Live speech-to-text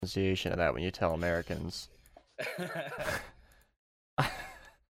pronunciation of that when you tell Americans.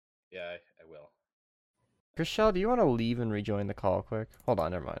 Yeah, I will. Chriselle, do you want to leave and rejoin the call quick? Hold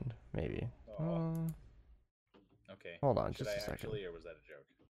on, never mind. Maybe. Oh. Okay. Hold on, Should just I a second. actually, or was that a joke?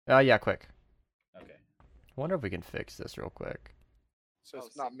 Yeah, quick. Okay. Wonder if we can fix this real quick. So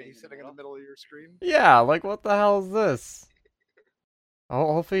it's not me sitting in the middle of your screen? Yeah, like what the hell is this?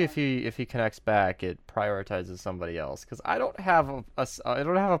 Oh, hopefully if he connects back, it prioritizes somebody else. Cause I don't have I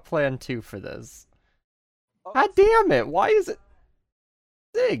don't have a plan 2 for this. Oh. God damn it! Why is it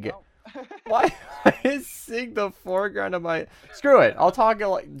Sig? Oh. Why is Sig the foreground of my? Screw it! I'll talk it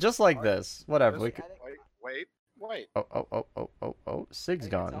like just like this. Whatever. We could... Wait. Oh! Sig's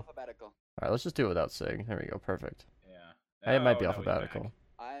gone. All right, let's just do it without Sig. There we go. Perfect. Yeah. It might be Oh, no, he's alphabetical. back.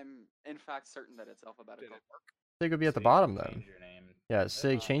 I'm in fact certain that it's alphabetical. Did it work? Sig would be at the Sig, bottom then. change your name. Yeah,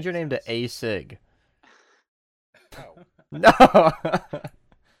 Sig. Oh, Change your name makes to A Sig. Oh. No. How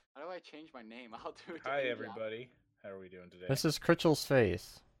do I change my name? I'll do it. to Hi, Adrian. everybody. How are we doing today? This is Critchel's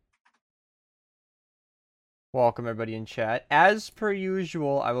face. Welcome everybody in chat. As per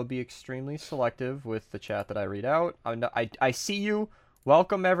usual, I will be extremely selective with the chat that I read out. I see you.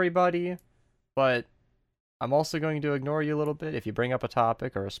 Welcome everybody. But I'm also going to ignore you a little bit. If you bring up a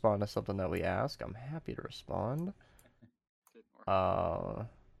topic or respond to something that we ask, I'm happy to respond. But,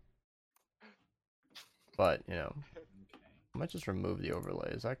 you know, I might just remove the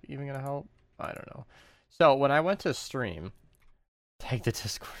overlay. Is that even going to help? I don't know. So, when I went to stream, tag the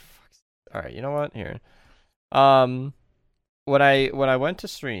Discord. Alright, you know what? Here. When I went to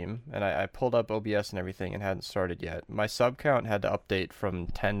stream, and I pulled up OBS and everything and hadn't started yet, my sub count had to update from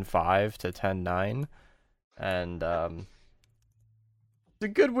 10.5 to 10.9. And, it's a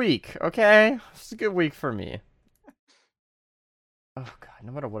good week, okay? It's a good week for me. Oh god,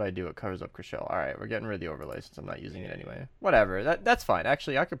 no matter what I do, it covers up Chriselle. Alright, we're getting rid of the overlay since I'm not using it anyway. Whatever, that's fine.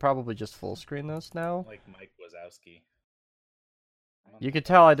 Actually, I could probably just full screen this now. Like Mike Wazowski. You could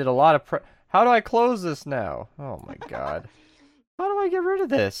tell I did a lot of How do I close this now? Oh my god. How do I get rid of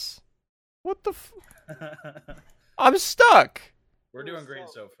this? What the I'm stuck! We're doing great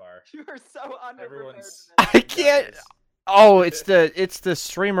so far. You are so underprepared. Everyone's. I can't... Oh, it's the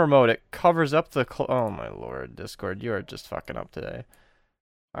streamer mode. It covers up the... Oh my lord, Discord, you are just fucking up today.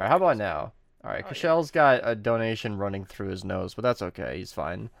 Alright, how about now? Alright, Chriselle's got a donation running through his nose, but that's okay, he's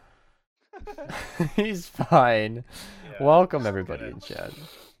fine. He's fine. Yeah, Welcome everybody in chat.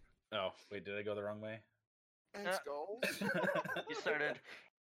 Oh, wait, did I go the wrong way? Thanks, goals. You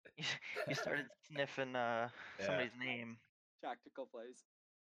started sniffing somebody's name. Tactical plays.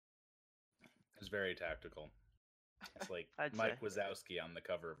 It's very tactical. It's like I'd Mike say. Wazowski on the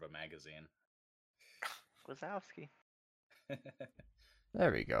cover of a magazine. Wazowski.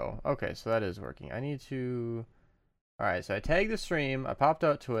 There we go. Okay, so that is working. I need to... Alright, so I tagged the stream, I popped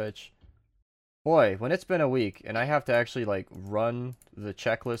out Twitch. Boy, when it's been a week, and I have to actually, like, run the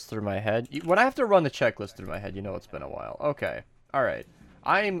checklist through my head... When I have to run the checklist through my head, you know it's been a while. Okay, alright.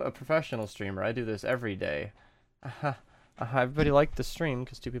 I'm a professional streamer, I do this every day. Everybody liked the stream,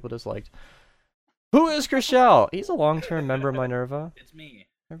 because 2 people disliked. Who is Chriselle? He's a long-term member of Minerva. It's me.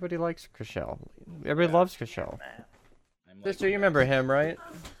 Everybody likes Chriselle. Everybody loves Chriselle. I'm Sister, you remember him, right?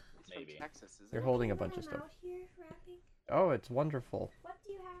 Maybe. Texas, is You're it? holding a bunch of stuff. Oh, it's wonderful. What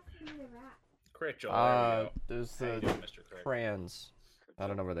do you have for me to wrap? Critchell, there we go. There's How you the doing, Mr. Crick? crayons. I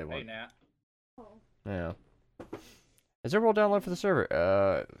don't know where they Hey, went. Nat. Oh. Yeah. Is there a world download for the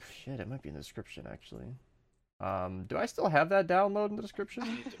server? Shit, it might be in the description, actually. Do I still have that download in the I description?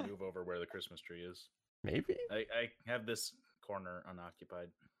 need to move over where the Christmas tree is. Maybe? I have this corner unoccupied.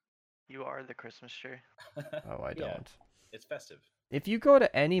 You are the Christmas tree. Oh, I Yeah, don't. it's festive. If you go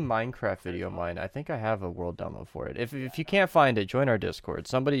to any Minecraft video of mine, I think I have a world download for it. If you can't find it, join our Discord.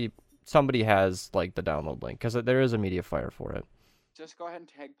 Somebody has, like, the download link, because there is a media fire for it. Just go ahead and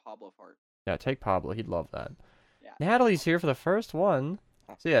tag Pablo for it. Yeah, take Pablo. He'd love that. Yeah. Natalie's here for the first one.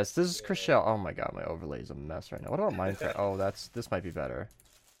 So yes, this is Chriselle. Oh my god, my overlay is a mess right now. What about Minecraft? Oh, this might be better.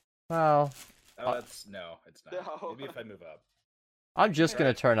 Well, Oh, no, it's not. No. Maybe if I move up. I'm just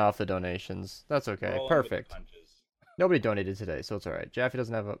gonna turn off the donations. That's okay. Rolling with the Perfect. punches. Nobody donated today, so it's alright. Jaffe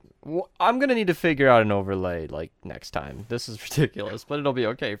doesn't have a... Well, I'm gonna need to figure out an overlay, like, next time. This is ridiculous, but it'll be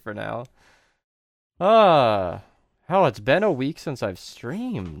okay for now. Hell, it's been a week since I've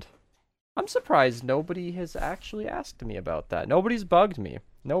streamed. I'm surprised nobody has actually asked me about that. Nobody's bugged me.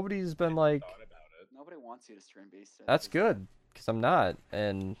 Nobody's been like... Thought about it. Nobody wants you to stream beast. That's good, because I'm not,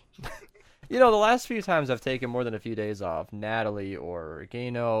 and... You know, the last few times I've taken more than a few days off, Natalie or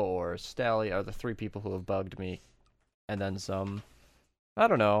Gano or Stally are the 3 people who have bugged me. And then some. I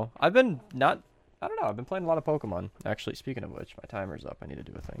don't know. I've been not I don't know. I've been playing a lot of Pokemon. Actually, speaking of which, my timer's up. I need to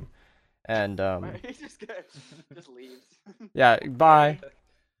do a thing. And He just leaves. yeah, bye.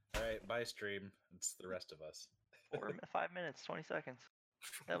 All right, bye stream. It's the rest of us. 5 minutes, 20 seconds.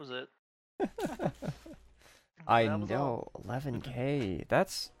 That was it. I That was all. know, 11K.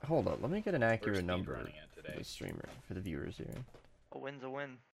 That's hold up. Let me get an We're accurate number speedrunning it for today. the streamer, for the viewers here. A win's a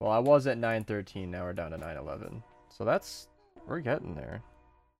win. Well, I was at 913. Now we're down to 911. So we're getting there.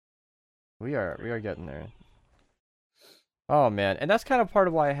 We are getting there. Oh man, and that's kind of part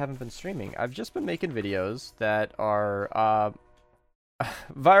of why I haven't been streaming. I've just been making videos that are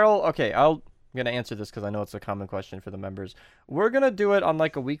viral. Okay, I'm gonna answer this because I know it's a common question for the members. We're gonna do it on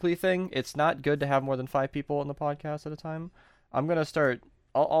like a weekly thing. It's not good to have more than 5 people on the podcast at a time. I'm gonna start.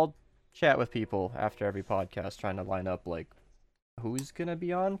 I'll chat with people after every podcast, trying to line up like who's gonna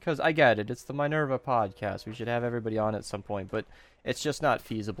be on. Because I get it, it's the Minerva podcast. We should have everybody on at some point, but it's just not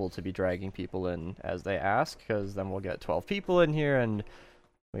feasible to be dragging people in as they ask, because then we'll get 12 people in here and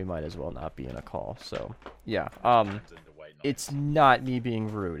we might as well not be in a call. So yeah, Turns into white noise. it's not me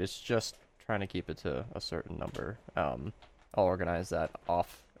being rude. It's just trying to keep it to a certain number. I'll organize that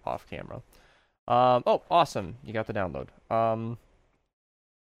off camera. Oh, awesome! You got the download.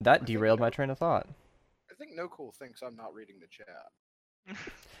 That derailed my train of thought. I think No Cool thinks I'm not reading the chat.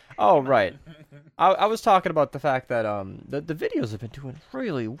 Oh right, I was talking about the fact that the videos have been doing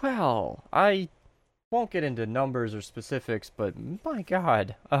really well. I won't get into numbers or specifics, but my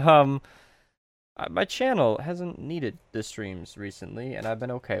God, my channel hasn't needed the streams recently, and I've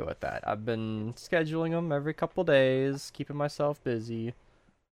been okay with that. I've been scheduling them every couple days, keeping myself busy.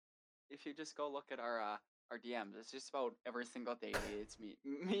 If you just go look at our DMs, it's just about every single day. It's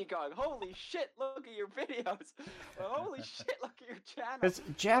me going, holy shit, look at your videos. Holy shit, look at your channel. Because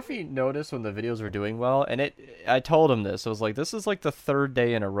Jaffe noticed when the videos were doing well, and I told him this. I was like, this is like the 3rd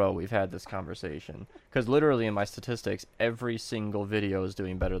day in a row we've had this conversation. Because literally in my statistics, every single video is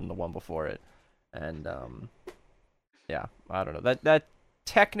doing better than the one before it. And, yeah, I don't know. That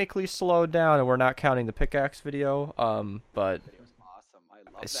technically slowed down, and we're not counting the pickaxe video, but It was awesome.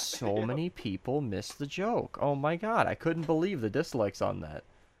 I love that so video. many people missed the joke. Oh my God, I couldn't believe the dislikes on that.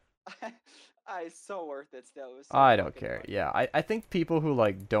 It's so worth it still. It was so I don't fucking care. funny. Yeah, I think people who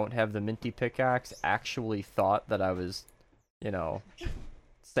like don't have the minty pickaxe actually thought that I was, you know,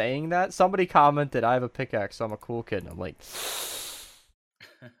 saying that. Somebody commented, "I have a pickaxe, so I'm a cool kid," and I'm like,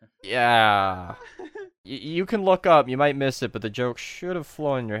 yeah. You can look up. You might miss it, but the joke should have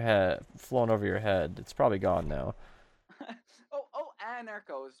flown over your head. It's probably gone now. And there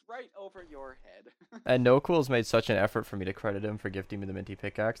goes right over your head. And No Cool's made such an effort for me to credit him for gifting me the minty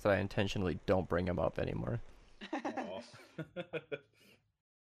pickaxe that I intentionally don't bring him up anymore. Aw.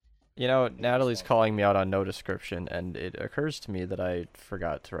 You know, Natalie's calling me out on no description, and it occurs to me that I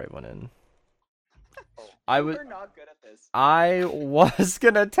forgot to write one in. We're not good at this. I was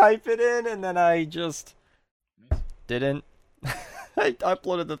gonna type it in, and then I just didn't. I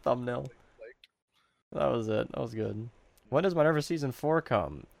uploaded the thumbnail. That was it. That was good. When does Minerva Season 4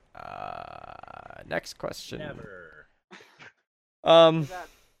 come? Next question. Never.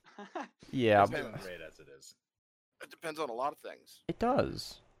 Yeah, It's doing great as it is. It depends on a lot of things. it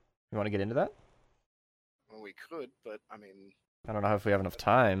does. You want to get into that? Well, we could, but I mean, I don't know if we have enough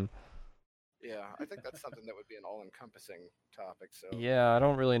time. yeah, I think that's something that would be an all-encompassing topic. So Yeah, I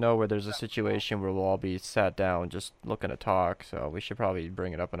don't really know where there's a situation where we'll all be sat down just looking to talk, so we should probably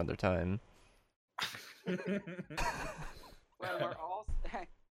bring it up another time. When we're all.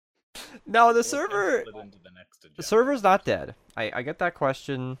 No, the We'll server... pencil it into the next The agenda. server's not dead. I get that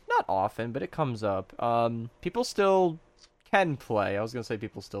question, not often, but it comes up. People still can play. I was gonna say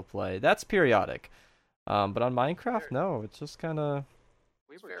people still play. That's periodic. But on Minecraft, no, it's just kind of...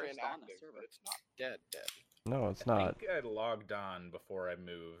 We it's were very just on the inactive, server. but it's not dead. No, it's I not. think I logged on before I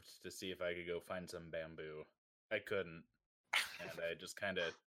moved to see if I could go find some bamboo. I couldn't. And I just kind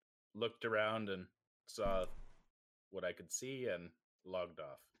of looked around and saw what I could see and logged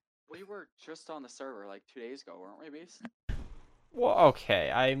off. We were just on the server like 2 days ago, weren't we, Beast? Well,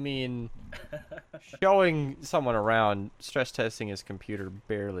 okay, I mean, showing someone around, stress testing his computer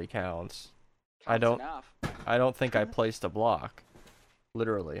barely counts. I Counts don't- Enough. I don't think I placed a block.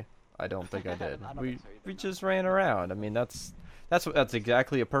 Literally, I don't think I did. I don't We think so either, we no. just ran around. I mean, that's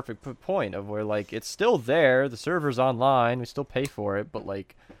exactly a perfect point of where like it's still there, the server's online, we still pay for it, but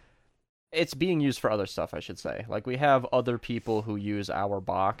like it's being used for other stuff, I should say. Like we have other people who use our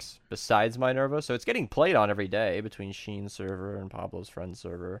box besides Minerva, so it's getting played on every day between Sheen's server and Pablo's friend's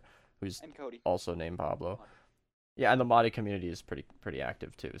server, who's And Cody. also named Pablo. Yeah, and the modded community is pretty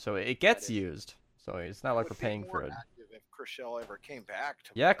active too, so it gets is. used. So it's not It like would we're be paying for more it. active if if Chriselle ever came back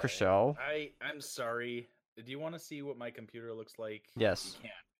to Yeah, play. Chriselle. I'm sorry. Do you want to see what my computer looks like? Yes. You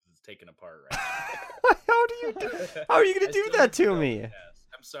can't. 'Cause it's taken apart right now. How do you How are you gonna I do still that have to build me? the desk.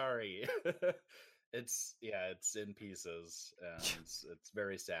 I'm sorry. It's in pieces and it's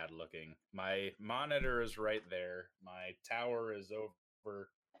very sad looking. My monitor is right there. My tower is over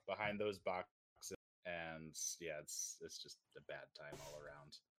behind those boxes, and yeah, it's just a bad time all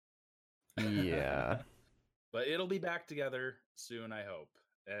around. Yeah. But it'll be back together soon, I hope.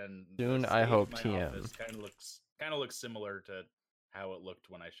 And Soon, the I state hope, of my TM. office kind of looks similar to how it looked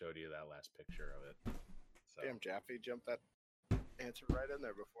when I showed you that last picture of it. So. Damn, Jaffe jumped that answer right in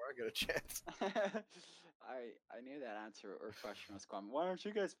there before I get a chance. I knew that answer or question was coming. Why aren't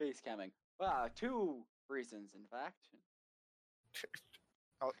you guys face camming? Well, 2 reasons, in fact.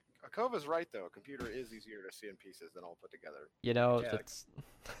 Akova's right though. A computer is easier to see in pieces than all put together. You know, Yeah. it's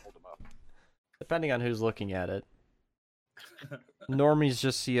Hold them up. depending on who's looking at it. Normies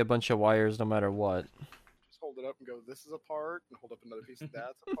just see a bunch of wires no matter what. Just hold it up and go, "This is a part," and hold up another piece of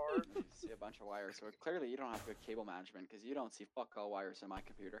that's a part. You see a bunch of wires. So clearly, you don't have good cable management because you don't see fuck all wires in my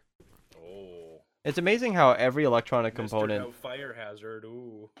computer. Oh. It's amazing how every electronic Mr. component, No fire hazard.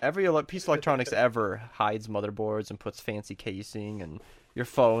 Ooh. every piece of electronics ever hides motherboards and puts fancy casing, and your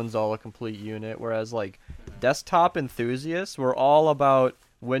phone's all a complete unit. Whereas like desktop enthusiasts, we're all about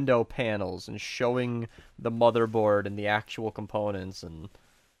window panels and showing the motherboard and the actual components and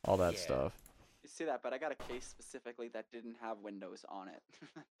all that Yeah. stuff. You see that, but I got a case specifically that didn't have Windows on it.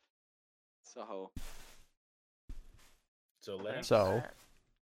 So So Linux. So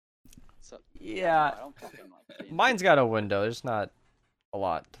I yeah, don't fucking like change mine's it. got a window. There's not a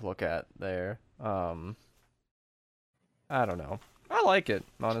lot to look at there. I don't know. I like it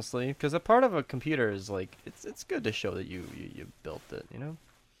honestly because a part of a computer is like it's good to show that you built it. You know.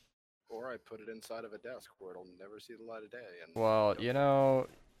 Or I put it inside of a desk where it'll never see the light of day. And Well, you know,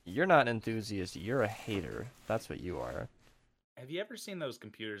 you're not an enthusiast. You're a hater. That's what you are. Have you ever seen those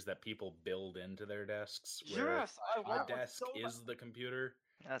computers that people build into their desks? Where Yes, I the want one desk so is the computer.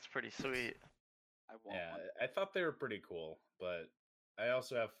 That's pretty sweet. I want Yeah, one. I thought they were pretty cool, but I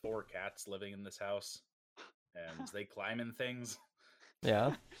also have 4 cats living in this house, and they climb in things.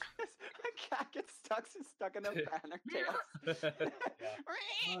 Yeah. A cat gets stuck in a banner tail. Yeah.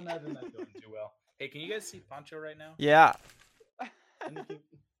 Oh, not doing too well. Hey, can you guys see Poncho right now? Yeah. Can you keep-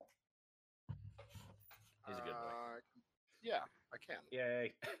 He's a good boy. Yeah, I can.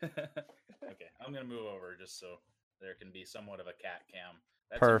 Yay. Okay, I'm gonna move over just so there can be somewhat of a cat cam.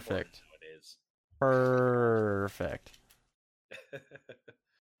 That's Perfect. Perfect.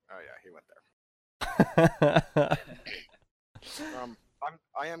 Oh yeah, he went there. Yeah.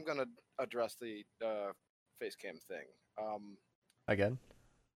 I am gonna address the face cam thing. Again.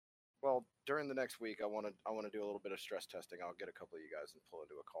 Well, during the next week, I want to do a little bit of stress testing. I'll get a couple of you guys and pull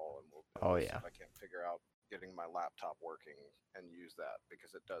into a call, and Oh, we'll see yeah. if I can't figure out getting my laptop working and use that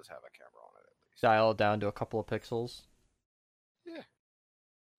because it does have a camera on it at least. Dial it down to a couple of pixels. Yeah.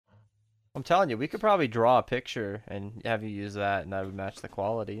 I'm telling you, we could probably draw a picture and have you use that, and that would match the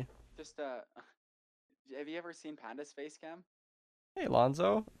quality. Just have you ever seen Panda's face cam? Hey,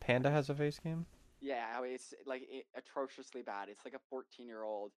 Lonzo, Panda has a face cam. Yeah, it's like atrociously bad. It's like a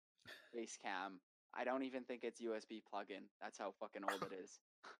 14-year-old face cam. I don't even think it's USB plug-in. That's how fucking old it is.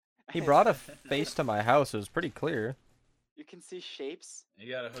 He brought a face to my house. It was pretty clear. You can see shapes.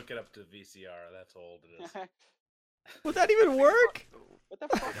 You gotta hook it up to VCR. That's how old it is. Would that even work? What the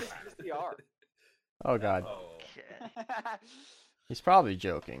fuck is VCR? Oh god, Oh, Okay. he's probably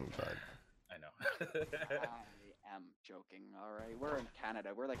joking, but I know. I am joking. All right, we're in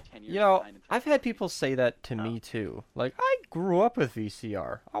Canada. We're like 10 years. you know, behind in I've had technology. people say that to me too. Like, I grew up with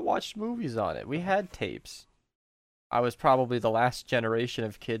VCR. I watched movies on it. We had tapes. I was probably the last generation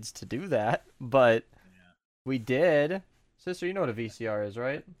of kids to do that, but Yeah. we did. Sister, you know what a VCR is,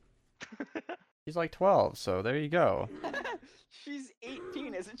 right? She's like 12, so there you go. She's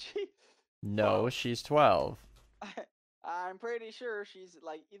 18, isn't she? No, she's 12. I'm pretty sure she's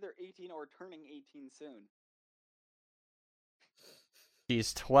like either 18 or turning 18 soon.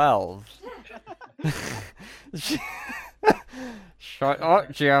 She's 12. Shut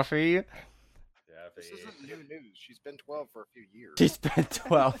up, Jeffy. Yeah, This isn't new news. She's been 12 for a few years. She's been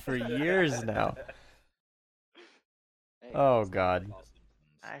 12 for years now. Hey, Oh, it's not God. my fault.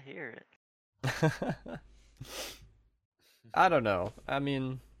 I hear it. I don't know. I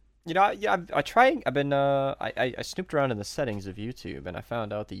mean, you know, yeah, I try. I've been I snooped around in the settings of YouTube, and I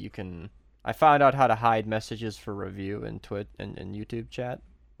found out that you can. I found out how to hide messages for review in and YouTube chat,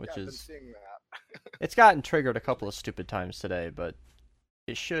 which Yeah, I've been is seeing that. it's gotten triggered a couple of stupid times today, but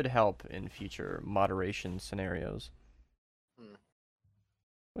it should help in future moderation scenarios.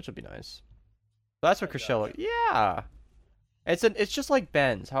 which would be nice. So that's what Like Chriselle. Yeah, it's just like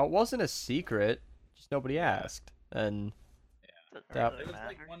Ben's. How it wasn't a secret, just nobody asked, and Doesn't That- really There was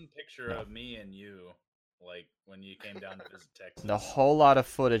like matter. one picture No. of me and you, like when you came down to visit Texas. the whole lot of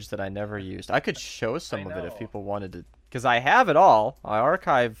footage that I never used. I could show some of it if know. people wanted to, because I have it all. I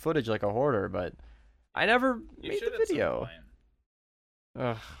archive footage like a hoarder, but I never You made should the at some video. point.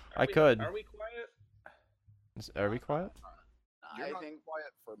 Ugh, Are I we- could. Are we quiet? Are we quiet? You're I not think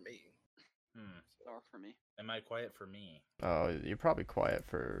quiet for me. or for me. Am I quiet for me? Oh, you're probably quiet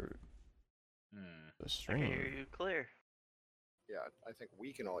for Hmm. the I can hear stream. you clear. Yeah, I think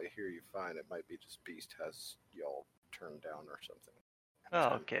we can only hear you fine. It might be just Beast has y'all turned down or something.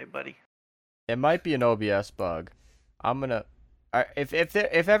 Oh, okay, buddy. It might be an OBS bug. I'm gonna.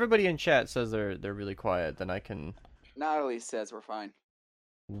 If everybody in chat says they're really quiet, then I can. Natalie says we're fine.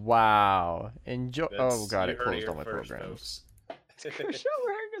 Wow. Enjoy. Oh Vince, god, you it heard closed here all my first, programs. folks. Is Chriselle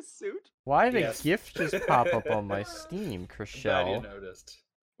wearing a suit? Why did Yes. a GIF just pop up on my Steam, I'm glad you Chriselle? noticed.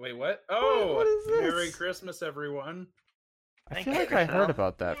 Wait, what? Oh, what is Merry this? Christmas, everyone. I Thank feel you, like I heard Chriselle.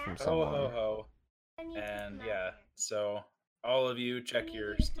 about that from Ho someone. ho ho. And yeah, so all of you check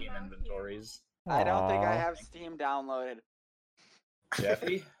your Steam inventories. I don't think I Aw. have Steam downloaded.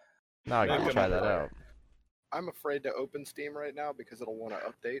 Jeffy? Now I Maybe gotta I'm try a that liar. out. I'm afraid to open Steam right now because it'll want to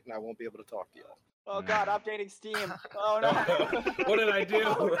update and I won't be able to talk to y'all. Oh god, updating Steam. Oh no. What did I do?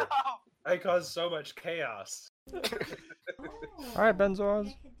 Oh, no. I caused so much chaos. Alright,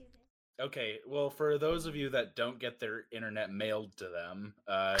 Benzoaz. Okay, well, for those of you that don't get their internet mailed to them,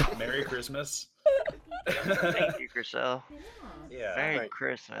 Merry Christmas. Thank you, Chriselle. Yeah. Merry Thank- I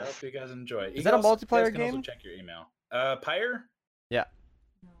Christmas. hope you guys enjoy. Is that a multiplayer You guys can also game? check your email. Pyre? Yeah.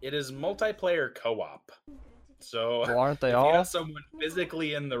 It is multiplayer co-op. So Well, aren't they if you all? have someone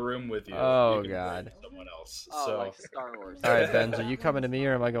physically in the room with you, Oh, you can play God. with someone else. Oh, so like Star Wars. Alright, Benz, are you coming to me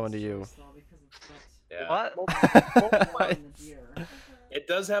or am I going to you? yeah. What? It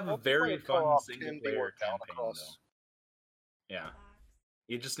does have a very Multiplayer fun co-op single can be player worked out campaign across- though. Yeah.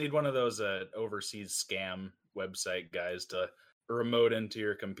 You just need one of those overseas scam website guys to remote into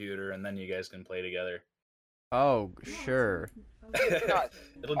your computer and then you guys can play together. Oh, sure. It'll go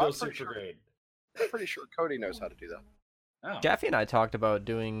I'm pretty super sure- great. I'm pretty sure Cody knows how to do that. Oh. Jeffy and I talked about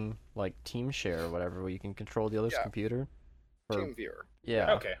doing like team share or whatever, where you can control the other's Yeah. computer. For, Team viewer.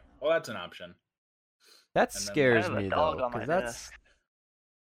 yeah, Okay. Well, that's an option. that And then- scares I have a me dog though, on my because that's desk.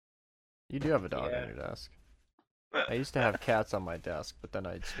 you do have a dog Yeah. on your desk. I used to have cats on my desk, but then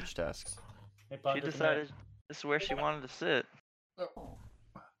I'd switch desks. She decided this is where she wanted to sit.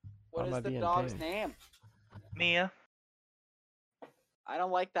 What Am is I the being dog's pain? name? Mia. I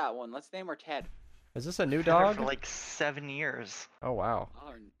don't like that one. Let's name her Ted. Is this a new Had her dog? for like 7 years. Oh wow,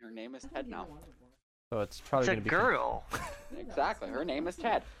 Oh, her name is Ted now. so it's probably It's a gonna be girl. Exactly. Her name is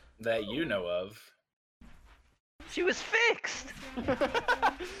Ted. That you know of. She was fixed.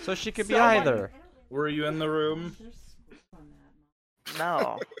 So she could be Someone- either. Were you in the room?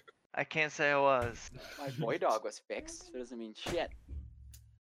 No, I can't say I was. My boy dog was fixed. It doesn't mean shit.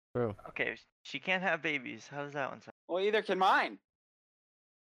 True. Okay, she can't have babies. How does that one sound? Well, either can mine.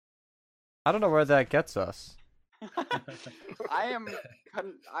 I don't know where that gets us.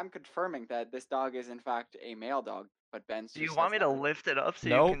 I'm confirming that this dog is in fact a male dog, but Ben's. Do you just want says me to that. lift it up so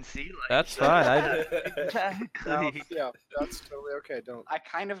Nope. you can see? Like, That's fine. I No, Exactly. yeah, that's totally okay. Don't. I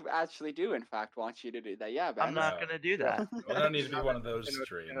kind of actually do, in fact, want you to do that. Yeah, Ben. I'm not gonna do that. Well, that needs to be one of those in a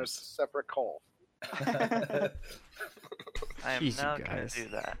streams. separate call. I am Jeez, you not gonna guys. do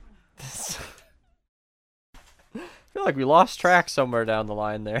that. I feel like we lost track somewhere down the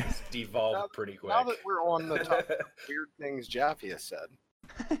line there. Devolved Now- pretty quick. Now that we're on the topic of weird things Jaffe has said,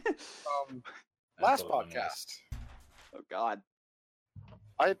 last That's a little podcast, messed. Oh God.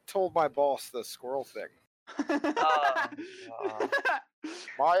 I told my boss the squirrel thing. Oh.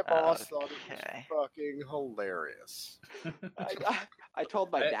 My boss thought it Okay. was fucking hilarious. I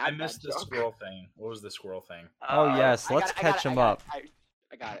told my dad. I missed that the joke. squirrel thing. What was the squirrel thing? Oh yes, I let's got it, I got catch it, I him got up. it,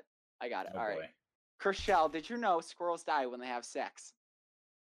 I got it. I got it. Oh All right. boy. Chriselle, did you know squirrels die when they have sex?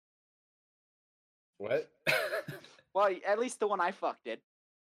 What? Well, at least the one I fucked did.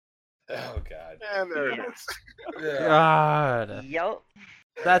 Oh god. And there Yeah. it is. Yeah. God, Yup.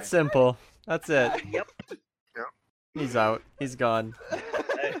 that's simple. That's it. Yep. He's out. He's gone.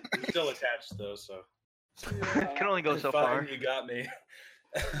 Hey, I'm still attached though, so. Can only go so Fine, far. You got me.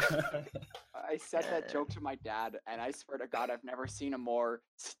 I said that joke to my dad, and I swear to God, I've never seen a more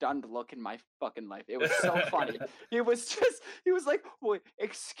stunned look in my fucking life. It was so funny. He was like, "Wait,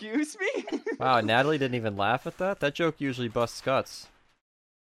 excuse me?" Wow, Natalie didn't even laugh at that. That joke usually busts guts.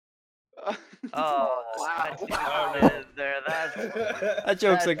 Oh, Wow. I see what Oh, you no. did there. That's That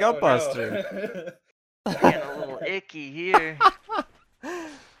joke's a That's- gut Oh, buster. no. getting a little icky here.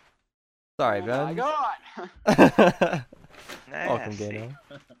 Sorry, Oh Ben. my god. Welcome, Nasty. Dano.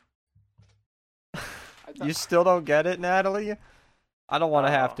 I thought- You still don't get it, Natalie? I don't want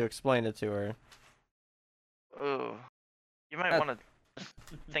to have Oh. to explain it to her. Ooh. You might That- want to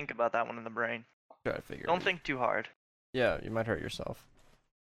think about that one in the brain. Try to figure it Don't out. think too hard. Yeah, you might hurt yourself.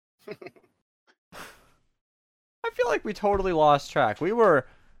 I feel like we totally lost track. We were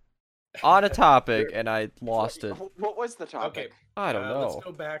on a topic and I lost it. What was the topic? Okay, I don't know. Let's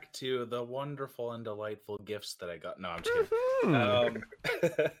go back to the wonderful and delightful gifts that I got. No, I'm just kidding.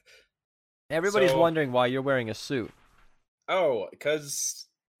 Mhm. Everybody's so- wondering why you're wearing a suit. Oh, because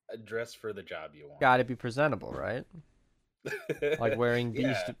a dress for the job you want. Gotta be presentable, right? Like wearing these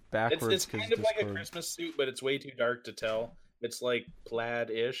Yeah. backwards It's because kind of like a Discord. Christmas suit, but it's way too dark to tell. It's like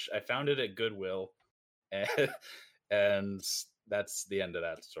plaid-ish. I found it at Goodwill, and that's the end of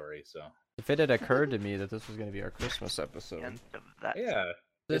that story. So If it had occurred to me that this was gonna be our Christmas episode. End of that. yeah,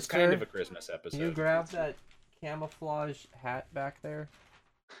 it's kind of a Christmas episode. Can you grab that camouflage hat back there?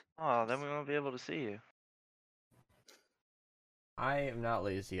 Oh, then we won't be able to see you. I am not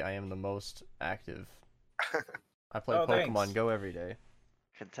lazy. I am the most active. I play Oh, Pokemon thanks. Go every day.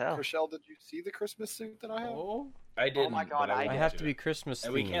 Could tell. Rochelle, did you see the Christmas suit that I have? Oh, I didn't. my God, but I I want have to be it. Christmas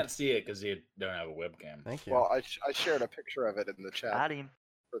And we themed. can't see it because you don't have a webcam. Thank you. Well, I shared a picture of it in the chat Got him.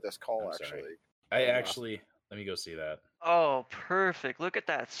 for this call, I'm sorry. actually. I actually let me go see that. Oh, perfect. Look at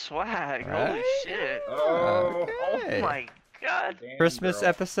that swag. Holy Right? shit. Oh, Okay. Oh my god. damn, Christmas girl.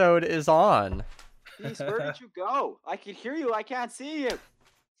 episode is on. Peace, where did you go? I can hear you. I can't see you.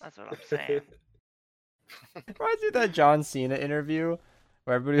 That's what I'm saying. Reminds me of that John Cena interview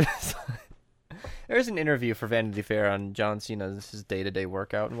where everybody was there's an interview for Vanity Fair on John Cena's his day-to-day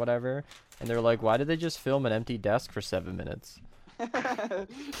workout and whatever, and they're like, why did they just film an empty desk for 7 minutes?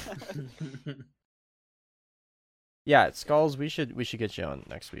 Yeah, Skulls, we should get you on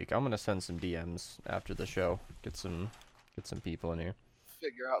next week. I'm gonna send some DMs after the show. Get some people in here.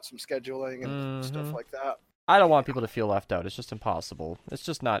 Figure out some scheduling and stuff Mhm. like that. I don't want people to feel left out. It's just impossible. It's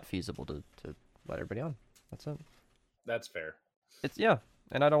just not feasible to let everybody on. That's it. That's fair. It's yeah,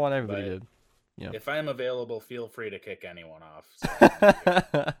 and I don't want everybody But- Yeah. If I'm available, feel free to kick anyone off. So.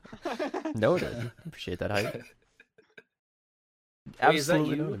 to. Noted. Appreciate that hype. Wait, is that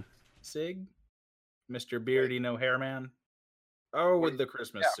Absolutely you? noted. Sig, Mr. Beardy No Hair Man. Oh, with the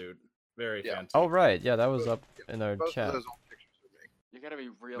Christmas Yeah. suit. Very Yeah. fancy. Oh right, yeah, that was up in our Both of chat. those old pictures of me. You gotta be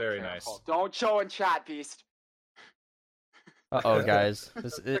real Very careful. nice. Don't show in chat, Beast. Uh-oh, guys. It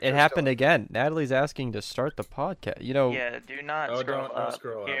Picture's happened still- again. Natalie's asking to start the podcast. You know, Yeah, do not Oh, scroll don't up.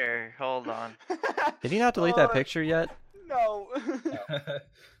 scroll up. Here, hold on. did he not delete that Oh, picture yet? No. Yes.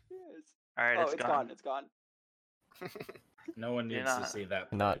 Alright, Oh, it's gone. It's gone. no one You're needs to not- see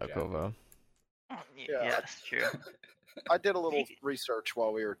that. Not project. Okovo. Yeah. Yes, true. I did a little research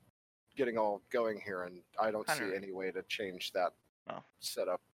while we were getting all going here, and I don't see Kinda- any way to change that Oh.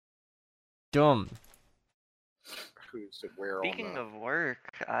 setup. Dumb. Who's and where Speaking on the... of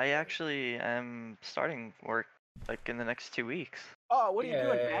work, I actually am starting work like in the next 2 weeks. Oh, what are you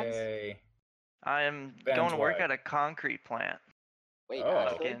doing, man? Yay. I am Vans going to work what? at a concrete plant. Wait, Oh.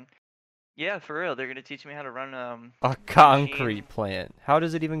 actually? Fucking- Yeah, for real. They're gonna teach me how to run A concrete plant. How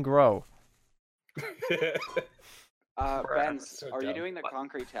does it even grow? Ben, So are you dumb. doing the What?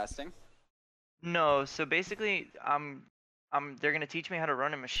 concrete testing? No, so basically, they're gonna teach me how to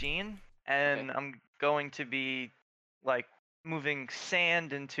run a machine, and I'm going to be like moving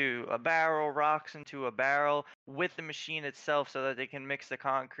sand into a barrel, rocks into a barrel with the machine itself, so that they can mix the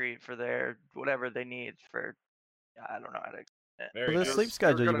concrete for their whatever they need for. I don't know how to. Very So the nice. sleep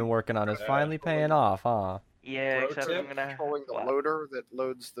schedule you've gonna- been working on is Yeah. finally paying off, huh? Yeah, Pro except tip, I'm gonna controlling the what? loader that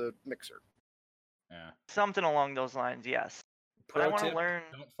loads the mixer. Yeah. Something along those lines. Yes, but I Pro want to tip, learn.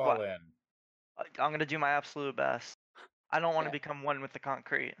 Don't fall what? in. I'm gonna do my absolute best. I don't want to Okay. become one with the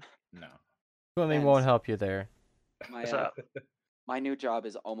concrete. No. Swimming And- won't help you there. My What's up? my new job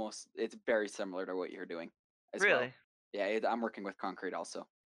is it's very similar to what you're doing. As well. Really? Yeah, I'm working with concrete also.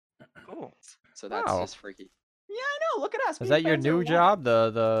 Cool. So that's Wow. just freaky. Yeah, I know. Look at us. Is being that your friends at new work. job?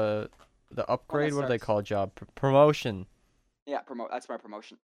 The upgrade? What do they starts- call job? Promotion. Yeah, that's my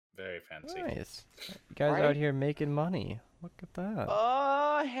promotion. Very fancy. Nice. You guys out Right? here making money. Look at that.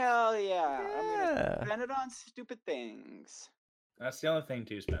 Oh hell yeah! I'm gonna Yeah. spend it on stupid things. That's the only thing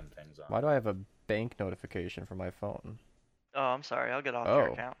to spend things on. Why do I have a bank notification for my phone? Oh, I'm sorry. I'll get off your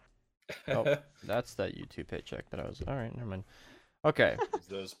Oh. account. Oh, that's that YouTube paycheck that I was. All right, never mind. Okay.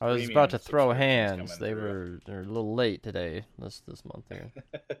 Those I was premium about to throw subscriptions hands. coming They're a little late today. This month here.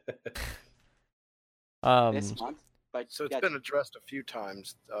 This month, but So it's yeah, been addressed a few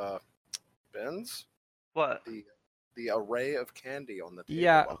times. Benz, What? the array of candy on the table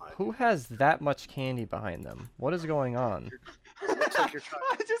Yeah, behind who has that much candy behind them? What is going on? you. It looks like you're trying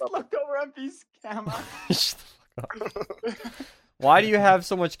I just looked over at B's camera. Shut the fuck up. Why do you have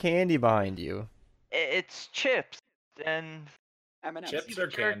so much candy behind you? It's chips and M&M's. Chips beef or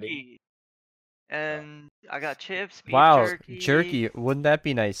candy? jerky. And I got chips, beef Wow, jerky, jerky. Wouldn't that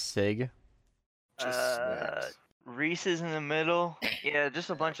be nice, Sig? Just snacks. Reese's in the middle. Yeah, just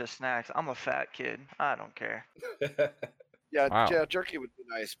a bunch of snacks. I'm a fat kid. I don't care. Yeah, Wow. yeah, jerky would be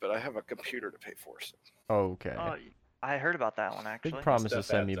nice, but I have a computer to pay for. So. Okay. Oh, I heard about that one Big actually. promise to Stuff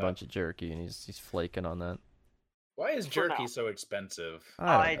send me a adds up. bunch of jerky, and he's flaking on that. Why is For now. jerky so expensive? I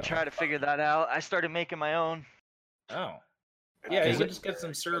I don't know. try to figure that out. I started making my own. Oh, yeah, Is you it- can just get some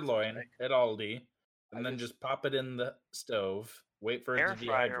Very expensive to sirloin make. at Aldi, I and then just- just pop it in the stove. Wait for it Air to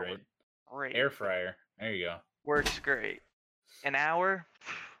fryer dehydrate. would- Great. Air fryer. There you go. Works great. An hour?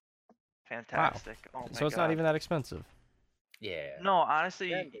 Fantastic. Oh my So it's not God. even that expensive. Yeah. No, honestly,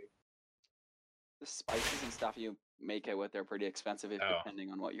 Candy. The spices and stuff you make it with, they're pretty expensive if Oh.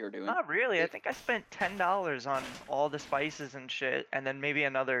 depending on what you're doing. not really. I think I spent $10 on all the spices and shit, and then maybe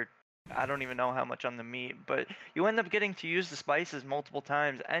another. I don't even know how much on the meat, but you end up getting to use the spices multiple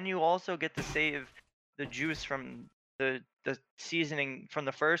times, and you also get to save the juice from the seasoning from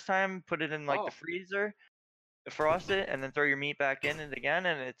the first time. Put it in like Oh. the freezer, defrost it, and then throw your meat back in it again,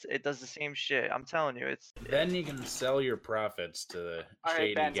 and it does the same shit. I'm telling you, it's Then you can sell your profits to the All right,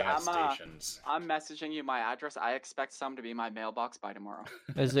 shady Benz, gas I'm, stations. I'm messaging you my address. I expect some to be in my mailbox by tomorrow.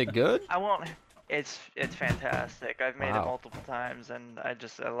 Is it good? I won't. It's fantastic. I've made Wow. it multiple times, and I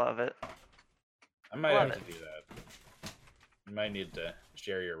love it. I might love have it. to do that. You might need to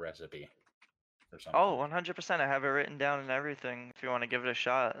share your recipe or something. Oh, 100%. I have it written down and everything. If you want to give it a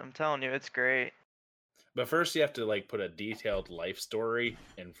shot, I'm telling you, it's great. But first, you have to like put a detailed life story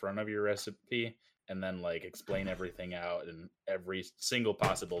in front of your recipe, and then like explain everything out in every single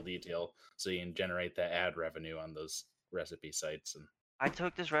possible detail, so you can generate that ad revenue on those recipe sites. And I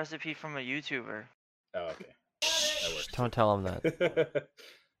took this recipe from a YouTuber. oh, okay, that works. Don't tell him that.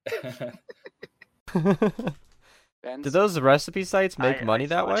 Benz, Do those recipe sites make I money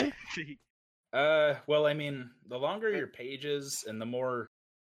that saw way? it. Well, I mean, the longer your pages and the more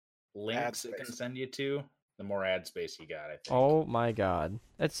links it can space. send you to, the more ad space you got. I think. Oh my god.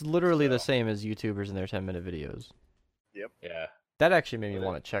 It's literally the So- same as YouTubers in their 10-minute videos. Yeah. That actually made me But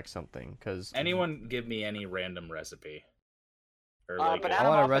want to check something, because Anyone give me any random recipe? Or Uh, like banana I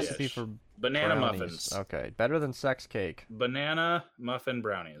want a muffins. recipe for banana brownies. muffins. Okay, better than sex cake. Banana muffin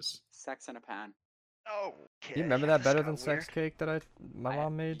brownies. sex in a pan. Oh, Do you remember that better than sex cake that my I-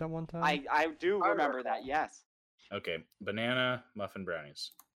 mom made that one time? I do I remember that. Yes. Okay, banana muffin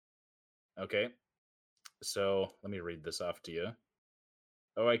brownies. Okay, so let me read this off to you.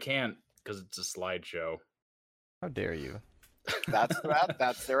 Oh, I can't because it's a slideshow. How dare you? That's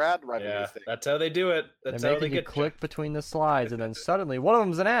their ad revenue Yeah, thing. that's how they do it. That's They're how they making you get ya. click between the slides, and then suddenly one of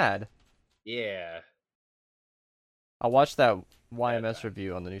them's an ad. Yeah. I watched that Bad YMS times.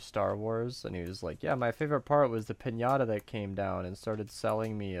 review on the new Star Wars, and he was like, "Yeah, my favorite part was the pinata that came down and started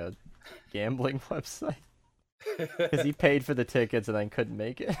selling me a gambling website because he paid for the tickets and then couldn't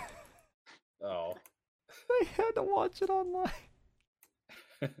make it. Oh. I had to watch it online."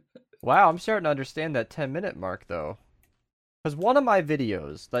 Wow, I'm starting to understand that 10-minute mark though, because one of my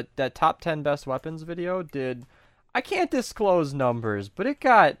videos, that top 10 best weapons video, I can't disclose numbers, but it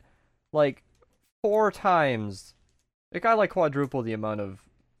got like 4 times. It got like quadruple the amount of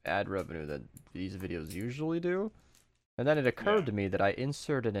ad revenue that these videos usually do. And then it occurred Yeah. to me that I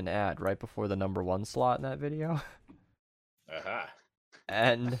inserted an ad right before the number 1 slot in that video. Aha.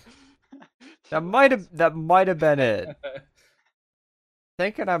 And that might have been it.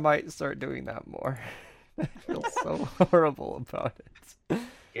 Thinking I might start doing that more. I feel so horrible about it.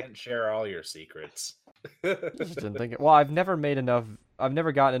 Can't share all your secrets. Just didn't think it. Well, I've never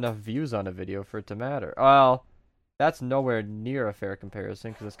gotten enough views on a video for it to matter. Well, that's nowhere near a fair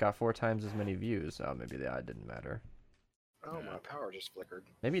comparison because it's got 4 times as many views. So maybe the ad didn't matter. Oh, my power just flickered.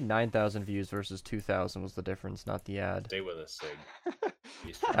 Maybe 9,000 views versus 2,000 was the difference, not the ad. Stay with us, Sig.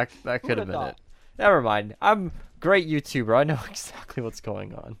 That could have been thought? it. Never mind. I'm a great YouTuber. I know exactly what's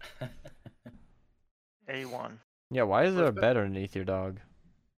going on. A1. Yeah, why is there a Perfect. bed underneath your dog?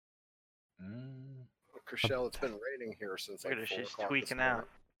 Mm. Chriselle, it's been raining here since Look like at her, 4 she's o'clock tweaking this morning. out.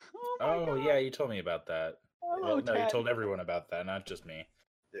 my Oh, God. yeah, you told me about that. Hello, Well, no, you Ted. told everyone about that, not just me.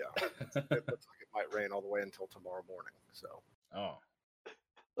 Yeah, it looks like it might rain all the way until tomorrow morning. So Oh.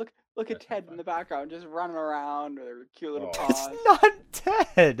 Look at That's not Ted in fun. the background, just running around with her cute little Oh. paws. It's not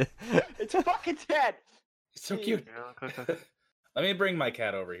Ted. It's fucking Ted. He's so Gee. cute. Yeah, look. Let me bring my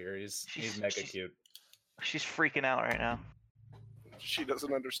cat over here. He's She's- mega she's- cute. She's freaking out right now. She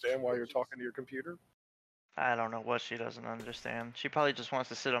doesn't understand why you're talking to your computer. I don't know what she doesn't understand. She probably just wants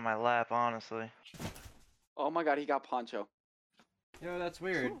to sit on my lap, honestly. Oh my god, he got Poncho. Yo, that's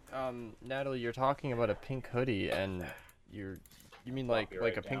weird. Natalie, you're talking about a pink hoodie, and you mean like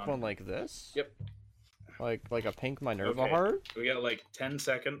Copyright a pink down. one like this? Yep. Like a pink Minerva Okay. heart? We got like 10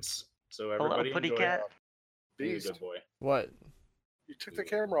 seconds, so Hello, everybody Putty enjoy. Cat. Be a Beast, good boy. What? you took the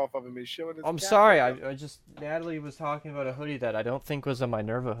camera off of him. He's showing his. I'm cat sorry. right I just Natalie was talking about a hoodie that I don't think was a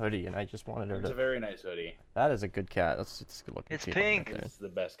Minerva hoodie, and I just wanted her It's a to. very nice hoodie. That is a good cat. It's a good looking. It's kitty right pink. there. It's the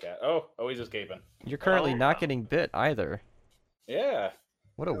best cat. Oh, he's escaping. You're currently Oh, not wow. getting bit either. Yeah.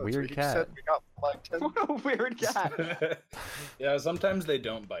 What a now. weird He cat. said we got like 10. What a weird cat. Yeah, sometimes they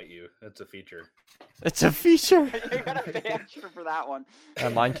don't bite you. That's a feature. It's a feature. You got a picture for that one.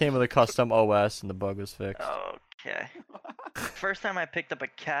 Mine came with a custom OS, and the bug was fixed. Okay. First time I picked up a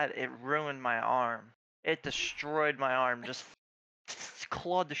cat, it ruined my arm. It destroyed my arm. Just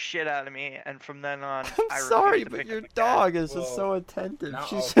clawed the shit out of me, and from then on, I'm I sorry, refused to but pick your up a cat. dog is just Well, so attentive. Not all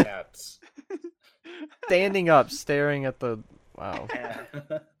She's cats. standing up, staring at the. Wow. Yeah.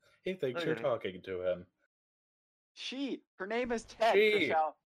 He thinks Look you're at it. talking to him. Her name is Ted. She.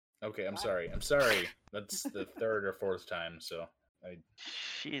 Michelle. Okay, I'm sorry. I'm sorry. That's the third or fourth time, so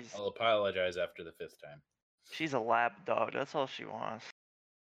I'll apologize after the fifth time. She's a lap dog. That's all she wants.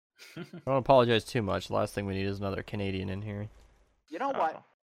 Don't apologize too much. The last thing we need is another Canadian in here. You know what? Oh.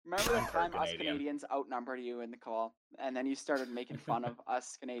 Remember the I'm part time us Canadian. Canadians outnumbered you in the call, and then you started making fun of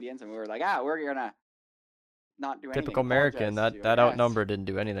us Canadians, and we were like, we're gonna not do anything. Typical American. apologize to you." That Yes. outnumber didn't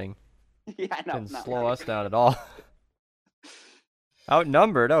do anything. Yeah, no, Didn't not slow really. us down at all.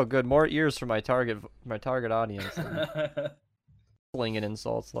 Outnumbered. Oh, good. More ears for my target audience. Than slinging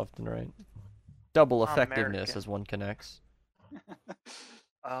insults left and right. Double effectiveness American. as one connects.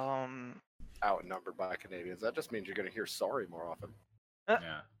 Outnumbered by Canadians. That just means you're going to hear sorry more often.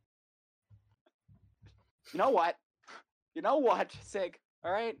 Yeah. You know what? You know what, Sig?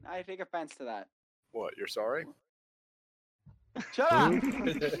 All right, I take offense to that. What? You're sorry? Shut up.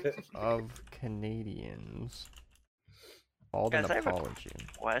 Of Canadians. Called an Guys, I have a apology.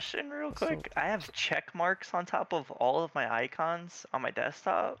 Question, real So- quick. I have check marks on top of all of my icons on my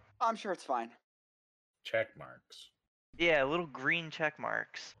desktop. I'm sure it's fine. Check marks. Yeah, little green check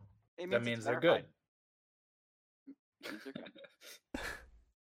marks. It That it's means they're verified. good. Means they're good.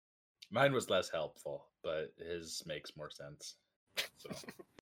 Mine was less helpful, but his makes more sense. So,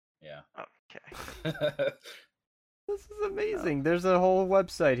 yeah. Okay. This is amazing. There's a whole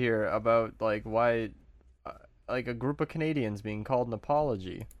website here about like why, like a group of Canadians being called an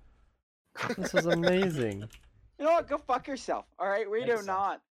apology. This is amazing. You know what? Go fuck yourself. All right, we Makes do sense.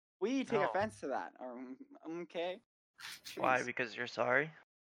 not. We take No. offense to that. Okay. Why? Jeez. Because you're sorry?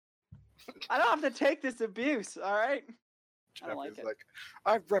 I don't have to take this abuse. All right. I Jeff don't like is it. like,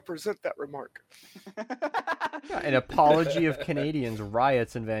 I represent that remark. An apology of Canadians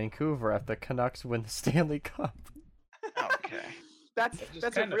riots in Vancouver after the Canucks win the Stanley Cup. Okay. That's That just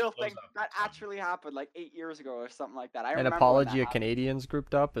that's a kinda real flows thing. off That the tongue. actually happened like 8 years ago or something like that. I An remember when apology that of happened. Canadians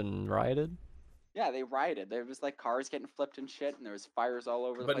grouped up and rioted. Yeah, they rioted. There was like cars getting flipped and shit, and there was fires all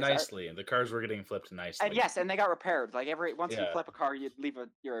over the But place. nicely. The cars were getting flipped nicely. And yes, and they got repaired. Like once you Yeah. flip a car, you'd leave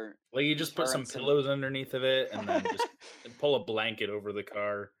your. Like you just put some insurance and- pillows underneath of it and then just pull a blanket over the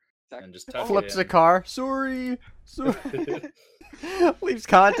car and just tuck Flips it the in. car. Sorry. Leaves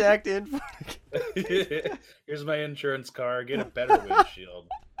contact info. Here's my insurance car. Get a better windshield.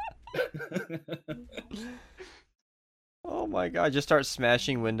 Oh my god, just start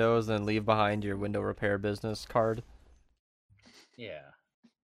smashing windows and leave behind your window repair business card. Yeah.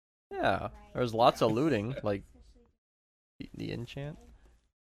 Yeah, there's lots of looting, like the enchant.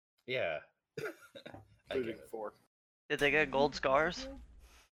 Yeah. I Looting get it. 4. Did they get gold scars?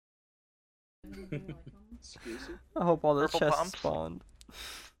 Excuse you. I hope all the Purple chests pumps? spawned.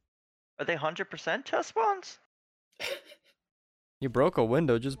 Are they 100% chest spawns? You broke a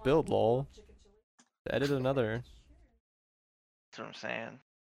window, just build, lol. Edit another. That's what I'm saying.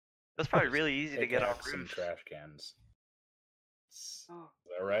 That's probably really easy to Take get on out some roofs. trash cans. Oh.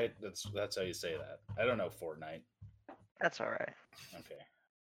 Is that right? That's how you say that. I don't know Fortnite. That's alright. Okay.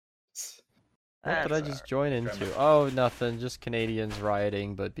 What did I That's just alright. join Trying into? to- Oh, nothing. Just Canadians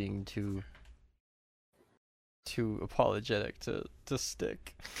rioting, but being too apologetic to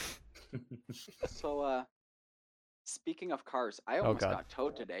stick. So, speaking of cars, I Oh, almost God. got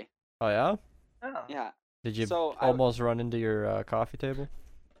towed today. Oh yeah? Oh. Yeah, Did you So almost run into your coffee table?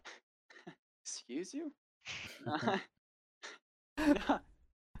 Excuse you? No, That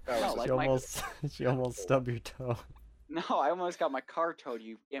was No, a- like She my- almost, she almost stubbed your toe. no, I almost got my car towed,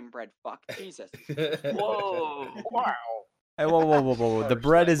 you inbred fuck. Jesus. Whoa. Wow. Hey, whoa. The Harsh,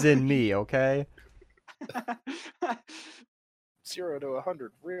 bread like- is in me, okay? 0 to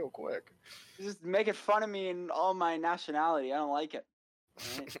 100 real quick. Just making fun of me and all my nationality. I don't like it.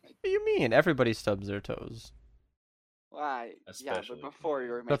 Alright? What do you mean? Everybody stubs their toes. Why? Yeah, Especially but before you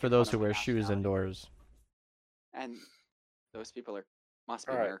were Except for making those fun who of my wear shoes nationality. indoors. And those people must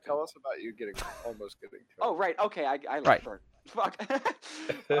be All right, American. tell us about you almost getting killed. Oh, right. Okay, I left Right. for fuck.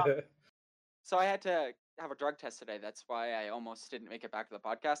 So I had to have a drug test today. That's why I almost didn't make it back to the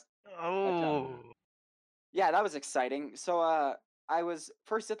podcast. Oh. Yeah, that was exciting. So I was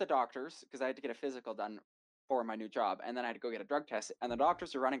first at the doctor's because I had to get a physical done for my new job, and then I had to go get a drug test. And the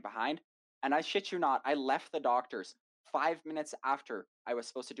doctors were running behind, and I shit you not, I left the doctor's 5 minutes after I was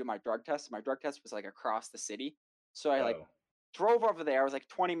supposed to do my drug test. My drug test was like across the city, so I Oh. drove over there. I was like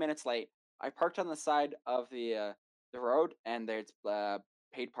 20 minutes late. I parked on the side of the road, and there's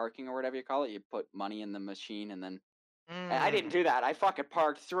paid parking or whatever you call it. You put money in the machine, and then and I didn't do that. I fucking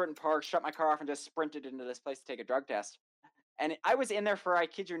parked, threw it in park, shut my car off, and just sprinted into this place to take a drug test. And I was in there for, I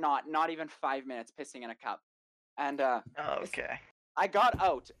kid you not even 5 minutes, pissing in a cup. And Okay. I got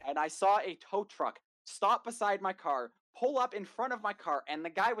out, and I saw a tow truck stop beside my car, pull up in front of my car, and the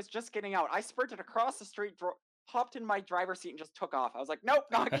guy was just getting out. I sprinted across the street, hopped in my driver's seat, and just took off. I was like, nope,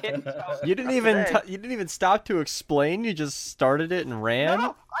 not getting towed. You didn't even Hey. you didn't even stop to explain. You just started it and ran.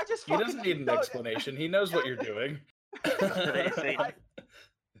 No, I just He fucking doesn't need an no, explanation. He knows what you're doing. Today's Satan.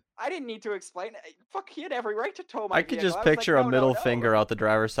 I didn't need to explain. Fuck, he had every right to tow my I could vehicle. just was like, picture "No, a no, middle no." finger out the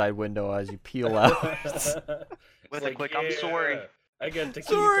driver's side window as you peel out. With a quick, "I'm sorry." "Yeah, I get to keep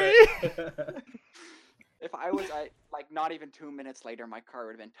Sorry. it." If I was like not even 2 minutes later, my car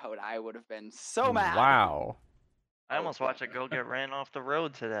would have been towed. I would have been so mad. Wow. I almost watched a girl get ran off the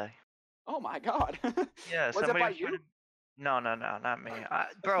road today. Oh my god. Yeah, Was it somebody by was you? trying to- No, not me.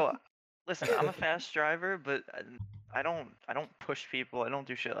 Bro, listen, I'm a fast driver, but I don't push people. I don't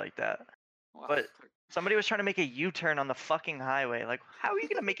do shit like that. Well, But somebody was trying to make a U-turn on the fucking highway. Like, how are you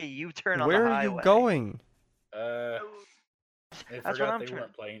gonna make a U-turn on Where the are highway? you going? They That's what forgot I'm they trying-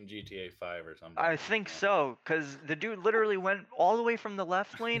 weren't playing GTA 5 or something. I think Yeah. so, because the dude literally went all the way from the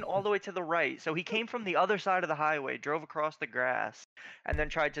left lane all the way to the right. So he came from the other side of the highway, drove across the grass, and then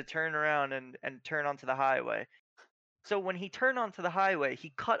tried to turn around and turn onto the highway. So when he turned onto the highway,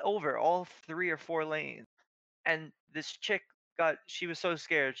 he cut over all 3 or 4 lanes. And this chick she was so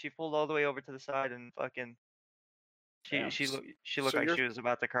scared, she pulled all the way over to the side and fucking Damn. she looked So like you're- she was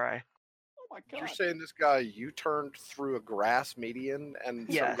about to cry. oh my You're god. saying this guy U-turned through a grass median and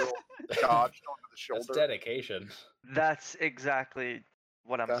Yes. some girl dodged onto the That's shoulder? dedication. That's exactly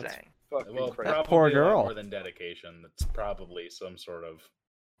what I'm That's saying. Fucking Well, crazy. probably poor a lot girl. more than dedication. That's probably some sort of.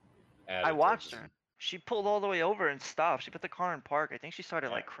 I watched attitude. her. She pulled all the way over and stopped. She put the car in park. I think she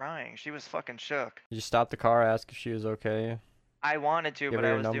started like Yeah. crying. She was fucking shook. Did you stop the car, ask if she was okay? I wanted to, Give but her I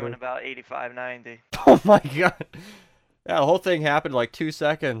your was doing number? about 85, 90. Oh my god. Yeah, the whole thing happened in like 2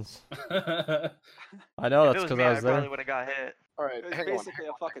 seconds. I know, If that's it was because me, I I was probably there. would have got hit. All right, It was hang on. basically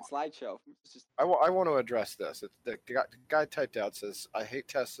a fucking slideshow. It's just I want to address this. The guy typed out says, I hate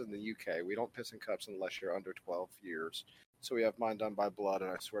tests in the UK. We don't piss in cups unless you're under 12 years. So we have mine done by blood, and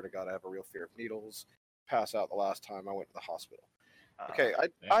I swear to God, I have a real fear of needles. Pass out the last time I went to the hospital. Okay, I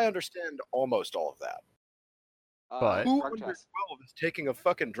yeah. understand almost all of that. But- Who drug under test. 12 is taking a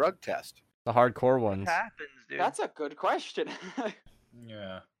fucking drug test? The hardcore It ones. happens, dude. That's a good question.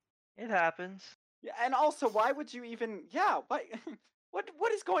 Yeah. It happens. Yeah, and also, why would you even? Yeah,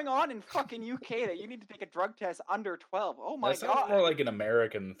 what is going on in fucking UK that you need to take a drug test under 12? Oh my That sounds god. more like an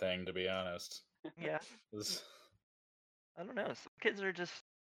American thing, to be honest. Yeah. This- I don't know. Some kids are just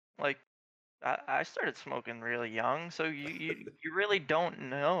like, I started smoking really young, so you really don't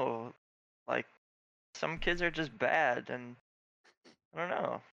know. Like, some kids are just bad, and I don't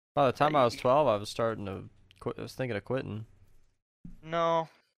know. By the time I was you- 12, I was starting to quit. I was thinking of quitting. No,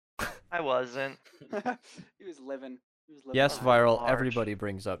 I wasn't. he was living. He was living. Yes, Oh, Viral, March. everybody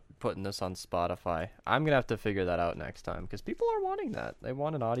brings up putting this on Spotify. I'm going to have to figure that out next time because people are wanting that. They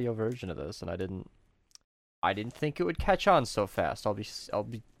want an audio version of this, and I didn't think it would catch on so fast. I'll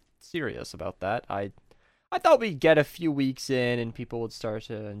be serious about that. I thought we'd get a few weeks in and people would start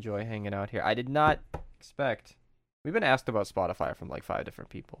to enjoy hanging out here. I did not expect. We've been asked about Spotify from like 5 different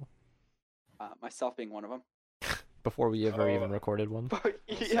people Myself being one of them. before we ever Oh. even recorded one. But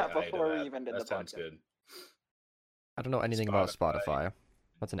I'll say yeah, hi to before we that. even did That the sounds podcast. good. I don't know anything about Spotify. Spotify.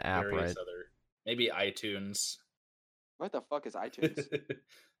 That's an app, Various right? other Maybe iTunes. What the fuck is iTunes?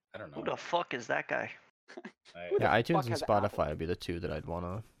 I don't Who know. the fuck is that guy? I- Who the Yeah, fuck iTunes and has Spotify Apple? would be the two that I'd want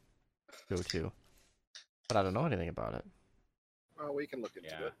to go to. But I don't know anything about it. Well, we can look into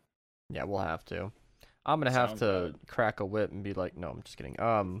yeah. it. Yeah, we'll have to. I'm gonna have to SoundCloud. crack a whip and be like, no, I'm just kidding.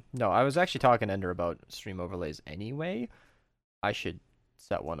 No, I was actually talking to Ender about stream overlays anyway. I should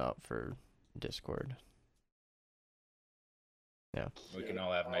set one up for Discord. We can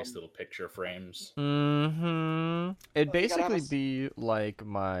all have nice little picture frames. Mm-hmm. It'd Well, you gotta have basically a s- be like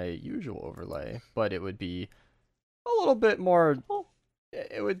my usual overlay, but it would be a little bit more.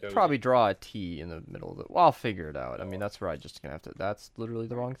 It would Cozy. probably draw a T in the middle of the. Well, I'll figure it out. I mean, that's where I just gonna have to. That's literally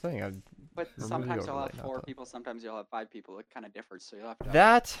the wrong thing. But Remove the sometimes you'll have overlay, not 4 the- people, sometimes you'll have 5 people. It kind of differs, so you'll have to.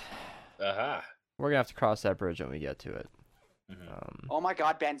 That Aha. we're gonna have to cross that bridge when we get to it. Mhm. Oh my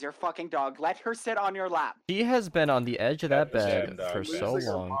God, Ben's your fucking dog. Let her sit on your lap. She has been on the edge of that Goddamn bed dog, for man. so Losing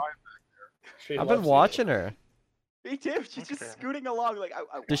her long. mind. She I've loves been you. watching her. Me too. She's just Okay. scooting along like.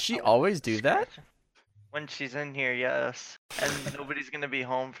 Does she always do that? When she's in here, yes. And nobody's gonna be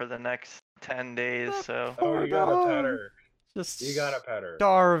home for the next 10 days, so. Oh, you gotta Oh. pet her. Just You gotta pet her.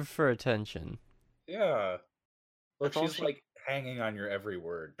 starve for attention. Yeah. Look, That's all she's she- like hanging on your every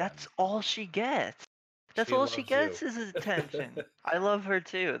word. That's Ben. all she gets. That's She all she loves gets you. is attention. I love her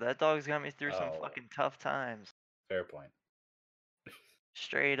too. That dog's got me through some Oh. fucking tough times. Fair point.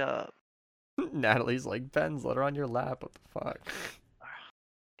 Straight up. Natalie's like, Ben's, let her on your lap. What the fuck?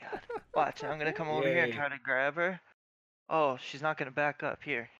 God. Watch, I'm gonna come over here and Yay. try to grab her. Oh, she's not gonna back up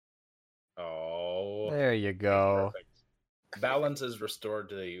here. Oh. There you go. Perfect. Balance is restored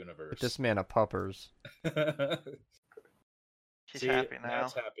to the universe. Get this man a puppers. She's See, happy now.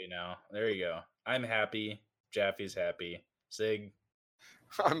 Matt's happy now. There you go. I'm happy. Jaffe's happy. Sig.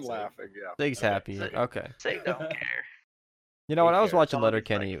 I'm So- laughing. Yeah. Sig's Okay, happy. so- Okay. Say don't care. You know, when Take I was care. watching Dog is like,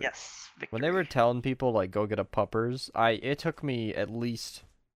 Letterkenny, yes, when they were victory. telling people like go get a puppers, it took me at least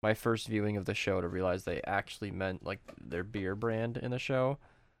my first viewing of the show to realize they actually meant like their beer brand in the show.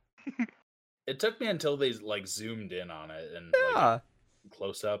 It took me until they like zoomed in on it and Yeah. like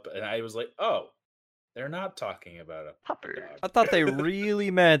close up, and I was like, "Oh, they're not talking about a Pupper. dog." I thought they really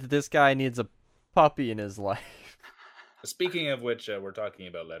meant that this guy needs a puppy in his life. Speaking of which, we're talking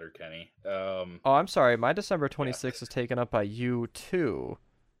about Letterkenny. Oh, I'm sorry. My December 26th is taken up by U2,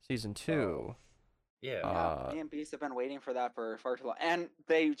 season 2. yeah. Uh, Me and Beast have been waiting for that for far too long, and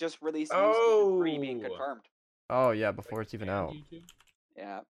they just released Oh. season 3 being confirmed. Oh yeah, before it's even out.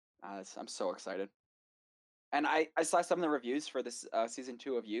 Yeah, I'm so excited. And I saw some of the reviews for this season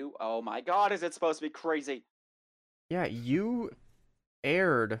 2 of You. Oh my God, is it supposed to be crazy? Yeah, you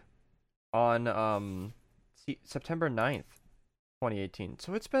aired on September 9th, 2018.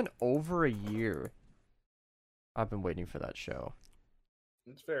 So it's been over a year. I've been waiting for that show.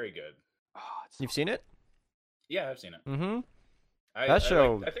 It's very good. Oh, it's so You've seen it? Yeah, I've seen it. Mm-hmm. I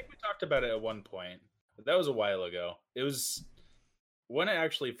show- I think we talked about it at one point, but that was a while ago. It was when it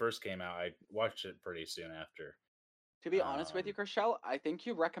actually first came out. I watched it pretty soon after. To be honest with you, Kershell, I think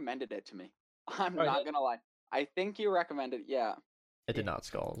you recommended it to me. I'm Oh, I not did? gonna lie. I think you recommended. Yeah. It did not,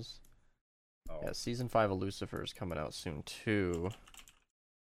 Skulls. Oh, Yeah, season 5 of Lucifer is coming out soon too.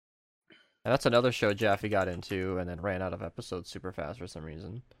 And that's another show Jaffe got into and then ran out of episodes super fast for some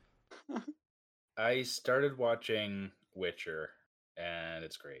reason. I started watching Witcher, and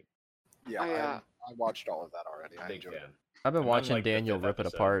it's great. Yeah. I watched all of that already. I Big enjoyed fan. it. I've been I'm on, watching like, the Daniel 5th rip it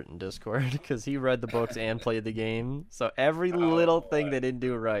episode. apart in Discord because he read the books and played the game. So every Oh, little thing boy. they didn't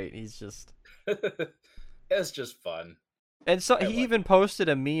do right, he's just. It's just fun. And so I he like even posted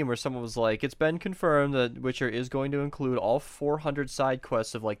a meme where someone was like, "It's been confirmed that Witcher is going to include all 400 side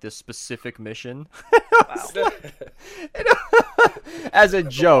quests of like this specific mission." As a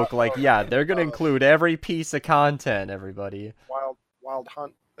joke, like, yeah, they're gonna include every piece of content. Everybody. Wild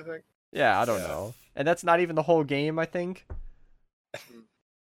Hunt, I think. Yeah, I don't Yeah. know. And that's not even the whole game, I think. I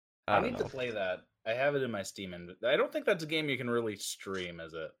I need don't to know. play that. I have it in my Steam, and I don't think that's a game you can really stream,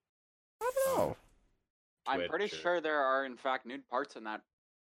 is it? I don't know. I'm pretty Twitch or- sure there are in fact nude parts in that.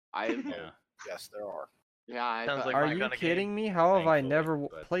 I Yeah. Yes, there are. yeah. I Sounds like Are my you kinda game. kidding me? How have I Thankfully, never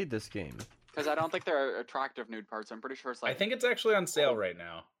but- played this game? Because I don't think there are attractive nude parts. I'm pretty sure it's like. I think it's actually on sale right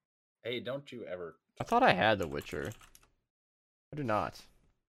now. Hey, don't you ever? I thought I had The Witcher. I do not.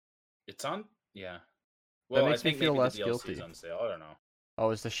 It's on. Yeah. Well, makes I me think feel maybe less the DLC's guilty. on sale. I don't know.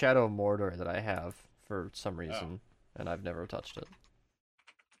 Oh, it's the Shadow of Mordor that I have for some Oh. reason, and I've never touched it.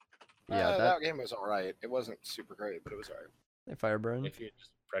 Yeah, that that game was alright. It wasn't super great, but it was alright. Fireburn. If you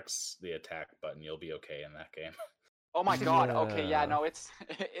just press the attack button, you'll be okay in that game. Oh my God. Okay. Yeah. Yeah. No. It's.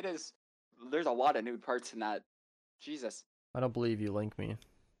 It is. There's a lot of nude parts in that. Jesus. I don't believe you, Link me.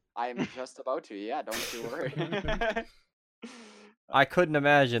 I'm just about to. Yeah, don't you worry. I couldn't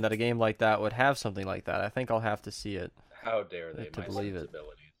imagine that a game like that would have something like that. I think I'll have to see it. How dare they? To My believe it.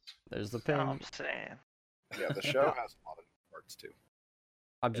 sensibilities. There's the That's all pin. I'm saying. Yeah, the show has a lot of parts too.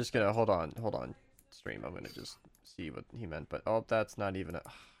 I'm just gonna hold on, stream. I'm gonna just see what he meant. But oh, that's not even a.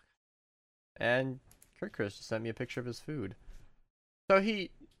 And Kurt Chris just sent me a picture of his food. So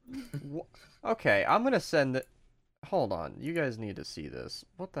he. Okay, I'm gonna send it. Hold on, you guys need to see this.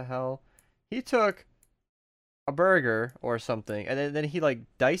 What the hell? He took a burger or something, and then he like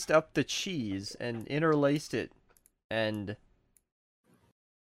diced up the cheese and interlaced it, and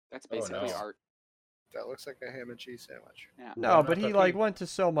That's Oh, basically no. art. That looks like a ham and cheese sandwich. Yeah. no, Bon but he appetit. like went to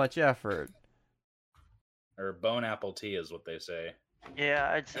so much effort. Or bone apple tea is what they say. Yeah,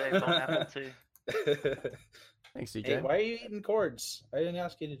 I'd say bone apple tea. Thanks, Hey, CJ. why are you eating cords? I didn't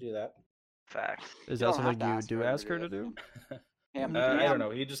ask you to do that. Fact. Is You that don't have something to you ask do her to ask do her to it. do? Ham, I ham. don't know.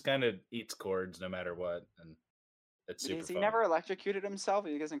 He just kind of eats cords no matter what, and it's super Has he fun. never electrocuted himself?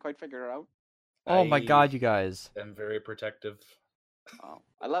 He hasn't quite figured it out. Oh my I god, you guys. am very protective. Oh,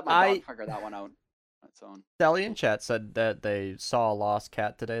 I let my I- dog figure that one out on its own. Sally in chat said that they saw a lost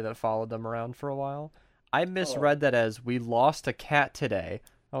cat today that followed them around for a while. I misread that as we lost a cat today.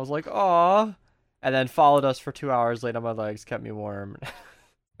 I was like, aw. And then followed us for 2 hours, laid on my legs, kept me warm.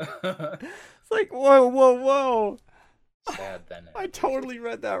 It's like, whoa, whoa, whoa. Sad then. I totally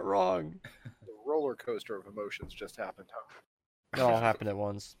read that wrong. The roller coaster of emotions just happened. It all happened at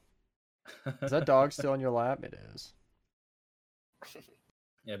once. Is that dog still in your lap? It is.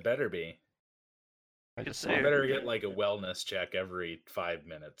 It better be. I Good just save. You saw better get like a wellness check every 5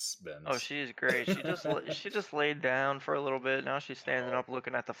 minutes, Vince. Oh, she's great. She just laid down for a little bit. Now she's standing up,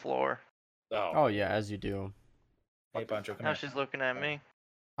 looking at the floor. Oh yeah, as you do. Hey, Pancho, come Now here. she's looking at me.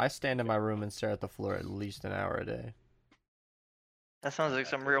 I stand in my room and stare at the floor at least an hour a day. That sounds like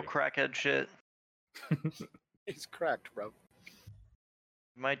some real crackhead shit. He's cracked, bro.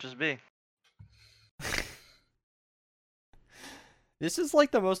 Might just be. This is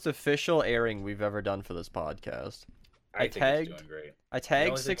like the most official airing we've ever done for this podcast. I think tagged- it's doing great. I The tagged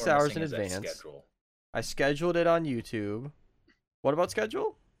only thing 6 we're hours missing in is that advance. schedule. I scheduled it on YouTube. What about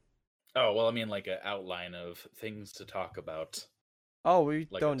schedule? Oh well, I mean like an outline of things to talk about. Oh, we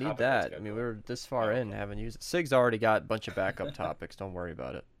Like a don't need topical that. I schedule. mean, we're this far Oh, in, okay. haven't used it. Sig's already got a bunch of backup topics. Don't worry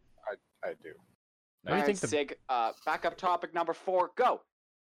about it. I do. What do you Alright, think the- Sig, backup topic number 4, go!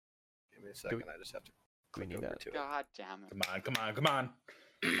 Give me a second. I just have to we click need over that? to it. God damn it. Come on, come on, come on.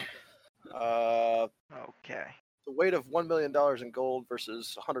 Okay. The weight of $1 million in gold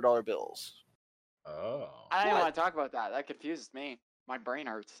versus $100 bills. Oh. I don't What? want to talk about that. That confuses me. My brain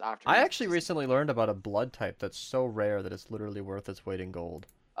hurts after. I this. actually recently learned about a blood type that's so rare that it's literally worth its weight in gold.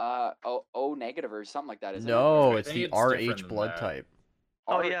 O negative or something like that, isn't No, I it's think the it's different RH than blood that. type. it?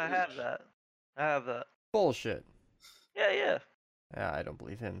 Oh yeah, I RH. have that. I have that. Bullshit. Yeah. Yeah, I don't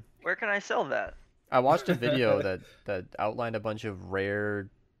believe him. Where can I sell that? I watched a video that outlined a bunch of rare,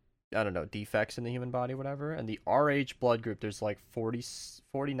 I don't know, defects in the human body, whatever. And the RH blood group, there's like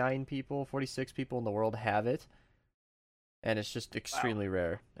 49 people, 46 people in the world have it. And it's just extremely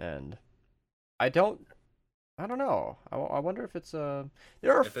rare. And I don't know. I wonder if it's there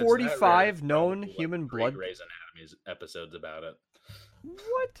are If it's that rare, 45 there's known probably, like, human three blood. Grey's Anatomy episodes about it.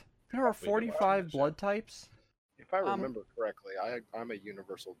 What? There are We've been watching 45 the show. blood types? If I Um, remember correctly, I'm a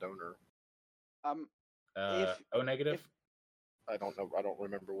universal donor. O negative. if- I don't know. I don't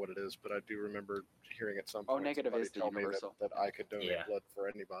remember what it is, but I do remember hearing at some O point negative somebody is the tell me universal. that I could donate Yeah. blood for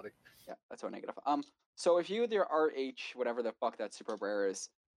anybody. Yeah, that's O negative. So if you with your RH, whatever the fuck that super rare is,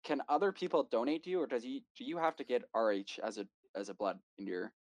 can other people donate to you, or do you have to get RH as a blood into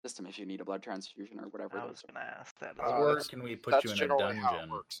your system if you need a blood transfusion or whatever I it was is? gonna ask that. Uh, as well. Or that's- can we put That's you in a generally how it dungeon?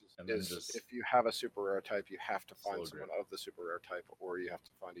 works. and then Is just if you have a super rare type, you have to find Slow someone drip. of the super rare type, or you have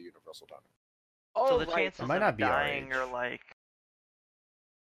to find a universal donor. Oh, So the right. chances might of not be dying RH. are like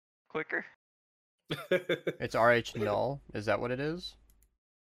quicker. It's RH null. Is that what it is?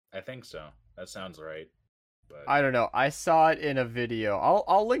 I think so. That sounds right. But I don't know. I saw it in a video.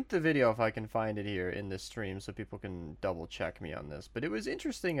 I'll link the video if I can find it here in this stream so people can double check me on this. But it was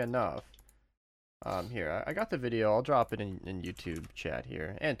interesting enough. Here I got the video. I'll drop it in YouTube chat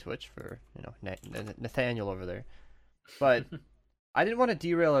here and Twitch for Nathaniel over there. But I didn't want to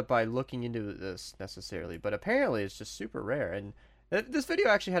derail it by looking into this necessarily. But apparently it's just super rare. And this video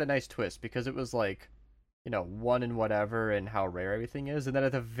actually had a nice twist because it was like, one in whatever and how rare everything is. And then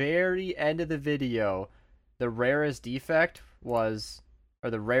at the very end of the video, the rarest defect was, or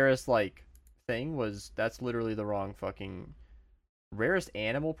the rarest, thing was, that's literally the wrong fucking Rarest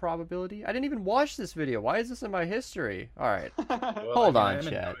animal probability? I didn't even watch this video. Why is this in my history? All right. Well, Hold on, I'm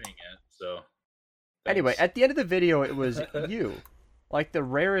chat. enjoying it, so. Anyway, thanks. at the end of the video, it was you. Like, the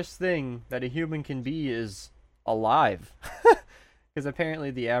rarest thing that a human can be is alive. Because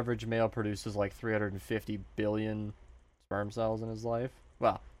apparently the average male produces like 350 billion sperm cells in his life.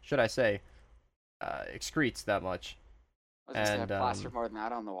 Well, should I say, excretes that much. I was gonna say, I And, plastered more than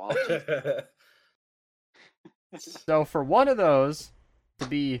that on the wall. So for one of those to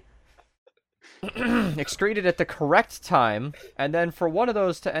be excreted at the correct time, and then for one of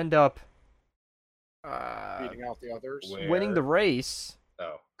those to end up Beating out the others. winning the race,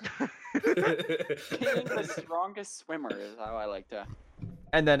 Oh. Being the strongest swimmer is how I like to.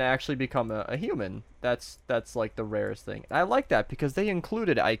 and then actually become a human, that's like the rarest thing. I like that because they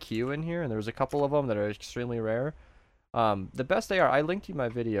included IQ in here, and there was a couple of them that are extremely rare. The best AR, I linked you my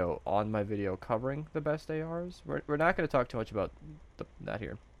video on my video covering the best ARs. We're not going to talk too much about that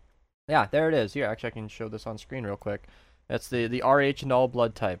here. Yeah, there it is. Here, actually, I can show this on screen real quick. That's the RH null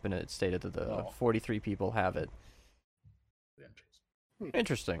blood type, and it stated that the 43 people have it.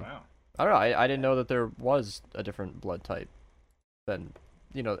 Interesting. Wow. I don't know. I didn't know that there was a different blood type than,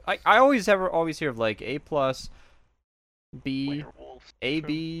 you know, I always hear of like A plus, B, Werewolves.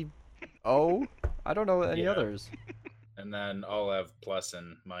 AB, O. I don't know any Yeah. others. And then I'll have plus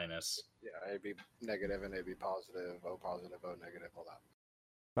and minus. Yeah, AB negative and AB positive, O positive, O negative, all that.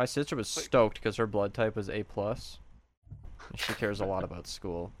 My sister was stoked because her blood type was A plus. She cares a lot about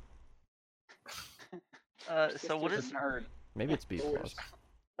school. So what is Maybe it's B plus.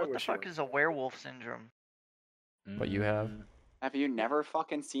 what the fuck is a werewolf syndrome? What you have? Have you never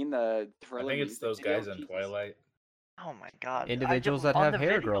fucking seen the I Thriller? think it's music those video? guys in Jesus. Twilight. Oh my god. Individuals that have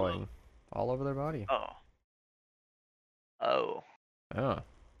hair growing all over their body. Oh. Oh. Oh.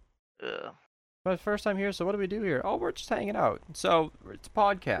 Ugh. But first time here, so what do we do here? Oh, we're just hanging out. So it's a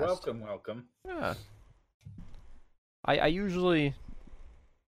podcast. Welcome. Yeah. I usually,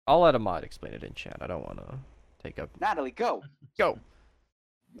 I'll let Ahmad explain it in chat. I don't want to take up. Natalie, go. Go.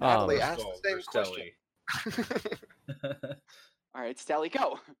 Natalie, First ask of all, the same for question. Stelly. All right, Stelly,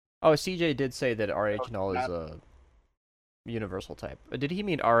 go. Oh, CJ did say that RH null is a universal type. Did he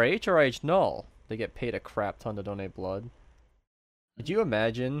mean RH or RH null? They get paid a crap ton to donate blood. Could you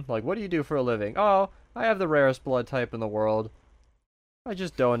imagine? Like, what do you do for a living? Oh, I have the rarest blood type in the world. I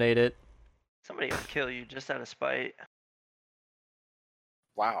just donate it. Somebody will kill you just out of spite.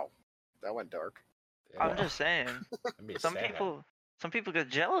 Wow, that went dark. I'm just saying. That'd be Some sad. people get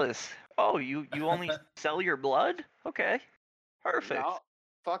jealous. Oh, you only sell your blood? Okay. Perfect. No,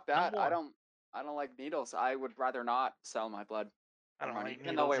 fuck that. more. I don't like needles. I would rather not sell my blood. I don't money. like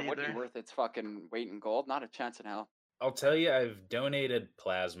Even though needles it would be either. worth its fucking weight in gold, not a chance in hell. I'll tell you, I've donated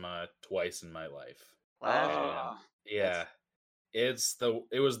plasma twice in my life. Plasma. Yeah, it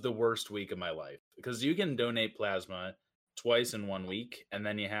was the worst week of my life because you can donate plasma twice in 1 week, and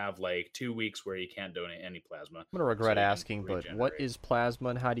then you have like 2 weeks where you can't donate any plasma. I'm gonna regret you can asking, but what regenerate. is plasma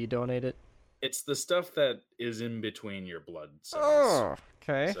and how do you donate it? It's the stuff that is in between your blood cells. Oh,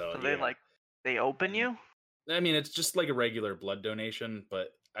 okay. So, So they yeah. they open you? I mean, it's just like a regular blood donation, but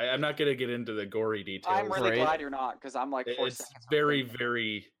I'm not gonna get into the gory details. I'm really Great. glad you're not, because I'm like 4 It's seconds. very,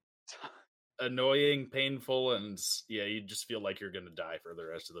 very annoying, painful, and yeah, you just feel like you're gonna die for the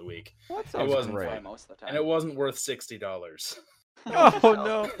rest of the week. Well, that It sounds wasn't great. fun. most of the time. And it wasn't worth $60. Oh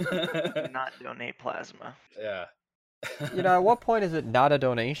no. Do not donate plasma. Yeah. You know, at what point is it not a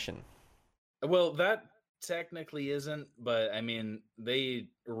donation? Well, that technically isn't, but I mean, they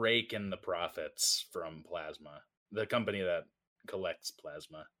rake in the profits from plasma, the company that collects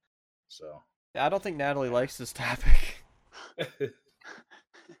plasma. So, I don't think Natalie likes this topic.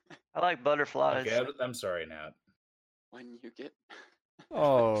 I like butterflies. okay, I'm sorry, Nat. When you get.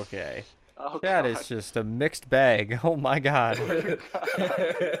 Oh, okay. Oh, That God. is just a mixed bag. Oh my god.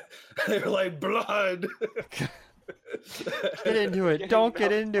 They're like blood. Get into it. Getting Don't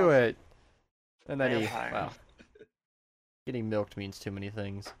get milked into by- it. And then he, Vampire. wow. Getting milked means too many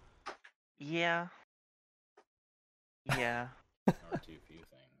things. Yeah. Yeah. Or too few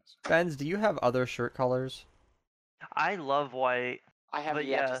things. Benz, do you have other shirt colors? I love white. I haven't But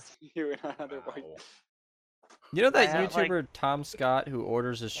yet yeah. to see you in another way. Wow. You know that have, like, YouTuber Tom Scott who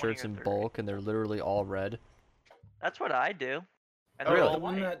orders his 20 shirts or in 30. bulk and they're literally all red? That's what I do. And Oh, they're Really? all the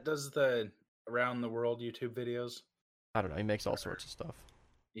one white. that does the around the world YouTube videos. I don't know. He makes all sorts of stuff.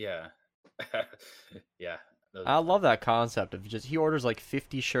 Yeah, yeah. those I are love fun. that concept of just he orders like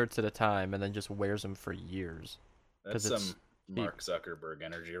 50 shirts at a time and then just wears them for years. That's 'cause it's some Mark Zuckerberg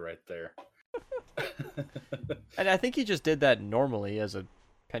energy right there. And I think he just did that normally as a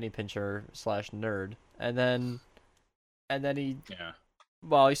penny pincher / nerd. And then And then he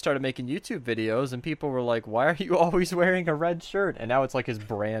Yeah. started making YouTube videos, and people were like, "Why are you always wearing a red shirt?" And now it's like his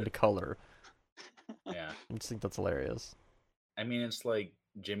brand color. Yeah. I just think that's hilarious. I mean, it's like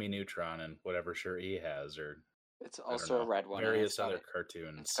Jimmy Neutron and whatever shirt he has, or It's I don't also a know, red one. and various other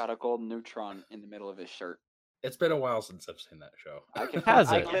cartoons. It's got a golden neutron in the middle of his shirt. It's been a while since I've seen that show. I can.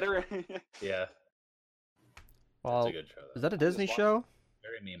 Has I it? literally. Yeah, Well, it's a good show. is Though. that a Disney show?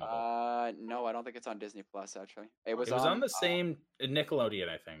 Very memeable. No, I don't think it's on Disney Plus. Actually, it was on the uh, same Nickelodeon,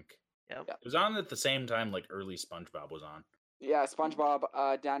 I think. Yep. Yeah. It was on at the same time like early SpongeBob was on. Yeah,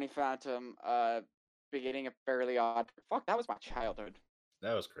 SpongeBob, Danny Phantom, beginning of Fairly Odd. Fuck, that was my childhood.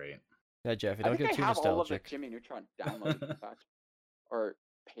 That was great. Yeah, Jeffy, I don't think get I too have all of the nostalgic. Jimmy Neutron downloaded, in fact, or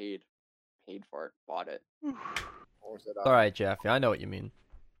paid for it, bought it. Or was it All right, Jeffy, I know what you mean.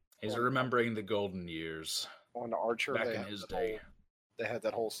 He's remembering the golden years on Archer? back they in had his that day. They had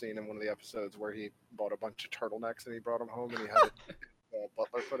that whole scene in one of the episodes where he bought a bunch of turtlenecks and he brought them home and he had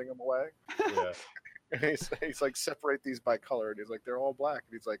Butler putting them away. Yeah. And he's like, separate these by color. And he's like, they're all black.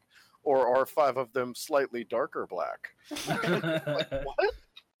 And he's like, or are 5 of them slightly darker black? Like, what?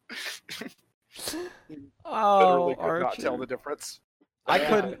 Oh, Literally could not tell Archer. the difference. I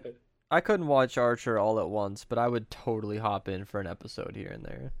Yeah. couldn't watch Archer all at once, but I would totally hop in for an episode here and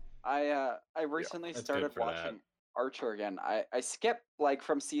there. I recently that's started good for that. watching Archer again. I skipped like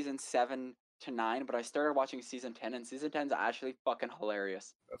from season 7 to 9, but I started watching season 10, and season 10's actually fucking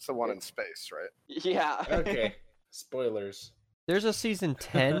hilarious. That's the one in space, right? Yeah. Okay. Spoilers. There's a season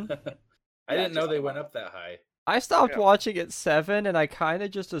 10. I didn't know just they like went one. up that high. I stopped Yeah. watching at 7, and I kind of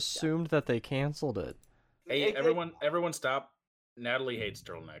just assumed that they canceled it. Hey, It- everyone stop. Natalie hates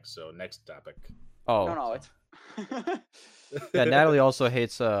turtlenecks, so next topic. Oh, No, it's. yeah. Natalie also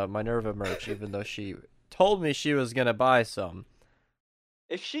hates Minerva merch, even though she told me she was gonna buy some.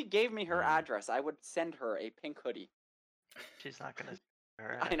 If she gave me her address, I would send her a pink hoodie. She's not gonna.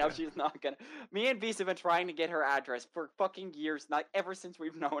 Her I know address. she's not gonna. Me and Beast have been trying to get her address for fucking years, not ever since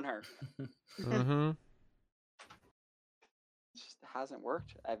we've known her. Mm-hmm. It just hasn't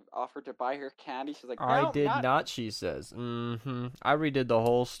worked. I've offered to buy her candy. She's like, no, I did not. She says. Mm-hmm. I redid the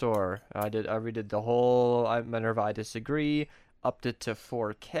whole store. I redid the whole. Minerva, I disagree. Upped it to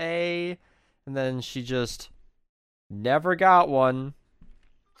 4K, and then she just never got one.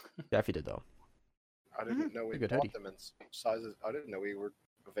 Jeffy did though. I didn't know we Good bought hoodie. them in sizes. I didn't know we were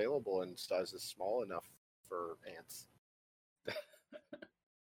available in sizes small enough for ants.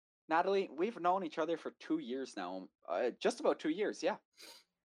 Natalie, we've known each other for 2 years now. Just about 2 years, yeah.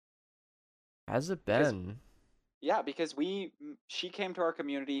 Has it Because- been? Yeah, because she came to our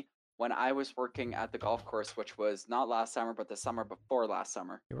community when I was working at the golf course, which was not last summer, but the summer before last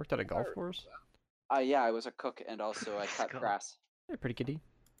summer. You worked at a golf remember course? Yeah, I was a cook and also I cut Go. grass. Hey, pretty kitty.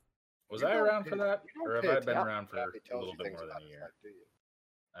 Was You I don't around pay- for that? you don't Or have pay I been attention around for when Jeffy a tells little you bit things more than about a his year? life, do you?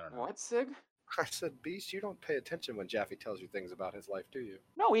 I don't know. What, Sig? I said, Beast, you don't pay attention when Jaffe tells you things about his life, do you?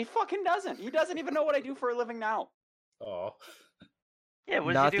 No, he fucking doesn't. He doesn't even know what I do for a living now. Oh. Yeah,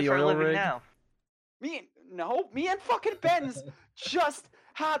 what Not does he the do for a oil living rig? now? Me and fucking Benz just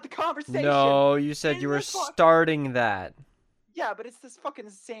had the conversation. No, you said in you were this fuck- starting that. Yeah, but it's this fucking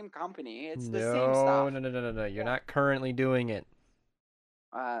same company. It's the No, same stuff. no. You're not currently doing it.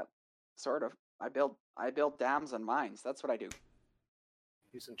 Sort of. I build dams and mines. That's what I do.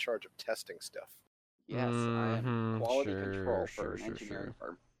 He's in charge of testing stuff. Yes, I am Mhm, quality sure, control for sure, an sure, engineering sure.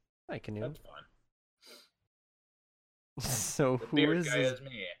 firm. I can That's fun. So The who beard is guy this is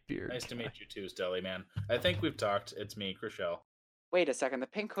me. beard Nice to guy? meet you too, Stelly man. I think we've talked. It's me, Chriselle. Wait a second. The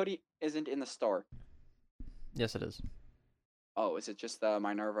pink hoodie isn't in the store. Yes, it is. Oh, is it just the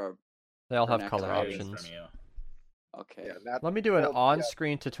Minerva? They all Or have next color item. Hiding options. from you. Okay. Yeah, Nat, Let me do an well, yeah,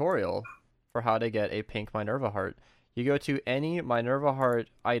 on-screen tutorial for how to get a pink Minerva heart. You go to any Minerva heart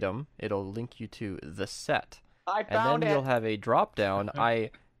item, it'll link you to the set. I And found then it. you'll have a drop down.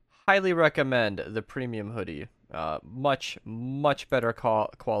 I highly recommend the premium hoodie. Much better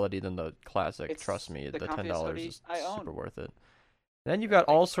quality than the classic. It's Trust me, the the comfiest $10 hoodie is I super own. worth it. Then you've got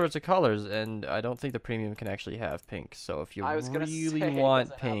all sorts of colors, and I don't think the premium can actually have pink. So if you I was gonna really say, it want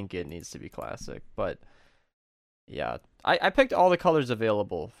doesn't have- pink, it needs to be classic. But yeah, I picked all the colors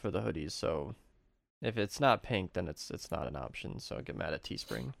available for the hoodies. So if it's not pink, then it's not an option. So get mad at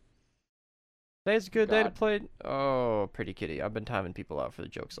Teespring. Today's a good day to God. play. Oh, pretty kitty. I've been timing people out for the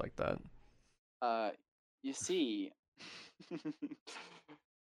jokes like that. You see, it's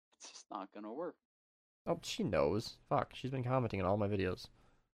just not gonna work. Oh, she knows. Fuck, she's been commenting on all my videos.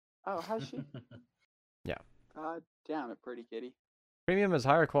 Oh, has she? Yeah. God damn it, pretty kitty. Premium is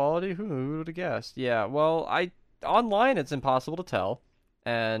higher quality? Who would have guessed? Yeah, well, online it's impossible to tell.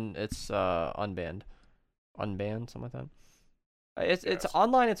 And it's unbanned. Unbanned, something like that. It's Yes.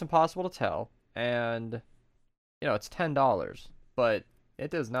 online. It's impossible to tell, and it's $10, but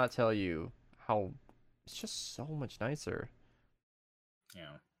it does not tell you how. It's just so much nicer.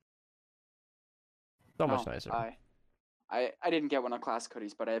 Yeah. So much No, nicer. I didn't get one of classic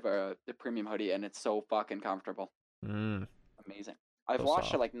hoodies, but I have the premium hoodie, and it's so fucking comfortable. Mm, Amazing. I've So washed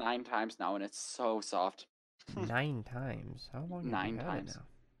it soft. like 9 times now, and it's so soft. 9 times. How long have 9 you had times. it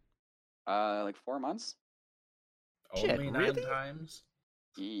now? Like 4 months. Shit, Only 9 really? times?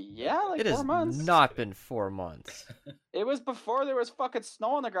 Yeah, like It 4 has months. not been 4 months. It was before there was fucking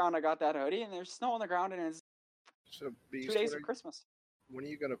snow on the ground. I got that hoodie, and there's snow on the ground, and it's So, 2 Beast, days of Christmas. when are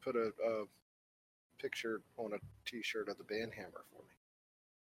you gonna put a picture on a T-shirt of the band Hammer for me?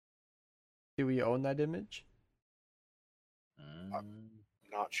 Do we own that image? Mm.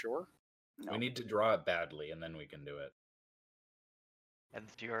 Not sure. No. We need to draw it badly, and then we can do it. And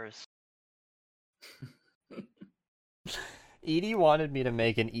it's yours. Edie wanted me to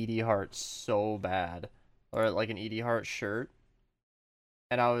make an Edie Hart so bad, or like an Edie Hart shirt,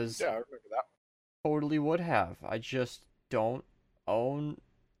 and I was Yeah, I remember that. totally would have. I just don't own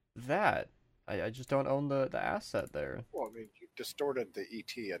that. I just don't own the asset there. Well, I mean, you distorted the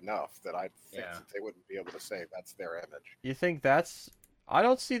ET enough that I think Yeah. that they wouldn't be able to say that's their image. You think that's? I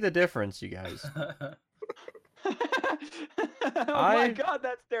don't see the difference, you guys. Oh my I- god,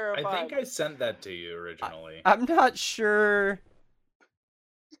 that's terrifying. I think I sent that to you originally. I'm not sure.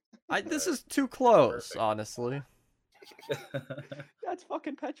 This is too close, perfect. honestly. That's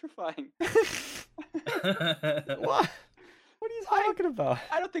fucking petrifying. What? What are you talking about?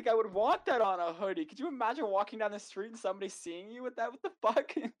 I don't think I would want that on a hoodie. Could you imagine walking down the street and somebody seeing you with that? What the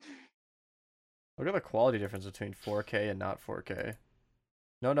fuck? Look at the quality difference between 4K and not 4K.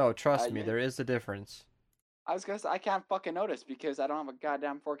 No, trust me, yeah. there is a difference. I was gonna say I can't fucking notice because I don't have a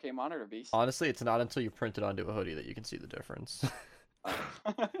goddamn 4K monitor, beast. Honestly, it's not until you print it onto a hoodie that you can see the difference.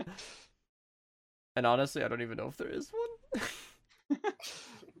 And honestly, I don't even know if there is one.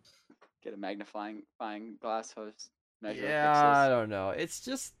 Get a magnifying glass host. Measure Yeah, I pixels. don't know. It's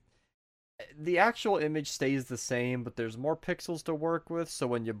just the actual image stays the same, but there's more pixels to work with, so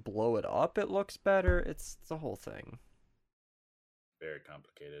when you blow it up, it looks better. It's the whole thing. Very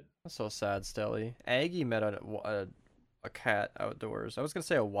complicated. That's so sad, Stelly. Aggie met a cat outdoors. I was gonna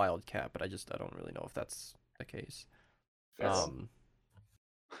say a wild cat, but I don't really know if that's the case. Feral.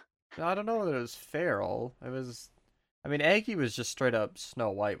 No, I don't know that it was feral. I mean, Aggie was just straight up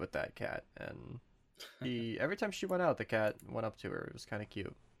Snow White with that cat, and every time she went out, the cat went up to her. It was kind of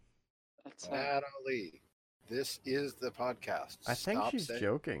cute. That's, Natalie, this is the podcast. I think Stop she's saying-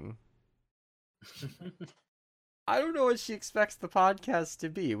 joking. I don't know what she expects the podcast to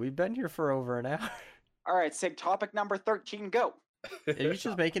be. We've been here for over an hour. all right, Sig. Topic number 13. Go. Are you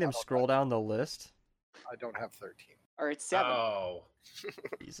just making him scroll down the list? I don't have 13. All right, 7. Oh.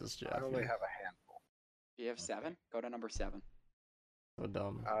 Jesus, I only Jeff. have a handful. Do you have 7? Go to number 7. So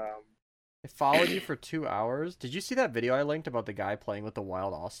dumb. Um, It followed you for 2 hours. Did you see that video I linked about the guy playing with the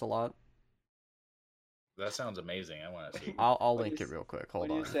wild ocelot? That sounds amazing. I want to see. I'll When link you it real quick. Hold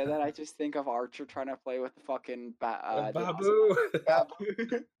When on. you say that, I just think of Archer trying to play with the fucking Babu.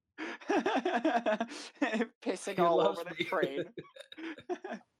 Babu. Pissing He all loves over the me. train.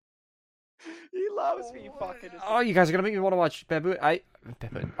 He loves me, fucking. Oh, you guys are gonna make me want to watch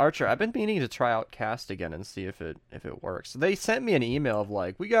Archer. I've been meaning to try out Cast again and see if it works. They sent me an email of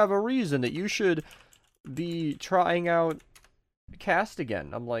like, we have a reason that you should be trying out Cast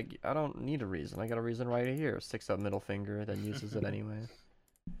again. I'm like, I don't need a reason. I got a reason right here. Sticks up middle finger, then uses it anyway.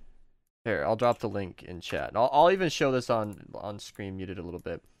 Here, I'll drop the link in chat. And I'll even show this on screen muted a little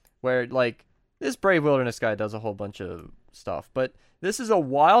bit, where like this Brave Wilderness guy does a whole bunch of stuff, but this is a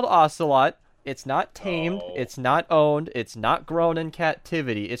wild ocelot. It's not tamed. Oh. It's not owned. It's not grown in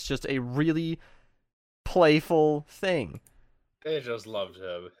captivity. It's just a really playful thing. They just loved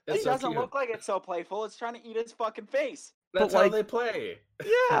him. It It's so doesn't cute. look like it's so playful. It's trying to eat his fucking face. That's but, how like- they play.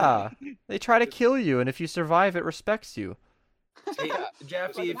 Yeah, they try to kill you, and if you survive, it respects you. Hey, Yeah,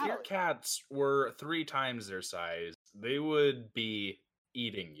 Jeffy, if like your Natalie. cats were 3 times their size, they would be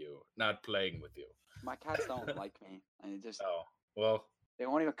eating you, not playing with you. My cats don't like me. I just Oh, well, they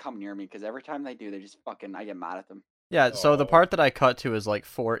won't even come near me because every time they do, they just fucking I get mad at them. Yeah, so the Oh. part that I cut to is like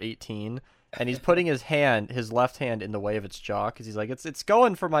 4:18, and he's putting his left hand in the way of its jaw because he's like, it's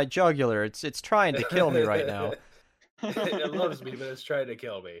going for my jugular. It's trying to kill me right now. It loves me, but it's trying to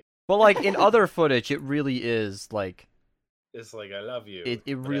kill me. But like in other footage, it really is like, It's like, I love you. It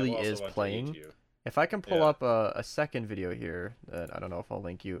but I really also is want to eat playing. you. if I can pull Yeah. up a second video here, that I don't know if I'll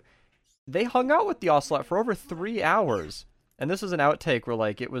link you. They hung out with the ocelot for over 3 hours, and this is an outtake where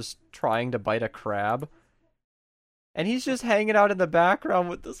like it was trying to bite a crab, And he's just hanging out in the background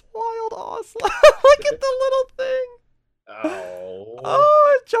with this wild ocelot. Look at the little thing. Oh.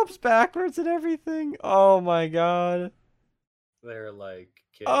 Oh, it jumps backwards and everything. Oh my god. They're like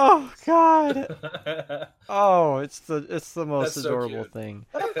kids. Oh god. Oh, it's the most That's so adorable cute. thing.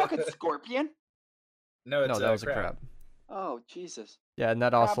 Is that a fucking scorpion? No, it's No, that was a crab. Oh, Jesus. Yeah, and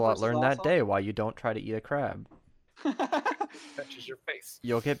that Crab ocelot versus learned that ocelot? day why you don't try to eat a crab. Touches your face.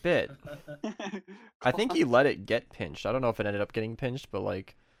 You'll get bit. I think he let it get pinched. I don't know if it ended up getting pinched, but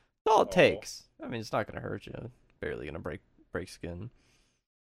like, that's all it Oh. takes. I mean, it's not gonna hurt you. Barely gonna break skin.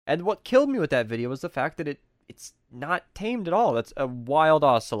 And what killed me with that video was the fact that it's not tamed at all. That's a wild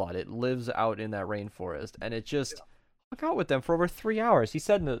ocelot. It lives out in that rainforest, and it just hung out with them for over 3 hours. He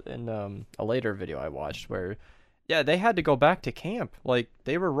said in a later video I watched where, yeah, they had to go back to camp. Like,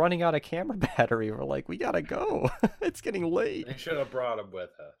 they were running out of camera battery. We're like, we gotta go. It's getting late. They should have brought him with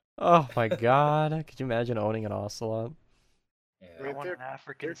her. Oh my god. Could you imagine owning an ocelot? Yeah. I mean, want they're- an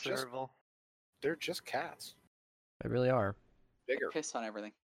African they're just- serval. They're just cats. They really are. Bigger. Piss on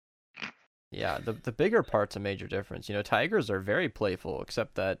everything. Yeah, the bigger part's a major difference. You know, tigers are very playful,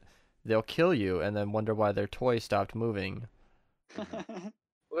 except that they'll kill you and then wonder why their toy stopped moving. Well,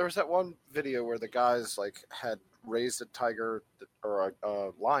 there was that one video where the guys like had raised a tiger or a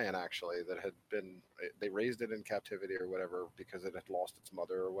lion actually that had been they raised it in captivity or whatever because it had lost its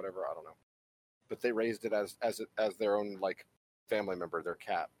mother or whatever, I don't know. But they raised it as their own like family member, their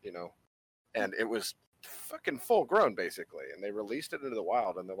cat, you know. And it was fucking full grown basically, and they released it into the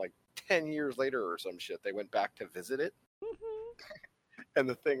wild, and they're like 10 years later or some shit they went back to visit it, and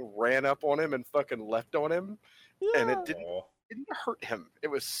the thing ran up on him and fucking left on him, and it didn't Oh, hurt him. It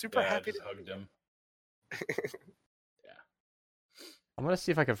was super yeah, happy just to hugged him. I'm gonna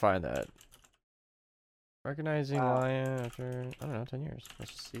see if I can find that. Recognizing Wow. lion after, I don't know, 10 years.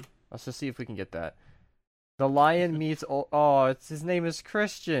 Let's just see. Let's just see if we can get that. The lion meets his name is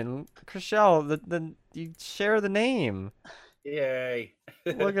Christian. Chriselle, you share the name. Yay.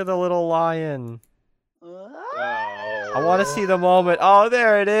 Look at the little lion. Oh. I want to see the moment. Oh,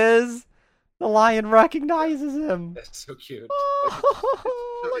 there it is. The lion recognizes him. That's so cute.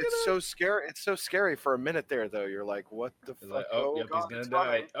 Oh, look at it's that. so scary. It's so scary for a minute there, though. You're like, "What the He's fuck?" like, oh, yep, God, he's it's gonna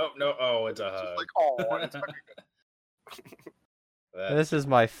die. coming. Oh, no, oh, it's a It's just hug. like, oh, it's fucking That's This is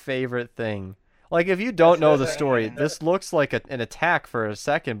my favorite thing. Like, if you don't know the story, this looks like an attack for a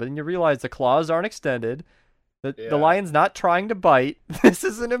second, but then you realize the claws aren't extended. The Yeah. lion's not trying to bite. This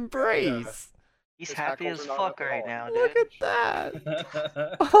is an embrace. He's His happy hackles as are not fuck at right all. now, Look dude. at that.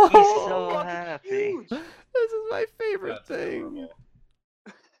 He's Oh, so fucking happy. huge. this is my favorite That's thing. adorable.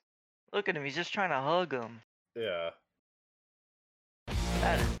 Look at him. He's just trying to hug him. Yeah.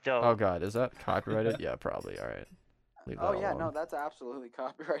 That is dope. Oh god, is that copyrighted? Yeah, probably. All right. Leave that Oh yeah, alone. no, that's absolutely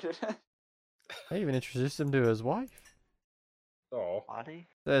copyrighted. I even introduced him to his wife. Oh, Body?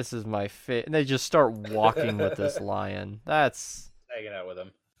 This is my And they just start walking with this lion. That's. hanging out with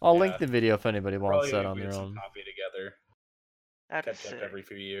him. I'll Yeah. link the video if anybody wants Probably that gonna on get their some own. Coffee together. That is Catch up sick. every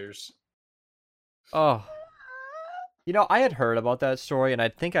few years. Oh. You know, I had heard about that story, and I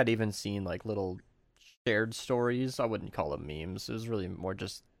think I'd even seen like little shared stories. I wouldn't call them memes. It was really more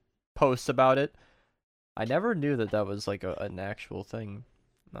just posts about it. I never knew that that was like an actual thing.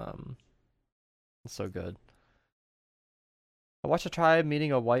 It's so good. I watched a tribe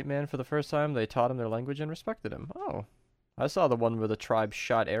meeting a white man for the first time. They taught him their language and respected him. Oh. I saw the one where the tribe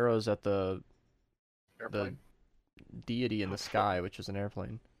shot arrows at the airplane. deity in the sky, which was an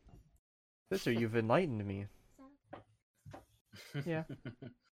airplane. Sister, you've enlightened me. Yeah.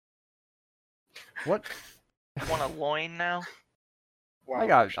 What? Want a loin now? Wow,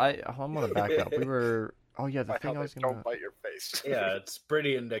 I'm gonna back up. We were. Oh yeah, the Like thing how I was they gonna. don't bite your face. Yeah, it's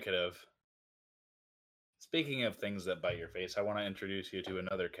pretty indicative. Speaking of things that bite your face, I want to introduce you to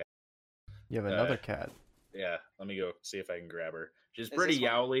another cat. You have another cat. Yeah, let me go see if I can grab her. She's Is pretty this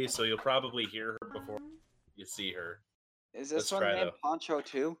one- yowly, so you'll probably hear her before you see her. Is this Let's one try, named though. Poncho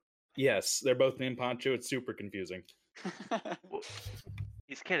too? Yes, they're both named Poncho. It's super confusing.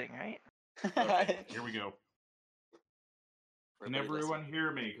 He's kidding, right? Okay, here we go. Can Everybody everyone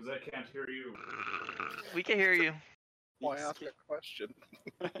hear me? Because I can't hear you. We can hear you. Why listen. ask a question?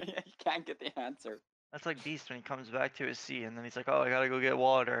 Yeah, you can't get the answer. That's like Beast when he comes back to his sea and then he's like, oh, I gotta go get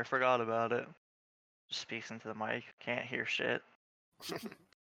water. I forgot about it. Just speaks into the mic. Can't hear shit.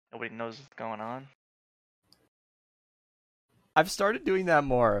 Nobody knows what's going on. I've started doing that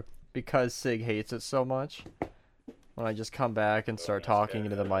more because Sig hates it so much. When I just come back and start that's talking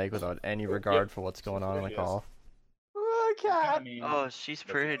good. into the mic without any regard for what's going on in the Yes. call. Oh, cat. I mean, Oh, she's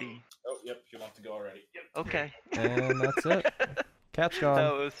that's- pretty. Oh, yep, she wants to go already. Yep. Okay. And that's it. Cat's that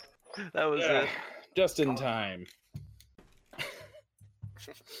gone. was Yeah, it. just in time.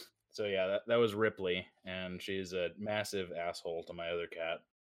 So yeah, that was Ripley, and she's a massive asshole to my other cat.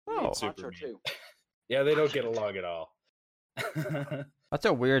 Oh, super Poncho mean. too. Yeah, they don't get along at all. that's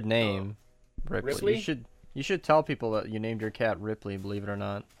a weird name, Ripley. Ripley? You should tell people that you named your cat Ripley. Believe it or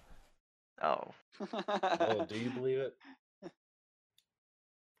not. Oh. Oh, do you believe it?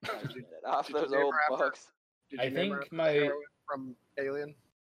 Off Did you those name old her after- books. Did I you name her think after the my- heroine from Alien?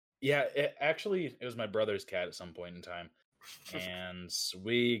 Yeah, it was my brother's cat at some point in time, and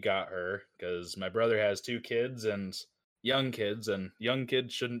we got her because my brother has 2 kids and young kids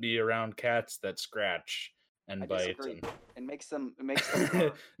shouldn't be around cats that scratch and I bite disagree. and It makes them. It makes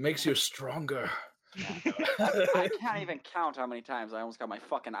them. makes you stronger. I can't even count how many times I almost got my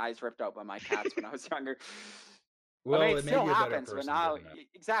fucking eyes ripped out by my cats when I was younger. Well, I mean, it it made still you a better happens, but person, now didn't it?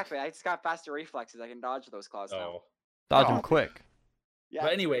 exactly, I just got faster reflexes. I can dodge those claws now. Oh, Dodge Oh. him quick. Yeah.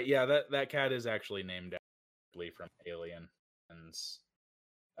 but anyway, yeah, that cat is actually named after from Alien,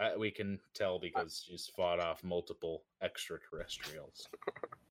 and we can tell because she's fought off multiple extraterrestrials.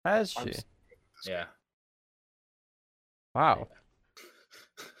 Has I'm she? s- Yeah. Wow.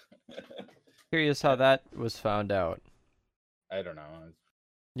 Curious how that was found out. I don't know.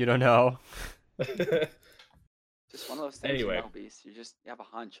 You don't know? Just one of those things, Anyway. you know, Beast. You have a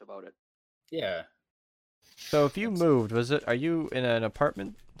hunch about it. Yeah. So if you That's- moved, are you in an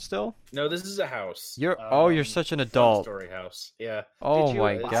apartment still? No, this is a house. You're Um, such an adult. Story house. Yeah. Oh you-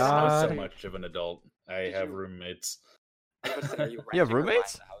 my it's I'm god. so much of an adult. I Did have you- roommates. I was gonna say, are you You have renting or buying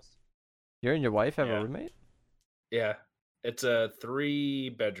roommates? the house? You and your wife have Yeah. a roommate? Yeah. It's a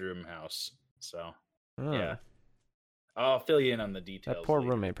 3-bedroom house. So Oh. yeah. I'll fill you in on the details. That poor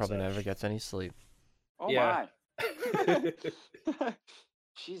later roommate and probably never such. gets any sleep. Oh Yeah. my.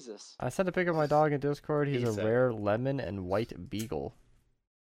 Jesus. I sent a pic of my dog in Discord. He's a He's a- rare lemon and white beagle.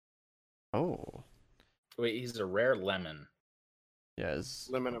 Oh. Wait, he's a rare lemon, Yes.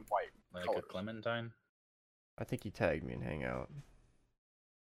 Lemon and white. like a Colors. clementine. I think he tagged me in Hangout.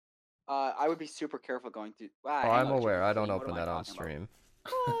 I would be super careful going through. Oh, I'm aware. I don't What open am I that on talking about? stream.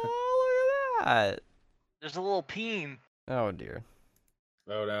 Oh, look at that. There's a little peen. Oh, dear.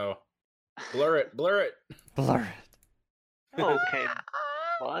 Oh no. Blur it, blur it. Blur it. Okay,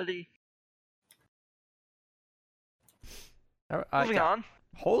 buddy. Moving on.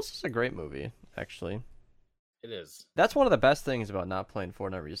 Holes is a great movie, actually. It is. That's one of the best things about not playing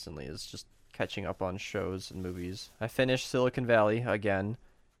Fortnite recently is just catching up on shows and movies. I finished Silicon Valley again,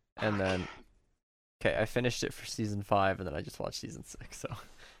 and then I finished it for season 5, and then I just watched season 6. So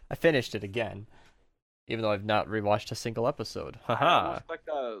I finished it again, even though I've not rewatched a single episode. I Haha. almost clicked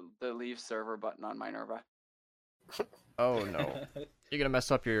the leave server button on Minerva. Oh no, you're gonna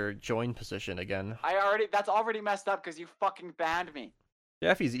mess up your join position again. That's already messed up because you fucking banned me.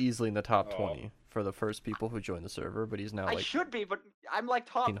 Jeffy's easily in the top Oh. 20 for the first people who joined the server, but he's now I like should be, but I'm like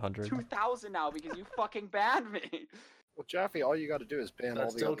top 1500. 2,000 now because you fucking banned me. Well, Jaffe, all you got to do is ban all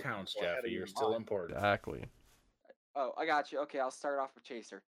That the still other counts, people ahead of Jaffe. you You're in still line. important. exactly. Oh, I got you. Okay, I'll start off with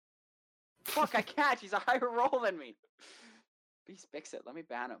Chaser. Fuck, I can't. He's a higher roll than me. Beast, fix it. Let me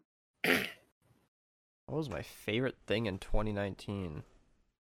ban him. What was my favorite thing in 2019?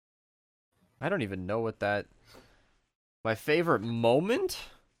 I don't even know what that. My favorite moment?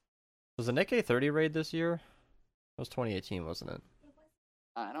 Was the Nikkei 30 raid this year? It was 2018, wasn't it?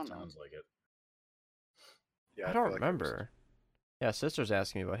 I don't know. Sounds like it. Yeah, I feel don't like it was- remember. Yeah, sister's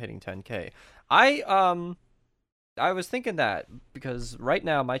asking me about hitting 10K. I was thinking that because right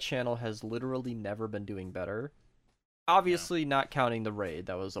now my channel has literally never been doing better. Obviously, not counting the raid,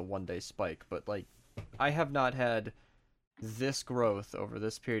 that was a 1-day spike, but like, I have not had this growth over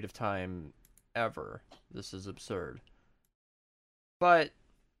this period of time ever. This is absurd. But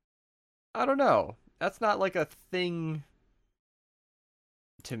I don't know. That's not like a thing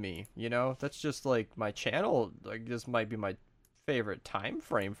to me, you know? That's just like my channel. Like, this might be my favorite time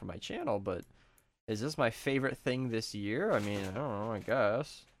frame for my channel, but is this my favorite thing this year? I mean, I don't know, I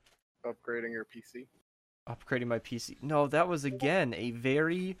guess. Upgrading your PC. Upgrading my PC. No, that was again a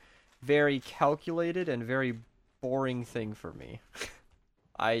very, very calculated and very boring thing for me.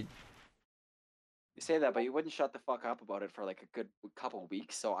 You say that, but you wouldn't shut the fuck up about it for like a good couple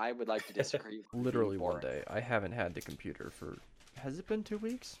weeks, so I would like to disagree with you. literally one Boring. day. I haven't had the computer for. Has it been 2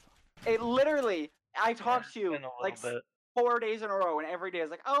 weeks? It literally, I talked It's to you been a little like bit. 4 days in a row, and every day I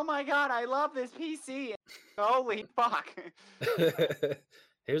was like, "Oh my god, I love this PC!" Holy fuck!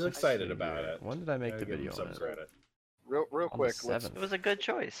 He was excited See about here. it. When did I make Gotta the give him video some on it? credit. Real On the quick, let's 7th. It was a good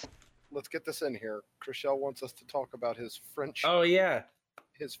choice. get this in here. Chriselle wants us to talk about his French Oh yeah.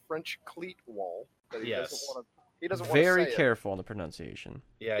 cleat wall that he Yes. doesn't want to. He doesn't want to Very say it. careful on the pronunciation.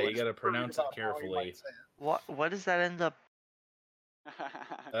 Yeah, We're you gotta just worried pronounce it about how he might carefully. say it. What does that end up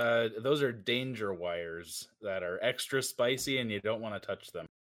Those are danger wires that are extra spicy, and you don't want to touch them.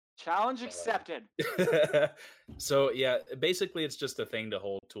 Challenge accepted. So yeah, basically it's just a thing to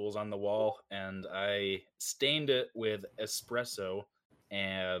hold tools on the wall, and I stained it with espresso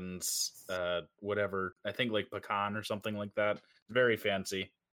and whatever, I think like pecan or something like that. Very fancy.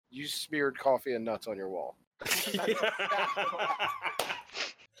 You smeared coffee and nuts on your wall.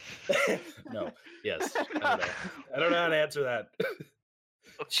 No. Yes. I don't know how to answer that.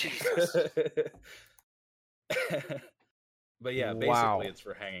 Jesus. But yeah, basically Wow. it's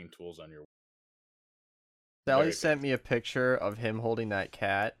for hanging tools on your wall. Sally Very sent me a picture of him holding that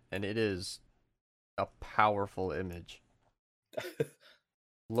cat, and it is a powerful image.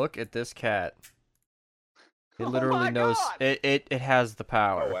 Look at this cat. It Oh literally my knows God! it has the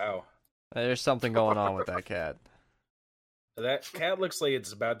power. Oh wow. There's something going on with that cat. That cat looks like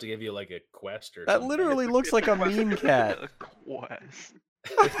it's about to give you like a quest or That something. literally looks like a mean cat. A quest.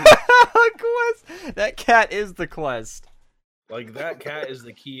 Quest. That cat is the quest. Like that cat is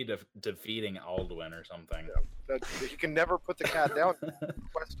the key to defeating Alduin or something. You can never put the cat down.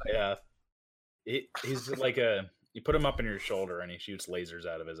 Quest item. Yeah. He's like you put him up in your shoulder and he shoots lasers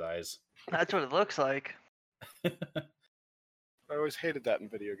out of his eyes. That's what it looks like. I always hated that in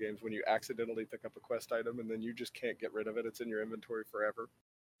video games when you accidentally pick up a quest item and then you just can't get rid of it. It's in your inventory forever.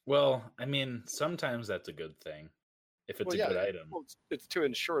 Well, I mean, sometimes that's a good thing. If it's Well, a good item. Well, it's to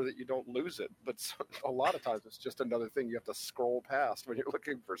ensure that you don't lose it, but a lot of times it's just another thing you have to scroll past when you're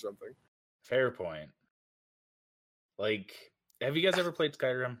looking for something. Fair point. Like, have you guys ever played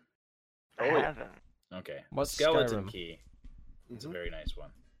Skyrim? I Oh, yeah. haven't. Okay. What's Skeleton Skyrim? Key. It's a Mhm. very nice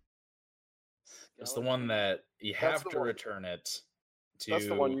one. It's the one that you That's have the to one. return it to. That's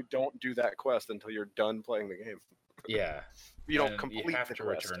the one you don't do that quest until you're done playing the game. Yeah. You don't and complete you have the to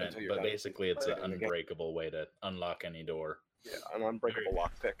quest return it, until you're but done basically it's an playing the game. unbreakable way to unlock any door. Yeah, an unbreakable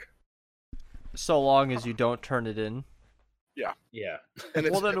lockpick. So long as you don't turn it in. Yeah. And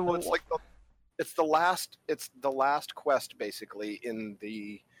it's, Well, then it's like it's the last quest basically in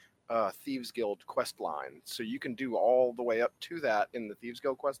the Thieves Guild quest line. So you can do all the way up to that in the Thieves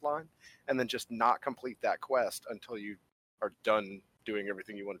Guild quest line, and then just not complete that quest until you are done doing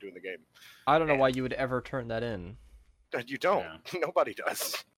everything you want to do in the game. I don't know why you would ever turn that in. And you don't. Yeah. Nobody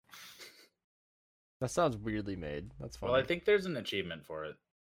does. That sounds weirdly made. That's funny. Well, I think there's an achievement for it.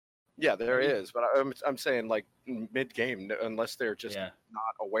 Yeah, there is, but I'm saying like mid game, unless they're just Yeah.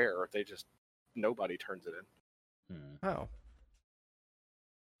 not aware, nobody turns it in. Oh.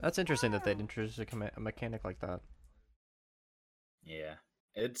 That's interesting that they'd introduce a mechanic like that. Yeah.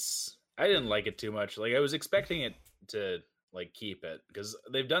 I didn't like it too much. Like I was expecting it to like keep it because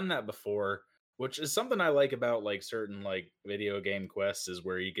they've done that before, which is something I like about like certain like video game quests is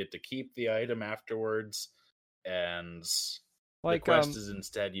where you get to keep the item afterwards, and Like the quest is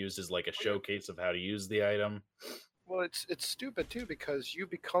instead used as like a showcase of how to use the item. Well, it's stupid too because you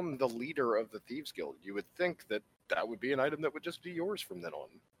become the leader of the Thieves Guild. You would think that would be an item that would just be yours from then on,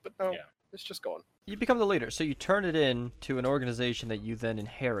 but no, Yeah. it's just gone. you become the leader, so you turn it in to an organization that you then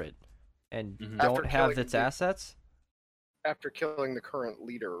inherit and Mhm. don't After have killing its the- assets. After killing the current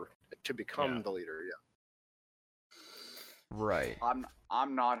leader to become Yeah. the leader, yeah. Right.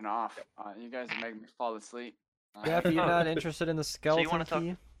 I'm nodding off. You guys are making me fall asleep. Yeah, if you're not interested in the skeleton wanna talk-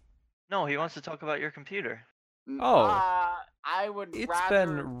 key, No, he wants to talk about your computer. Oh. I would it's rather.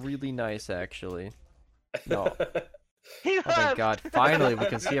 been really nice actually. No. He Oh, thank left! God! Finally, we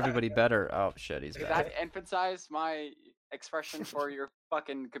can see everybody better. Oh shit, he's Does back. that emphasize my expression for your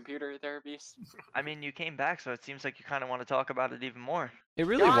fucking computer there, Beast? I mean, you came back, so it seems like you kind of want to talk about it even more. It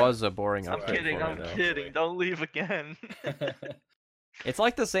really God. was a boring I'm update kidding, for me, I'm though. kidding. Don't leave again. It's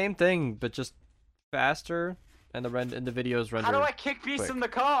like the same thing, but just faster, and the videos How rendered. do I kick Beast quick. in the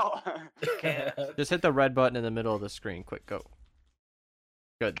call? Just hit the red button in the middle of the screen. Quick, go.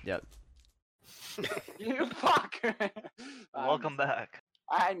 Good. Yeah. You fuck. Welcome back.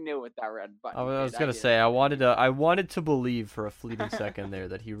 I knew what that red button. I was did, gonna did. say I wanted to believe for a fleeting second there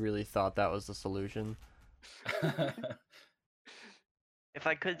that he really thought that was the solution. If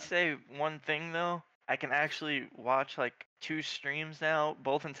I could say one thing though, I can actually watch like 2 streams now,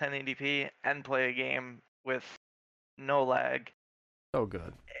 both in 1080p, and play a game with no lag. So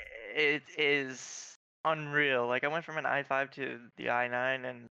good. It is unreal. Like I went from an i5 to the i9,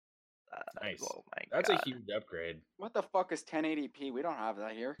 and Nice. oh my That's god. a huge upgrade. What the fuck is 1080p? We don't have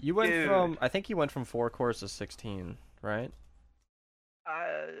that here. You went Dude. from I think you went from 4 cores to 16, right?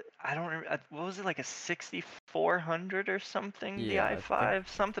 I don't remember. What was it, like a 6400 or something? Yeah, I the think- i5,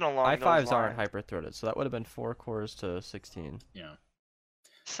 something along those i5s aren't lines. hyper threaded, so that would have been 4 cores to 16. Yeah.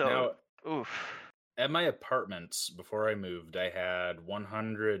 So, Now, oof. At my apartments, before I moved, I had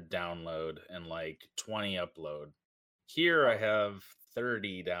 100 download and like 20 upload. Here I have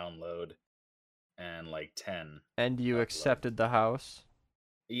 30 download and like 10. And you upload. accepted the house?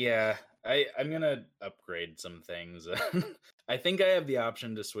 Yeah, I'm gonna upgrade some things. I think I have the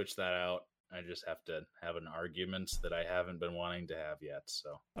option to switch that out. I just have to have an argument that I haven't been wanting to have yet.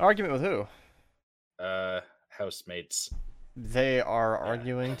 So, Argument with who? housemates. They are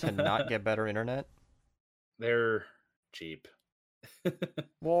arguing to not get better internet? They're cheap.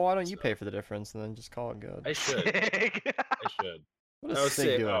 Well, why don't you So- pay for the difference and then just call it good? I should. Sick. I should. What Oh, is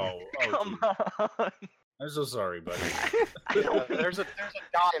Sig doing? Come geez. on. I'm so sorry, buddy. There's a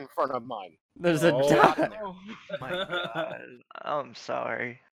dot in front of mine. There's a Oh. dot. Oh my god. I'm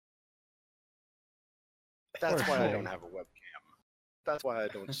sorry. That's Poor why I thing. don't have a webcam. That's why I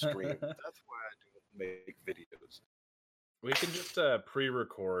don't stream. That's why I don't make videos. We can just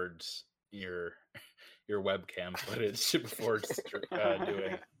pre-record your webcam footage before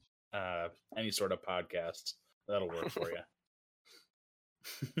doing any sort of podcast. That'll work for you.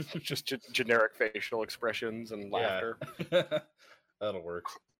 Just generic facial expressions and laughter. Yeah. That'll work.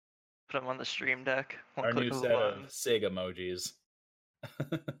 Put them on the stream deck. One Our click new of a set of button. SIG emojis.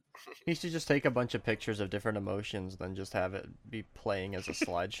 You should just take a bunch of pictures of different emotions, then just have it be playing as a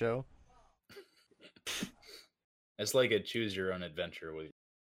slideshow. It's like a choose your own adventure with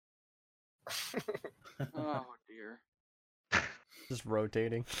Oh dear. Just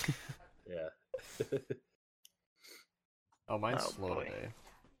rotating. yeah. Oh, mine's Oh, slow boy. today.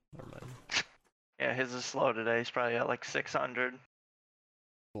 Never mind. Yeah, his is slow today. He's probably at like 600.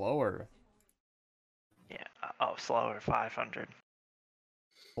 Slower. Yeah. Oh, slower. 500.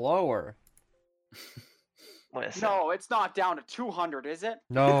 Slower. Listen. No, it's not down to 200, is it?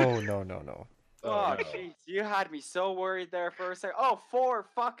 No, no, no, no. Oh, no. jeez, you had me so worried there for a second. Oh,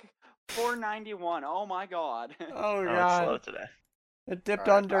 491. Oh my god. Oh, No, it's slow god. today. It dipped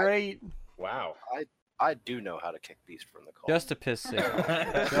Alright, under 8. Wow. I do know how to kick Beast from the call. Just to piss Sig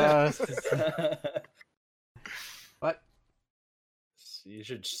off. Just... What? You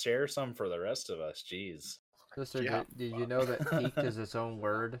should share some for the rest of us. Jeez. Sister, Yeah. did you know that piqued is its own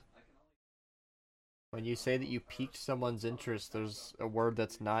word? When you say that you piqued someone's interest, there's a word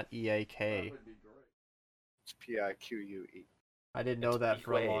that's not EAK. It's PIQUE. I didn't know It's that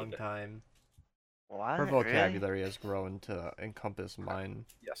for a long piqued. time. What? Her Really? vocabulary has grown to encompass mine.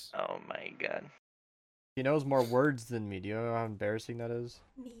 Yes. Oh my god. She knows more words than me. Do you know how embarrassing that is?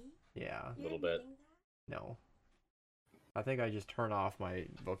 Me? Yeah. Little You're bit. admitting No. I think I just turn off my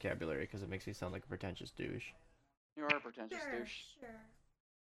vocabulary because it makes me sound like a pretentious douche. You are a pretentious that? douche.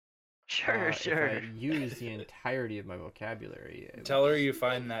 Sure. Sure. If I use the entirety of my vocabulary, it Tell her you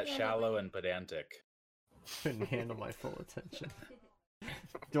find that shallow and pedantic. couldn't handle my full attention.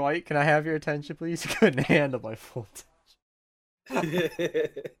 Dwight, can I have your attention, please? Couldn't handle my full attention.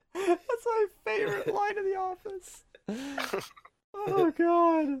 That's my favorite line in the office. Oh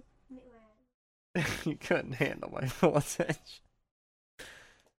god. You couldn't handle my full attention.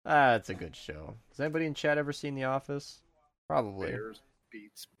 Ah, it's a good show. Has anybody in chat ever seen The Office? Probably. Bears,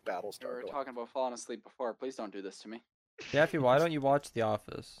 Beats, We Battlestar. were talking about falling asleep before. Please don't do this to me. Daffy, why don't you watch The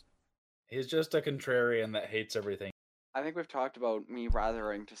Office? He's just a contrarian that hates everything. I think we've talked about me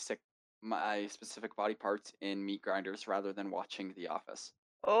rathering to stick my specific body parts in meat grinders rather than watching The Office.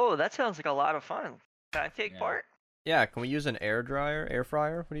 Oh, that sounds like a lot of fun. Can I take Yeah. part? Yeah, can we use an air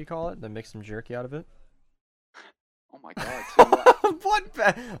fryer? What do you call it? Then make some jerky out of it? Oh my god. so what?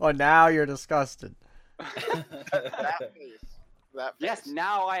 What? Oh, now you're disgusted. That face. That Yes, face.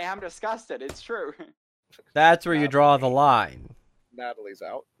 now I am disgusted. It's true. That's where you draw the line. Natalie's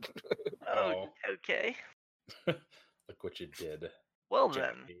out. Oh, okay. Look what you did. Well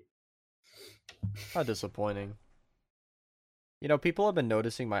then. Jackie. How disappointing. You know, people have been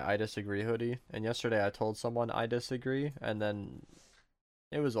noticing my I disagree hoodie, and yesterday I told someone I disagree, and then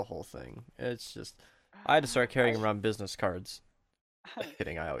it was a whole thing. It's just, I had to start carrying around business cards.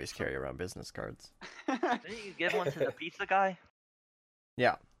 Kidding, I always carry around business cards. Didn't you give one to the pizza guy?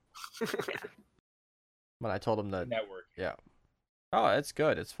 Yeah. When I told him that, Network. oh, it's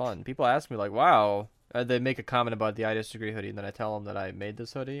good, it's fun. People ask me, like, wow. They make a comment about the I disagree hoodie, and then I tell them that I made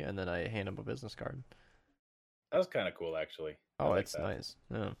this hoodie, and then I hand them a business card. That was kind of cool, actually. I Oh, like it's that. nice.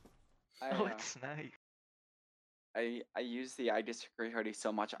 Yeah. Oh, it's nice. I use the I disagree hoodie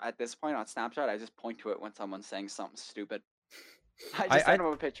so much. At this point on Snapchat, I just point to it when someone's saying something stupid. I just I- send them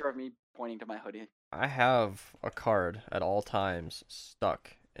a picture of me pointing to my hoodie. I have a card at all times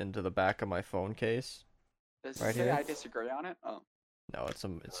stuck into the back of my phone case. Does it Right say here? I disagree on it? Oh, No, it's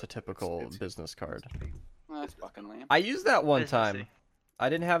a typical It's- business card. that's fucking lame. I used that one Businessy. time. I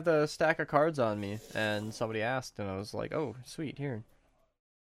didn't have the stack of cards on me, and somebody asked, and I was like, "Oh, sweet, here."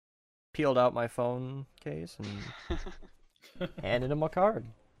 Peeled out my phone case and handed him a card.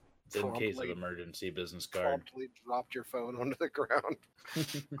 In case of Promptly- emergency business card. Promptly dropped your phone onto the ground.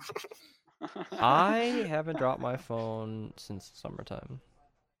 I haven't dropped my phone since summertime.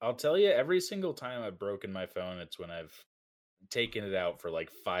 I'll tell you, every single time I've broken my phone, it's when I've taken it out for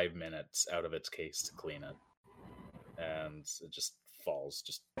like 5 minutes out of its case to clean it. And it just falls,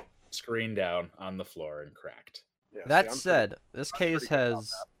 just screen down on the floor and cracked. Yeah, That see, I'm said, this I'm pretty case good about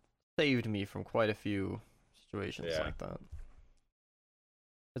has saved me from quite a few situations Yeah. like that.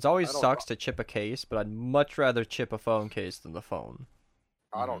 It always I don't sucks to chip a case, but I'd much rather chip a phone case than the phone.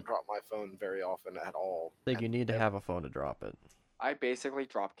 I don't drop my phone very often at all. I think you need to have a phone to drop it. I basically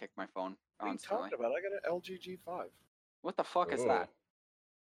drop kick my phone What are you constantly. talking about? I got an LG G5. What the fuck is Ooh, that?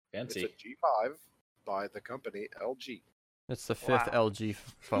 Fancy. It's a G5 by the company LG. It's the fifth Wow. LG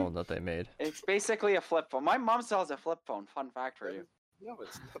phone that they made. It's basically a flip phone. My mom sells a flip phone. Fun fact for you. No,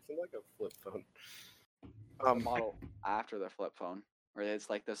 it's nothing like a flip phone. The model after the flip phone, where it's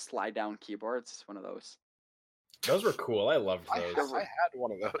like the slide down keyboards. It's one of those. Those were cool. I loved I those. had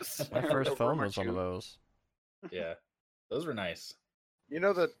one of those. My first Over phone my was one of shoe. those. Yeah. Those were nice. You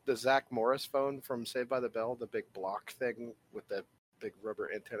know the Zach Morris phone from Saved by the Bell, the big block thing with the big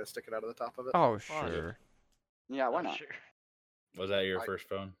rubber antenna sticking out of the top of it? Oh, sure. Yeah, why Oh, not? Sure. Was that your I- first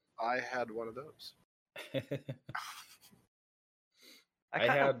phone? I had one of those. I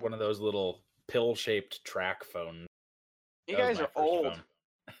kinda- had one of those little pill-shaped track phones. You That was guys my are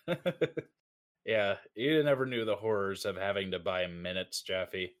first old. phone. Yeah, you never knew the horrors of having to buy minutes,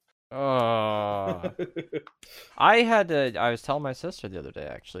 Jeffy. Oh. I was telling my sister the other day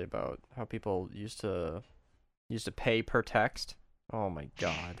actually about how people used to pay per text. Oh my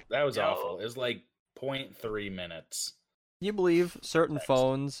god. That was Yo. awful. It was like 0.3 minutes. Can you believe certain Text.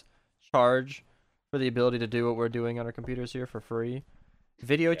 phones charge for the ability to do what we're doing on our computers here for free?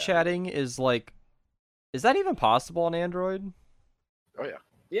 Video Yeah. chatting is that even possible on Android? Oh yeah.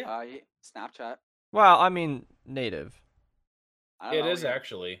 Yeah, Snapchat. Well, I mean native. I don't it know, is yeah.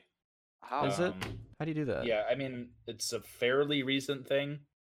 actually. How Is it? Um, How do you do that? Yeah, I mean, it's a fairly recent thing,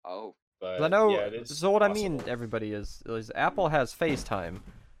 Oh, but 'Cause I know. yeah, it is So what I mean, possible. everybody is Apple has FaceTime,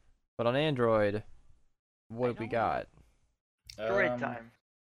 but on Android, what I have we don't- got? Great Um, time.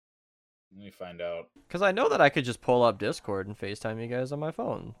 Let me find out. Because I know that I could just pull up Discord and FaceTime you guys on my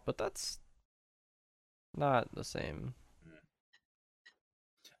phone, but that's not the same.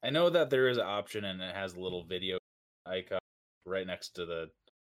 I know that there is an option, and it has a little video icon right next to the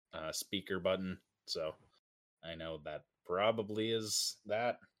speaker button. So I know that probably is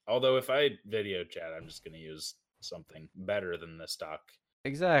that. Although if I video chat, I'm just going to use something better than the stock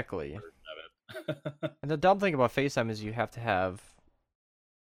Exactly. version of it. And the dumb thing about FaceTime is you have to have.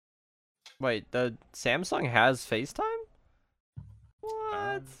 Wait, the Samsung has FaceTime? What?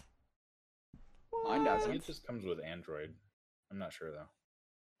 Um, Mine I doesn't. think it just comes with Android. I'm not sure though.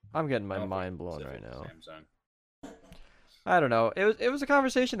 I'm getting I my don't think mind it's blown right specific now. to Samsung. I don't know. It was a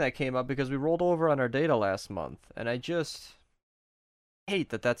conversation that came up because we rolled over on our data last month, and I just hate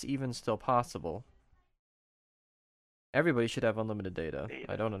that that's even still possible. Everybody should have unlimited data.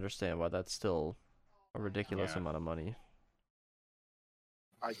 I don't understand why that's still a ridiculous Yeah. amount of money.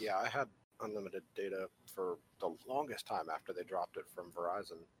 Yeah, I had unlimited data for the longest time after they dropped it from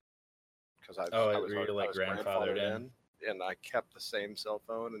Verizon. Because I was were you, like, grandfathered in? and I kept the same cell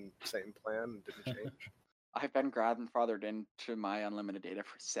phone and same plan and didn't change. I've been grandfathered into my unlimited data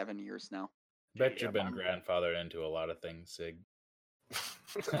for 7 years now. Bet Yeah, you've been I'm- grandfathered into a lot of things, Sig.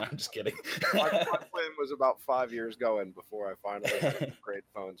 I'm just kidding. my plan was about 5 years going before I finally had to upgrade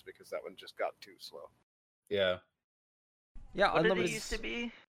phones because that one just got too slow. Yeah. Yeah, What did it unlimited. used to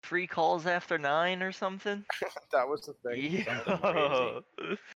be? 3 calls after 9 or something? That was the thing. Something Yo.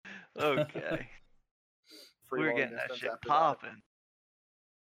 Okay. Free We're long getting that distance shit after that. popping.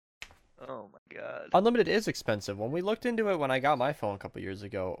 Oh my god. Unlimited is expensive. When we looked into it when I got my phone a couple years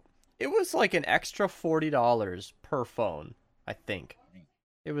ago, it was like an extra $40 per phone, I think.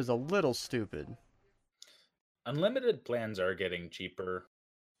 It was a little stupid. Unlimited plans are getting cheaper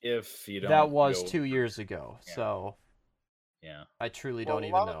if you don't. That was go- 2 years ago, Yeah. so Yeah. I truly Well, don't a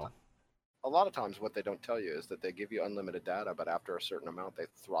even lot of know. A lot of times, what they don't tell you is that they give you unlimited data, but after a certain amount, they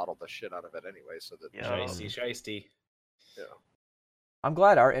throttle the shit out of it anyway. So that Yeah. Shiesty, shiesty. yeah. I'm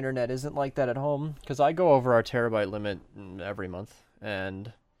glad our internet isn't like that at home, because I go over our terabyte limit every month,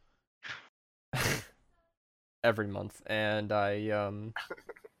 and every month, and I Yeah.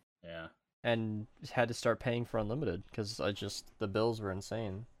 and had to start paying for unlimited because the bills were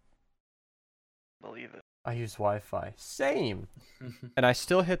insane. Believe it. I use Wi-Fi. Same. And I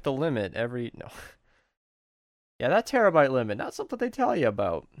still hit the limit every... No. Yeah, that terabyte limit, not something they tell you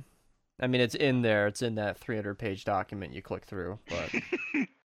about. I mean, it's in there. It's in that 300-page document you click through, but...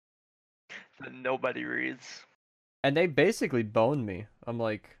 That nobody reads. And they basically boned me. I'm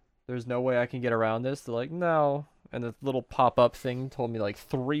like, there's no way I can get around this. They're like, no. And the little pop-up thing told me like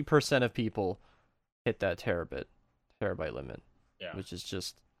 3% of people hit that terabyte limit. Yeah. Which is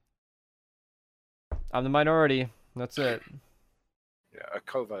just... I'm the minority. That's it. Yeah,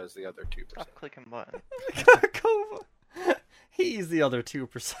 Akova is the other 2%. Stop clicking button. Kova. He's the other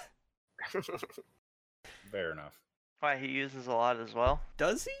 2%. Fair enough. Why, he uses a lot as well?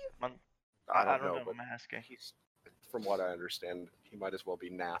 Does he? I don't know, but I'm asking. he's, from what I understand, he might as well be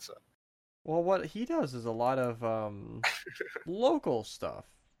NASA. Well, what he does is a lot of local stuff.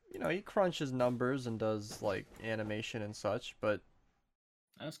 You know, he crunches numbers and does like animation and such, but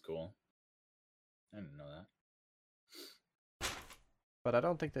That's cool. I didn't know that. I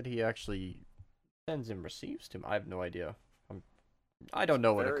don't think that he actually sends and receives to him. I have no idea. I don't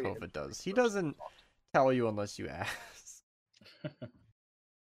know what a Very COVID does. He interesting doesn't tell you unless you ask.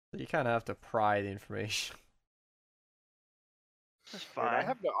 So you kind of have to pry the information. That's I mean, fine.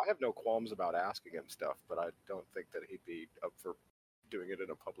 I have no qualms about asking him stuff, but I don't think that he'd be up for doing it in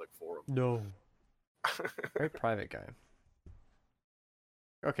a public forum. No. Very private guy.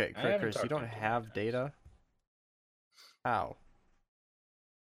 Okay, I haven't Chris, you talked to don't him too many have times. data? How?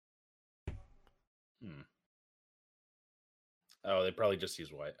 Oh, they probably just use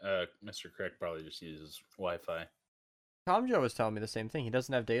Mr. Craig probably just uses Wi-Fi. Tom Joe was telling me the same thing. He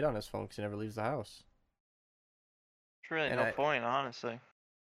doesn't have data on his phone because he never leaves the house. There's really And no I- point, honestly.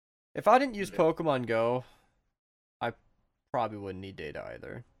 If I didn't use Yeah. Pokemon Go, I probably wouldn't need data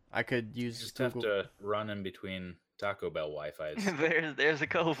either. I could You use just Google. have to run in between Taco Bell Wi-Fi's. there's a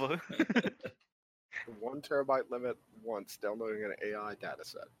Kova. 1 terabyte limit once downloading an AI data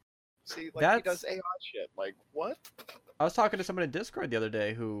set. See, like he That's- does AI shit. Like what? I was talking to someone in Discord the other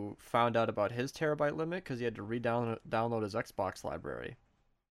day who found out about his terabyte limit because he had to download his Xbox library.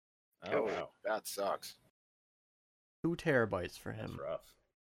 Oh wow, That sucks. 2 terabytes for that's him. rough.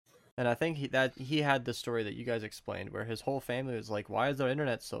 And I think he had the story that you guys explained where his whole family was like, "Why is our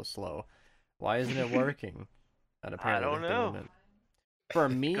internet so slow? Why isn't it working?" And apparently don't the know. limit. For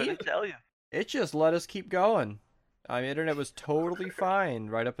me, Couldn't tell you. it just let us keep going. I mean, internet was totally fine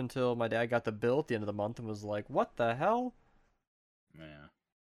right up until my dad got the bill at the end of the month and was like, "What the hell?" Yeah.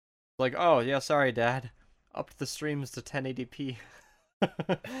 Like, "Oh yeah, sorry, Dad. Upped the streams to 1080p."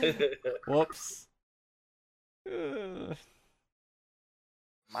 Whoops.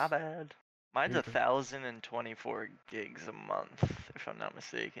 My bad. Mine's You're good. 1,024 gigs a month, if I'm not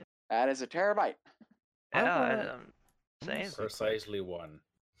mistaken. That is a terabyte. I Yeah, wanna- I'm saying. Precisely one.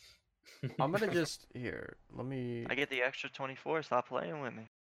 I'm gonna just here. Let me. I get the extra 24. Stop playing with me.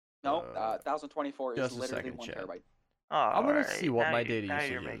 No, Uh, 1024 is just a literally second, 1 chat. terabyte. Oh, I'm gonna alright, see what now my you- data Now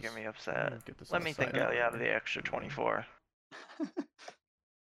usage you're is. making me I'm upset. gonna get this Let on me the think side I have here. the extra 24.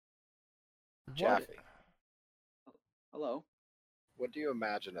 Jaffe, Hello. what do you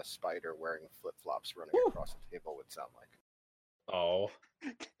imagine a spider wearing flip flops running Whew. across the table would sound like? Oh,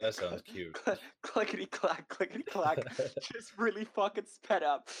 that sounds cute. Clickety clack, clickety clack. Just really fucking sped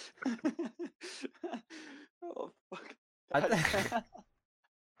up. Oh fuck. I th-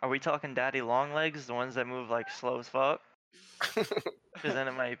 Are we talking daddy long legs, the ones that move like slow as fuck? Because then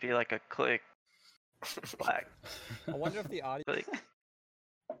it might be like a click, clack, I wonder if the audio. click.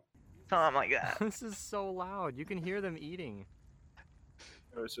 Something like that. This is so loud. You can hear them eating.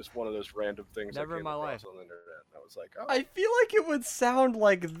 It was just one of those random things Never I in came my across life. on the internet. And I was like, oh, I feel like it would sound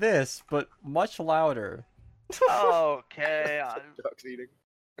like this, but much louder. Okay. ducks eating.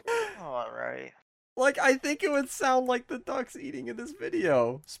 Alright. Like, I think it would sound like the ducks eating in this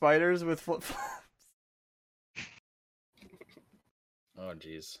video. Spiders with flip flops. Oh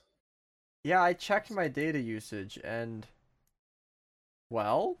jeez. Yeah, I checked my data usage and.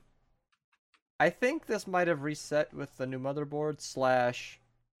 Well. I think this might have reset with the new motherboard slash.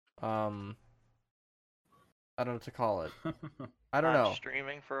 I don't know what to call it. I don't Not know.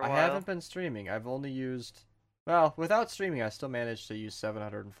 Streaming for a I while. haven't been streaming. I've only used. Well, without streaming, I still managed to use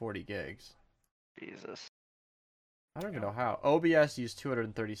 740 gigs. Jesus. I don't even know how. OBS used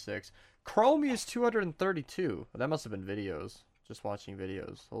 236. Chrome used 232. That must have been videos. Just watching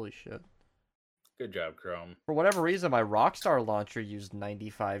videos. Holy shit. Good job, Chrome. For whatever reason, my Rockstar launcher used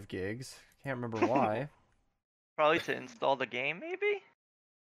 95 gigs. Can't remember why. Probably to install the game, maybe?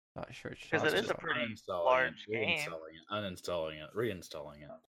 Not sure. Because it It's is a just pretty uninstalling large it, game. reinstalling it, uninstalling it, reinstalling it.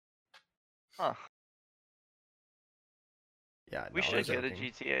 Huh. Yeah, We no, I should was get a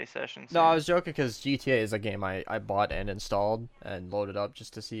joking. GTA session. No, I soon. was joking because GTA is a game I bought and installed and loaded up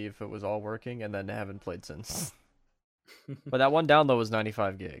just to see if it was all working, and then haven't played since. But that one download was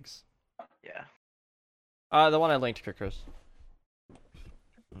 95 gigs. Yeah. The one I linked to Chris.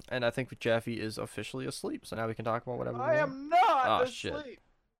 And I think Jeffy is officially asleep, so now we can talk about whatever we I want. am not Oh, asleep. shit.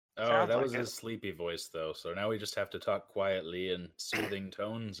 Oh, Sounds that like was it. his sleepy voice, though. So now we just have to talk quietly in soothing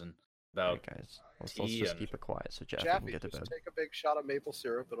tones and Alright, about. guys. Let's tea just and- keep it quiet so Jeffy can Jeffy, get to just bed. take a big shot of maple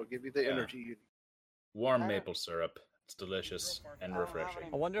syrup. It'll give you the Yeah. energy you need. Warm I- maple syrup. It's delicious and I don't have refreshing.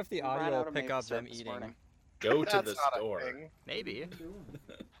 any- I wonder if the We ran audio out will of pick maple up syrup them this eating. morning. Go to That's the not store. a thing. Maybe.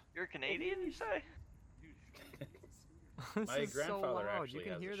 You're Canadian, you say? My grandfather actually You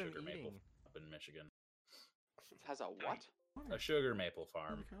can has hear a them sugar maple eating. up in Michigan. Has a what? A sugar maple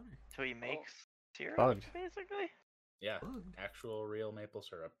farm. So he makes syrup, Bugged. basically? Yeah, actual real maple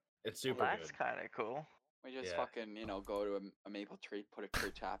syrup. It's Well, super that's good. kind of cool. We just Yeah. fucking, go to a maple tree, put a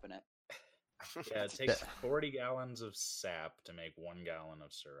tree tap in it. Yeah, it takes 40 gallons of sap to make 1 gallon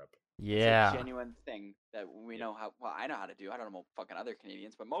of syrup. It's Yeah. a genuine thing that we know how. Well, I know how to do. I don't know about fucking other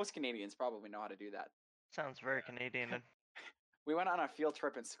Canadians, but most Canadians probably know how to do that. Sounds very Canadian. And We went on a field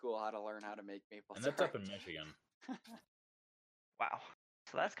trip in school how to learn how to make maple And syrup. that's up in Michigan. wow.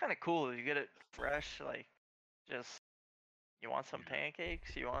 So that's kind of cool. You get it fresh, like, just, you want some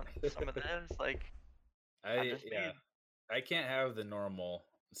pancakes? You want some of this? Like, I just yeah. need- I can't have the normal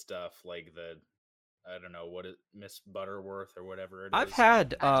stuff like the I don't know what it Miss Butterworth or whatever it is. I've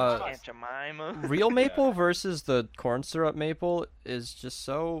had Aunt Jemima. real maple versus the corn syrup maple is just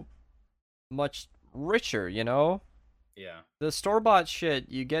so much richer, you know? Yeah. The store-bought shit,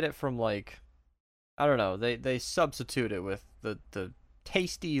 you get it from like I don't know, they substitute it with the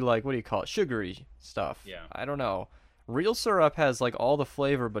tasty, like, what do you call it, sugary stuff. Yeah. I don't know. Real syrup has like all the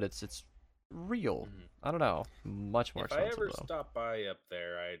flavor, but it's real. Mhm. I don't know. Much more If I expensive ever though. stop by up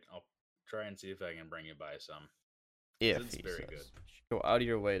there, I'll try and see if I can bring you by some. If it's he very says. good. Go out of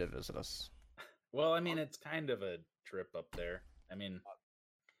your way to visit us. Well, I mean, it's kind of a trip up there. I mean,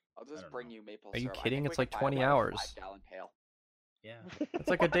 I'll just don't bring know. you maple Are you syrup. I kidding? think we It's can like buy 20 about a hours. 5-gallon pail. yeah. It's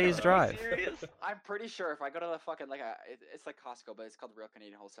like a day's Are you drive. serious? I'm pretty sure if I go to the fucking it's like Costco, but it's called Real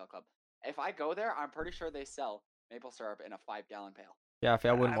Canadian Wholesale Club. If I go there, I'm pretty sure they sell maple syrup in a 5-gallon pail. Yeah, if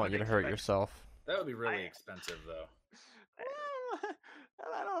I wouldn't I want would you to hurt expect- yourself. That would be really I- expensive, though.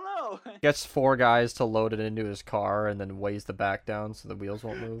 I don't know. Gets 4 guys to load it into his car and then weighs the back down so the wheels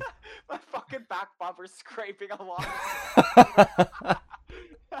won't move. My fucking back bumper's scraping along.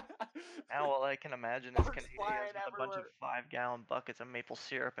 Now all I can imagine is Cars Canadians flying with a bunch of everywhere. 5-gallon buckets of maple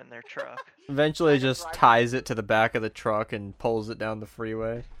syrup in their truck. Eventually Trying to just drive- ties it to the back of the truck and pulls it down the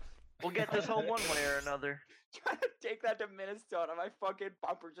freeway. We'll get this home one way or another. Trying to take that to Minnesota. My fucking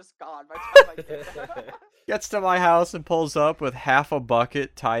bumper just gone by the time I get there. Gets to my house and pulls up with half a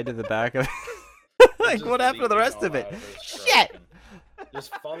bucket tied to the back of like, Just what happened to the leaking rest all of it? out his truck Shit! and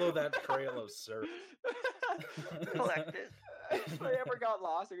Just follow that trail of syrup. Collect it. If I ever got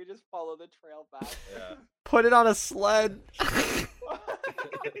lost, I could just follow the trail back. Yeah. Put it on a sled.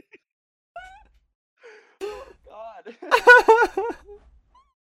 Oh, God.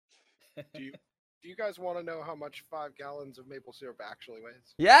 Do you guys want to know how much 5 gallons of maple syrup actually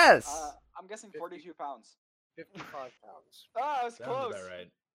weighs? Yes! I'm guessing 42 pounds. 55 pounds. Oh, I was Sounds close. about right.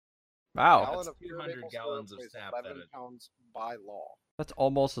 Wow. Gallon That's of pure 200 maple gallons syrup of weighs sap 11 that it- pounds by law. That's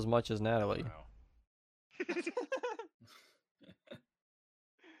almost as much as Natalie. Wow.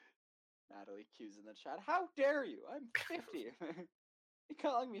 Natalie Q's in the chat. How dare you? I'm 50. You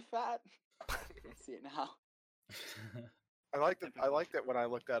calling me fat? I see it now. I like that when I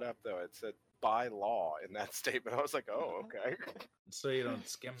looked that up though, it said by law in that statement. I was like, oh, okay. So you don't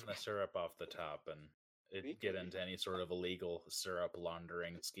skim the syrup off the top and get Legally. into any sort of illegal syrup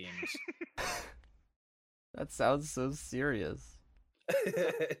laundering schemes. That sounds so serious.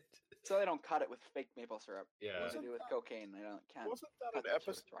 So they don't cut it with fake maple syrup. Yeah. What they do with cocaine, they can't. Wasn't that cut an the syrup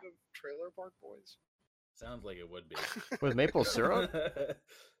episode dry. of Trailer Park Boys? Sounds like it would be. With maple syrup?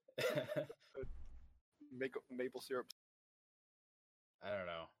 Maple syrup, I don't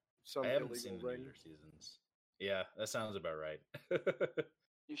know. some I haven't illegal seen the ring. newer seasons. Yeah, that sounds about right.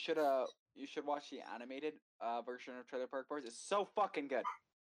 You should watch the animated version of Trailer Park Boys. It's so fucking good.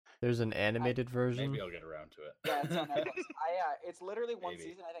 There's an animated version. Maybe I'll get around to it. Yeah, it's on Netflix. It's literally one Maybe.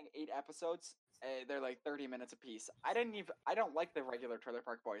 season. I think 8 episodes. They're like 30 minutes apiece. I don't like the regular Trailer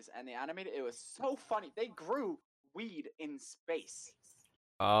Park Boys, and the animated. It was so funny. They grew weed in space.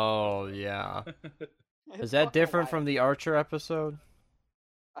 Oh, yeah. It's Is that fucking different from wild. the Archer episode?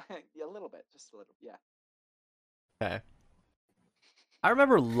 Yeah, a little bit, just a little. Yeah. Okay. I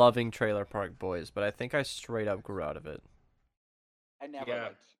remember loving Trailer Park Boys, but I think I straight up grew out of it. I never Yeah.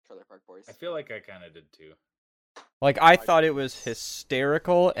 liked Trailer Park Boys. I feel like I kind of did too. Like, I thought it was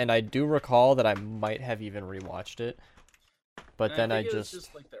hysterical, and I do recall that I might have even rewatched it. But And then I think it was just...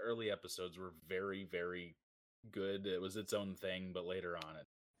 just like the early episodes were very, very good. It was its own thing, but later on it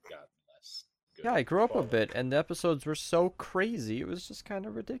got less good. Yeah, I grew up a Well, bit, and the episodes were so crazy, it was just kind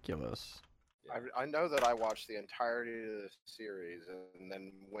of ridiculous. I know that I watched the entirety of the series and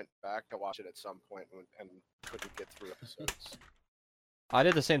then went back to watch it at some point and couldn't get through episodes. I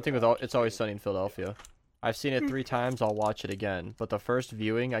did the same thing with It's Always Sunny in Philadelphia. I've seen it 3 times, I'll watch it again. But the first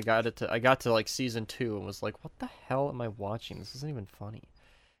viewing, I got to like season 2 and was like, what the hell am I watching? This isn't even funny.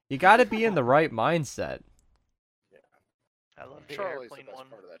 You gotta be in the right mindset. I love the Charlie's the airplane best one.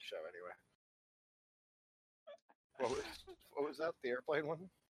 part of that show, anyway. What was that? The airplane one?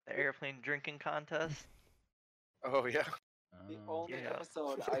 The airplane drinking contest. Oh yeah, The Oh. only Yeah.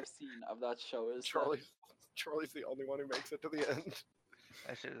 episode I've seen of that show is Charlie's the only one who makes it to the end.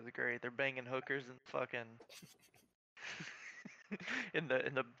 That shit is great. They're banging hookers and fucking in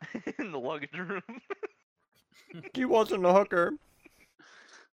the in the luggage room. He wasn't a hooker.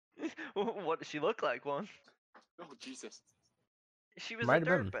 What does she look like? One. Oh Jesus! She was Might a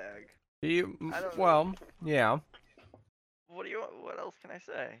have been. dirtbag. I don't well, yeah. What else can I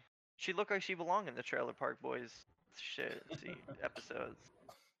say? She looked like she belonged in the Trailer Park Boys episodes.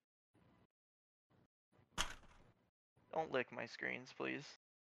 Don't lick my screens, please.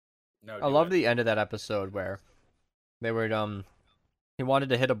 No, I love the end of that episode where they were he wanted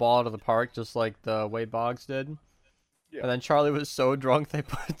to hit a ball out of the park just like the Wade Boggs did. Yeah. And then Charlie was so drunk they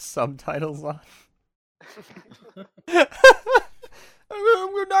put subtitles on.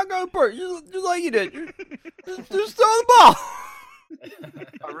 I'm not gonna park, just like you did. Just throw the ball.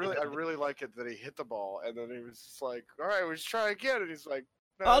 I really like it that he hit the ball and then he was just like, "All right, let's try again." And he's like,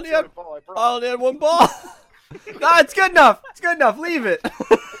 "No, I'll that's the only need- ball I brought." I only had one ball. Nah, it's good enough. It's good enough. Leave it.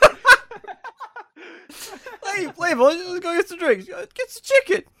 leave. Let's go get some drinks. Get some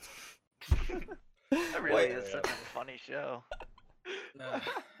chicken. That really Wait. is such a funny show.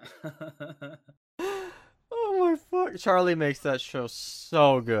 Oh my fuck! Charlie makes that show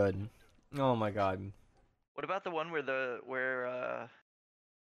so good. Oh my god. What about the one where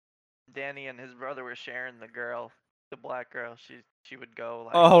Danny and his brother were sharing the girl, the black girl? She would go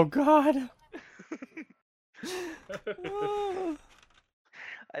like. Oh god. Oh.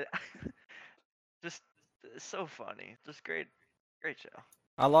 I, just so funny. Just great show.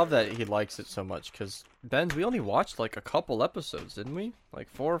 I love that he likes it so much because Ben's. We only watched like a couple episodes, didn't we? Like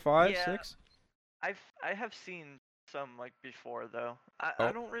 4 or 5, Yeah. 6. I have seen some like before though. I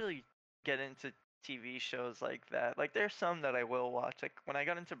Oh. don't really get into TV shows like that. Like there's some that I will watch. Like when I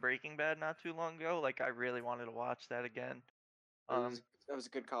got into Breaking Bad not too long ago, like I really wanted to watch that again. That was a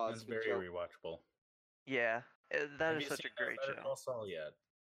good call. That's It's a good very show. rewatchable. Yeah, that Have is you such seen a great Better show. Call Saul yet?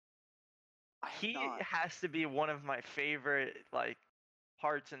 I have He not. has to be one of my favorite like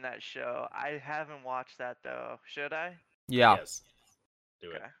parts in that show. I haven't watched that though. Should I? Yeah. Yes.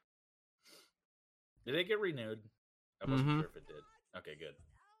 Do it. Okay. Did it get renewed? I wasn't Mhm. sure if it did. Okay, good.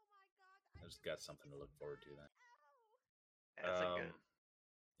 I just got something to look forward to then. Yeah, it's a good.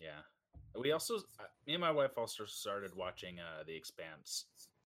 Yeah. We also, me and my wife also started watching The Expanse.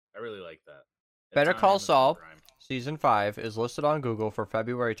 I really like that. It's Better on Call Amazon Saul. Prime. Season 5 is listed on Google for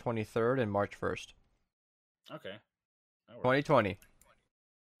February 23rd and March 1st, Okay. That works. 2020.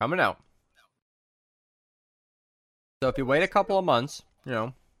 Coming out. So if you wait a couple of months,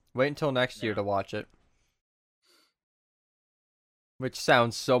 wait until next year Yeah. to watch it. Which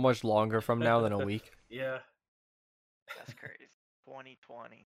sounds so much longer from now than a week. Yeah. That's crazy.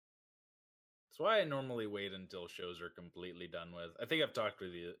 2020. That's why I normally wait until shows are completely done with. I think I've talked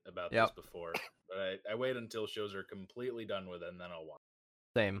with you about Yep. this before, but I wait until shows are completely done with, and then I'll watch.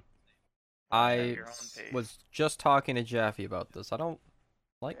 Same. At I your own pace. was just talking to Jaffe about this. I don't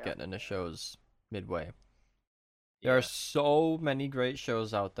like Yeah. getting into shows midway. There are Yeah. so many great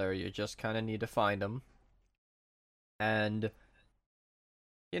shows out there. You just kind of need to find them. And,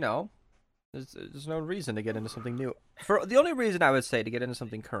 there's no reason to get into something new. For the only reason I would say to get into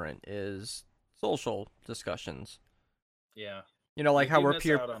something current is social discussions. Yeah. Like You how do we're miss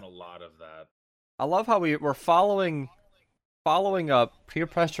peer. out on a lot of that. I love how we're following up, peer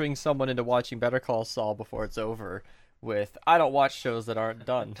pressuring someone into watching Better Call Saul before it's over. With I don't watch shows that aren't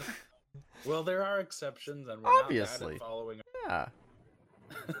done. Well, there are exceptions, and we're Obviously. not bad at following. Yeah.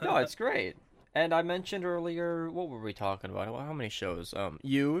 No, it's great. And I mentioned earlier, what were we talking about? How many shows?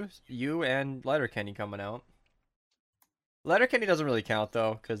 You and Letterkenny coming out. Letterkenny doesn't really count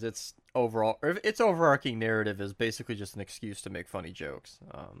though, because its overall, or its overarching narrative is basically just an excuse to make funny jokes.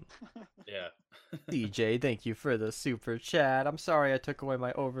 Yeah. DJ, thank you for the super chat. I'm sorry I took away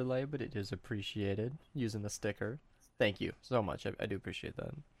my overlay, but it is appreciated using the sticker. Thank you so much. I do appreciate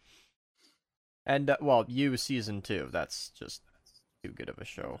that. And well, you season 2. That's just too good of a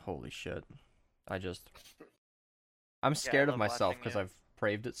show. Holy shit! I'm scared of love myself watching because you.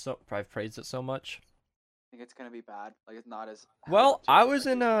 I've praised it so much. I think it's gonna be bad. Like it's not as Well, held up to I as was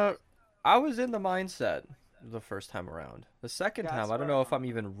in expectations. the mindset the first time around. The second Yeah, time, that's I don't where know if I'm I'm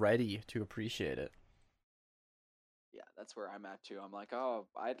even ready to appreciate it. Yeah, that's where I'm at too. I'm like, oh,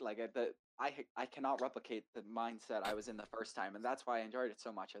 I cannot replicate the mindset I was in the first time, and that's why I enjoyed it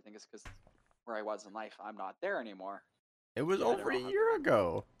so much. I think it's because where I was in life, I'm not there anymore. It was Yeah, I over a don't have- year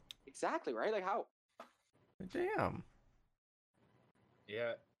ago. Exactly right. Like how? Damn.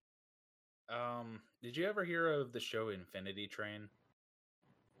 Yeah. Did you ever hear of the show Infinity Train?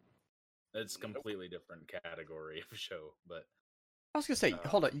 It's Nope. completely different category of show, but I was gonna say,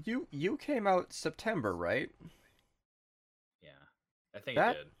 hold on. You came out September, right? yeah, I think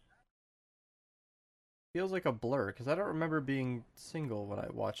That- it did. Feels like a blur because I don't remember being single when I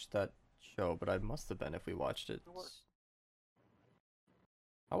watched that show, but I must have been if we watched it.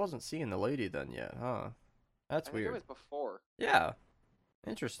 I wasn't seeing the lady then yet, huh? That's I think weird. it was before. Yeah.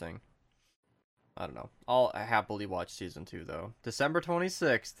 Interesting. I don't know. I'll happily watch season 2 though. December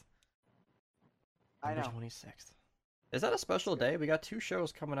 26th. I December know. 26th. Is that a special day? We got 2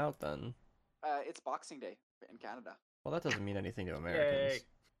 shows coming out then. It's Boxing Day in Canada. Well, that doesn't mean anything to Americans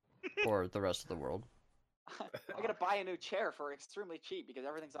or the rest of the world. I gotta buy a new chair for extremely cheap because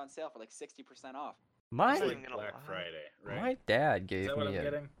everything's on sale for like 60% off. It's My Isn't like gonna Black lie. Friday, right? my dad Is gave that what I'm me a.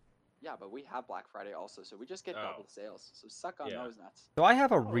 getting? Yeah, but we have Black Friday also, so we just get double Oh. sales. So suck on Yeah. those nuts. So I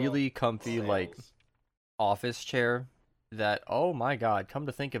have a Oh, well, really comfy like sales. office chair that, oh my god, come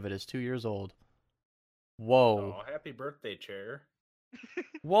to think of it, is 2 years old. Whoa. Oh, happy birthday, chair.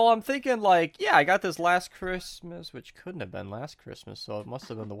 Well, I'm thinking like, yeah, I got this last Christmas, which couldn't have been last Christmas, so it must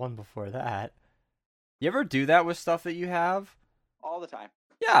have been the one before that. You ever do that with stuff that you have? All the time.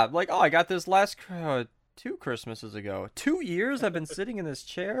 Yeah, like, oh, I got this last 2 Christmases ago. 2 years I've been sitting in this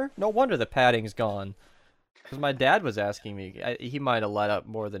chair? No wonder the padding's gone. Because my dad was asking me, he might have let up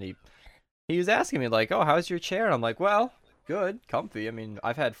more than he was asking me, like, oh, how's your chair? And I'm like, well, good, comfy. I mean,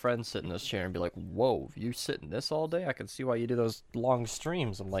 I've had friends sit in this chair and be like, whoa, you sit in this all day? I can see why you do those long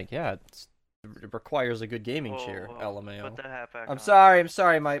streams. I'm like, yeah, it requires a good gaming chair, Whoa, LMAO. Put the hat back I'm on.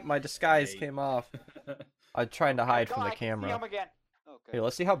 sorry, my disguise Hey. came off. I'm trying to hide Oh, from the I can see camera. him again. Okay. Here,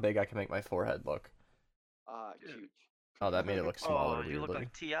 let's see how big I can make my forehead look. Huge. Oh, that made it look smaller, Oh, you look weirdly.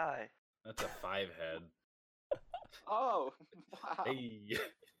 like Ti. That's a 5 head. Oh, wow. Hey.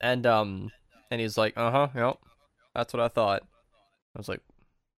 And he's like, uh-huh, yep, that's what I thought. I was like,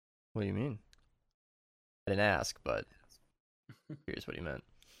 what do you mean? I didn't ask, but here's what he meant.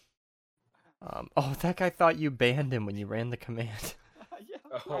 Oh, that guy thought you banned him when you ran the command. Yeah.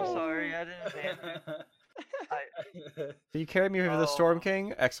 I'm sorry, I didn't ban you. Do you carry me over the Storm Oh.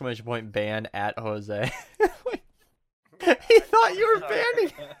 King? Exclamation point, ban at Jose. He thought you were Sorry.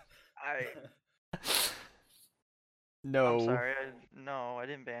 banning. I No. I'm sorry. No, I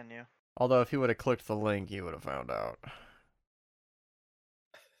didn't ban you. Although if he would have clicked the link, he would have found out.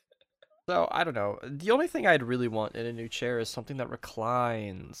 So, I don't know. The only thing I'd really want in a new chair is something that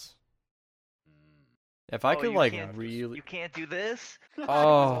reclines. If I Oh, could, you like, can't- really... You can't do this. I was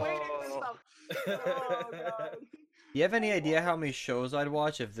Oh. waiting for some- Oh, God. You have any idea how many shows I'd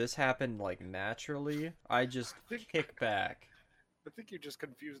watch if this happened, like, naturally? I just kick back. I think you just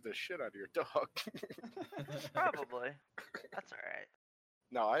confused the shit out of your dog. Probably. That's all right.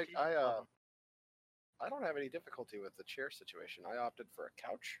 No, I Jeez, I don't have any difficulty with the chair situation. I opted for a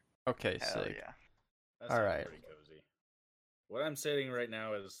couch. Okay, Hell sick. yeah. That sounds Alright. pretty cozy. What I'm sitting right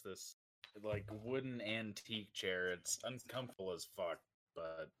now is this like wooden antique chair. It's uncomfortable as fuck,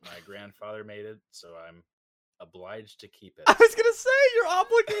 but my grandfather made it, so I'm obliged to keep it. I was gonna say, you're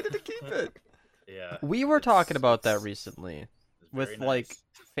obligated to keep it! Yeah. We were talking about that it's- recently. it's With, very like, nice.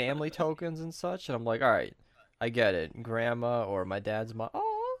 family tokens and such, and I'm like, alright, I get it. Grandma or my dad's mom.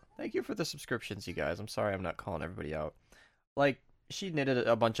 Oh, thank you for the subscriptions, you guys. I'm sorry I'm not calling everybody out. Like, she knitted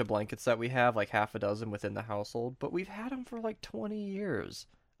a bunch of blankets that we have, like half a dozen within the household, but we've had them for like 20 years.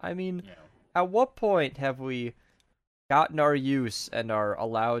 I mean, You know, at what point have we gotten our use and are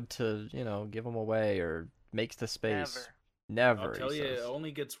allowed to, you know, give them away or make the space? Never. Never. I'll tell he you, it says.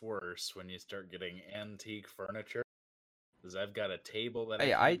 only gets worse when you start getting antique furniture. Because I've got a table that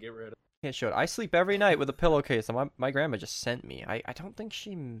Hey, I I- can't get rid of. Can't show it. I sleep every night with a pillowcase that my grandma just sent me. I don't think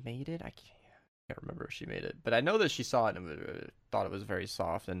she made it. I can't remember if she made it, but I know that she saw it and thought it was very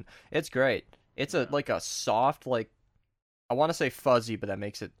soft, and it's great. It's a like a soft, like, I want to say fuzzy, but that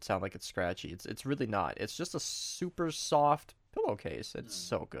makes it sound like it's scratchy. It's really not. It's just a super soft pillowcase. It's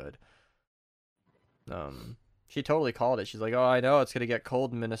so good. She totally called it. She's like, "Oh, I know it's gonna get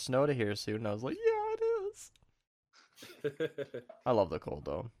cold in Minnesota here soon." And I was like, "Yeah, it is." I love the cold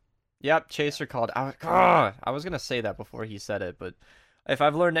though. Yep, Chaser called. I was gonna say that before he said it, but if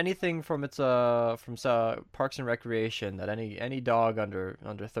I've learned anything from Parks and Recreation, that any dog under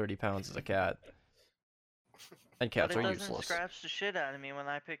 30 pounds is a cat, and cats But it are doesn't useless. scratch the shit out of me when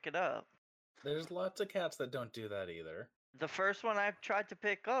I pick it up. There's lots of cats that don't do that either. The first one I tried to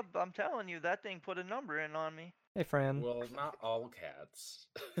pick up, I'm telling you, that thing put a number in on me. Hey, Fran. Well, not all cats.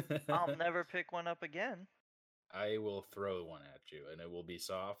 I'll never pick one up again. I will throw one at you, and it will be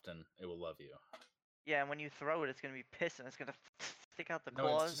soft, and it will love you. Yeah, and when you throw it, it's gonna be pissing. It's gonna stick out the No,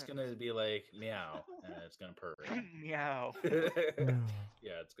 claws. it's just gonna be like meow, and it's gonna purr. Meow.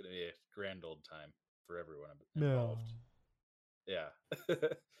 Yeah, it's gonna be a grand old time for everyone involved. Yeah.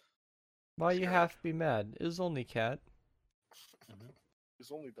 Why you have to be mad? It's only cat.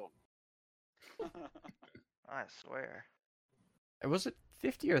 It's only dog. I swear. Was it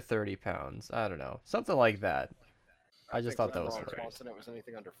 50 or 30 pounds? I don't know. Something like that. I just thought that was Ron hilarious. Swanson, it was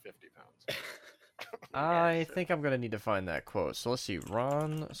anything under 50 pounds. I think I'm gonna need to find that quote. So let's see.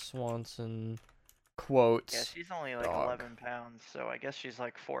 Ron Swanson quotes. Yeah, she's only like dog. 11 pounds, so I guess she's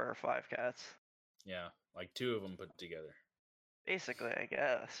like 4 or 5 cats. Yeah, like 2 of them put together. Basically, I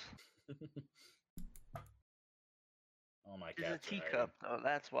guess. Oh my She's a cats. are hiding. teacup, though,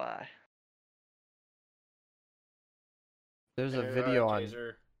 that's why. There's a Hey, video on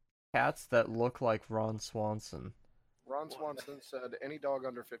Taser. cats that look like Ron Swanson. Ron Swanson said any dog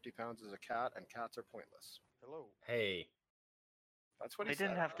under 50 pounds is a cat, and cats are pointless. Hello. Hey. That's what They he said.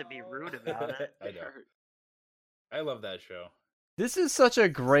 didn't have to be rude about it. I know. I love that show. This is such a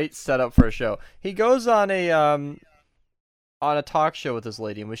great setup for a show. He goes on a talk show with this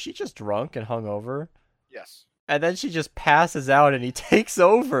lady, and was she just drunk and hungover? Yes. And then she just passes out, and he takes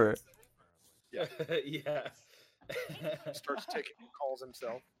over. Yeah. Yeah. Starts taking calls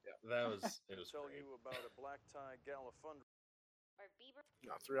himself. Yeah. It was Tell great. you about a black tie gala fund.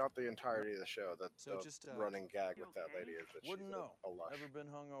 No, throughout the entirety of the show, the just, running gag with that lady is that she's Wouldn't know. a lush. Never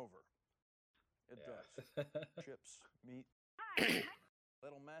been hungover. It Yeah. does. Chips, meat.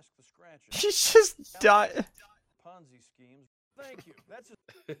 That'll mask the scratches. She's just died. Ponzi schemes. Thank you. That's just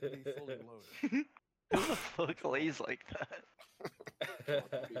be fully loaded. Who the fuck lays like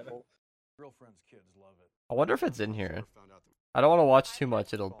that? People. Girlfriend's kids love it. I wonder if it's in here. Found out that I don't want to watch too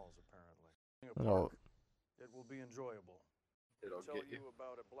much. It'll. Balls, apparently. It'll. It will be enjoyable. it'll Tell get you. you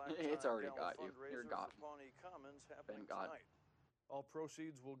about a black It's tie already gala got you. You're fundraiser got. for Pawnee Commons happening Thank God. tonight. All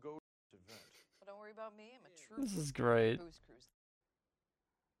proceeds will go to this event. Well, don't worry about me. I'm a true This is great. booze cruise.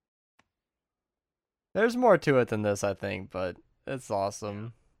 There's more to it than this, I think, but it's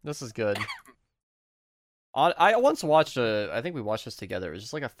awesome. This is good. I once watched I think we watched this together. It was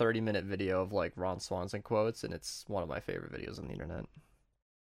just like a 30-minute video of like Ron Swanson quotes, and it's one of my favorite videos on the internet.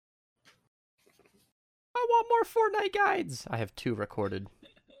 I want more Fortnite guides. I have 2 recorded.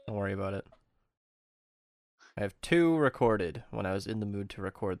 Don't worry about it. I have 2 recorded when I was in the mood to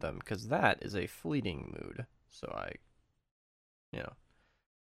record them, because that is a fleeting mood. So will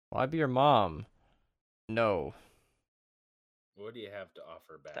I be your mom? No. What do you have to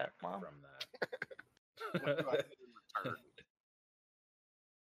offer back That mom? from What do I that? have in return?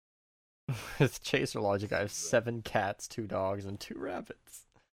 With Chaser logic, I have 7 cats, 2 dogs, and 2 rabbits.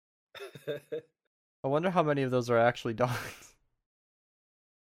 I wonder how many of those are actually dogs.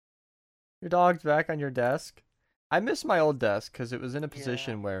 Your dog's back on your desk? I miss my old desk because it was in a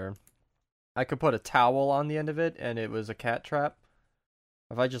position where I could put a towel on the end of it and it was a cat trap.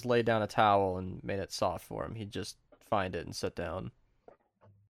 If I just laid down a towel and made it soft for him, he'd just find it and sit down.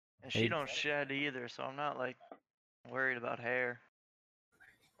 And she don't shed either, so I'm not like worried about hair.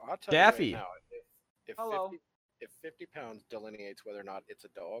 I'll tell Daffy. you right now, if Hello. 50 pounds delineates whether or not it's a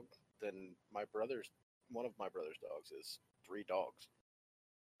dog, then one of my brother's dogs is 3 dogs.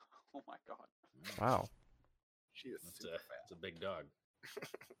 Oh my god. Wow. She is It's super a big dog.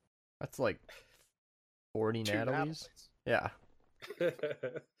 That's like 40 fat. 2 Natalies? Yeah.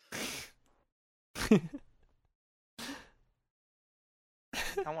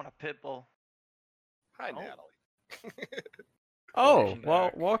 I want a pit bull. Hi, Oh. Natalie. Oh, Welcome well,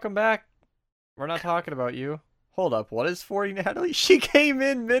 back. welcome back. We're not talking about you. Hold up, what is 40 Natalie? She came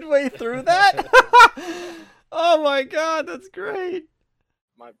in midway through that? Oh my god, that's great.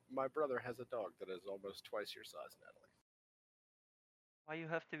 My brother has a dog that is almost twice your size, Natalie. Why you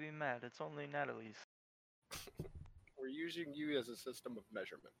have to be mad? It's only Natalie's. We're using you as a system of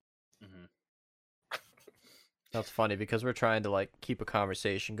measurement. Mhm. That's funny because we're trying to like keep a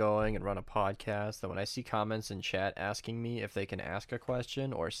conversation going and run a podcast. And when I see comments in chat asking me if they can ask a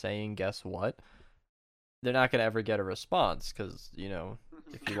question or saying guess what, they're not gonna ever get a response because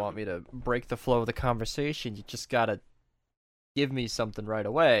if you want me to break the flow of the conversation, you just gotta give me something right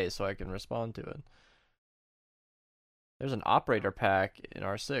away so I can respond to it. There's an operator pack in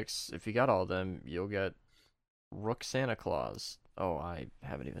R6. If you got all of them, you'll get Rook Santa Claus. Oh, I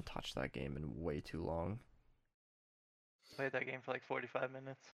haven't even touched that game in way too long. Played that game for like 45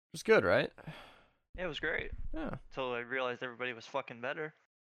 minutes. It was good, right? Yeah, it was great. Yeah, Until I realized everybody was fucking better.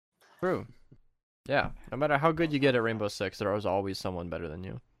 true. Yeah, no matter how good you get at Rainbow Six, there is always someone better than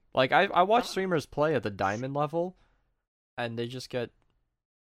you. Like, I watch streamers play at the diamond level, and they just get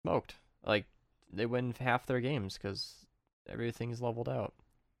smoked. Like, they win half their games because everything's leveled out.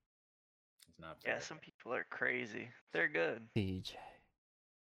 It's not Yeah, fair. some people are crazy. They're good. DJ.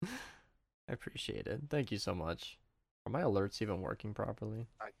 I appreciate it. Thank you so much. Are my alerts even working properly?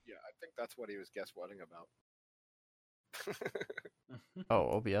 I think that's what he was guess whatting about.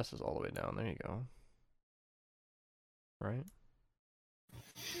 Oh, OBS is all the way down. There you go. Right?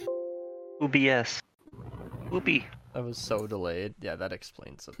 OBS. Oopie. That was so delayed. Yeah, that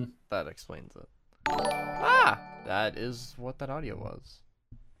explains it. That explains it. Ah! That is what that audio was.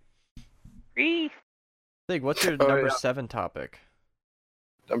 Free. Sig, what's your Oh, number yeah. 7 topic?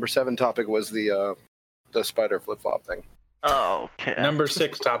 Number 7 topic was the spider flip flop thing. Oh, okay. Number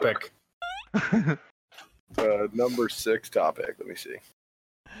 6 topic. Number 6 topic. Let me see.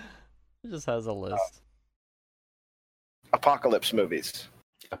 It just has a list. Apocalypse movies.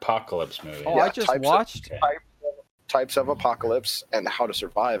 Apocalypse movie. Oh, yeah, I just types of- watched. Types of apocalypse and how to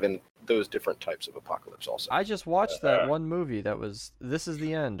survive in those different types of apocalypse. Also. I just watched that one movie that was This Is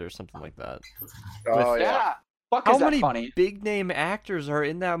the End or something like that. Oh yeah. Yeah. Fuck, How is that many funny? big name actors are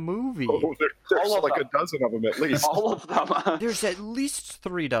in that movie? Oh, there's All of like them. a dozen of them at least. All of them. There's at least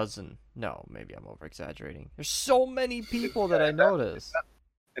 3 dozen. No, maybe I'm over exaggerating. There's so many people that I noticed.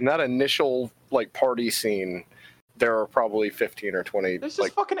 In that initial like party scene, there are probably 15 or 20. There's just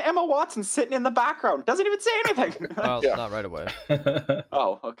Like, fucking Emma Watson sitting in the background. Doesn't even say anything. Well, Yeah. not right away.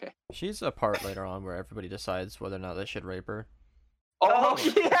 Oh, okay. She's a part later on where everybody decides whether or not they should rape her. Oh,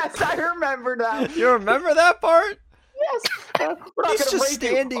 yes, I remember that. You remember that part? Yes. We're not He's gonna just rape you.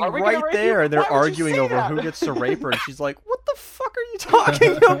 standing Are we gonna right rape you? there, and they're Why would you arguing say over that? who gets to rape her, and she's like, "What the fuck are you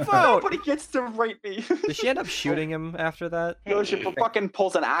talking about?" Nobody gets to rape me. Does she end up shooting him after that? No, she fucking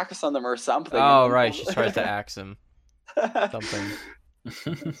pulls an axe on them or something. Oh, and then right, she pulls- tries to axe him.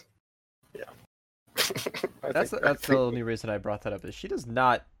 Something. That's the only reason I brought that up. Is she's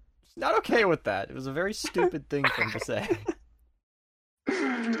not okay with that. It was a very stupid thing for him to say.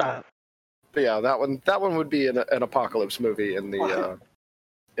 Stop. But yeah, that one would be an apocalypse movie in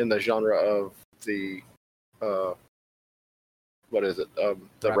the genre of the what is it? The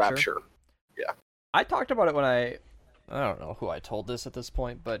Rapture? Rapture. I talked about it when I don't know who I told this at this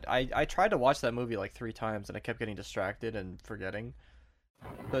point, but I tried to watch that movie like 3 times and I kept getting distracted and forgetting.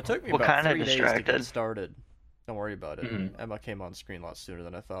 So it took me What about kinda 3 days to get distracted? started. Don't worry about it. Mhm. Emma came on screen a lot sooner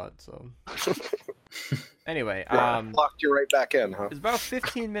than I thought. So anyway, Locked you right back in, huh? it's about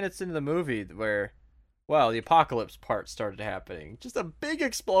 15 minutes into the movie where, well, the apocalypse part started happening. Just a big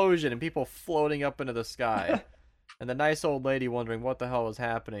explosion and people floating up into the sky, and the nice old lady wondering what the hell was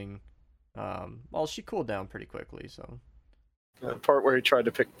happening. Well, she cooled down pretty quickly, so The part where he tried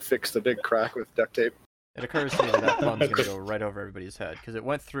to fix the big crack with duct tape. it occurs to me that pun's gonna go right over everybody's head because it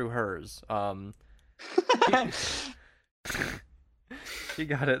went through hers. She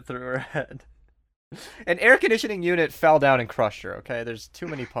got it through her head. An air conditioning unit fell down and crushed her. Okay, there's too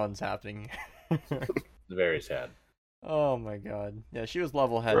many puns happening. Very sad. Oh my god. Yeah, she was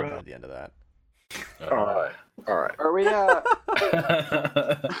level-headed Bruh. by the end of that. All right. Are we?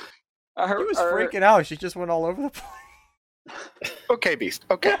 She was freaking out. She just went all over the place. Okay, Beast.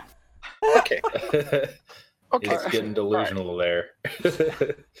 Okay. Okay. Okay. It's getting delusional there.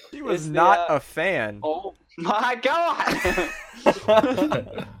 She was Is the, not a fan. Oh my god!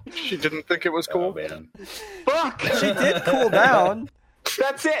 She didn't think it was Oh, cool. man. Fuck! She did cool down.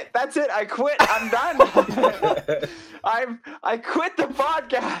 That's it. That's it. I quit. I'm done. I quit the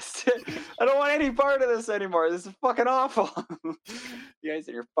podcast. I don't want any part of this anymore. This is fucking awful. You guys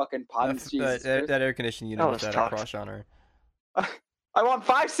and your fucking puns. Jesus Christ. That air conditioning unit That was was had a toxic. crush on her. I want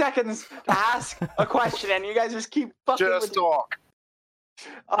 5 seconds to ask a question, and you guys just keep fucking. Just with talk.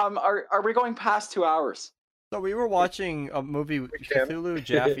 Are we going past 2 hours? So we were watching a movie, can. Cthulhu,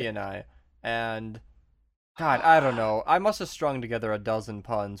 Jaffe and I, and God, I don't know. I must have strung together a dozen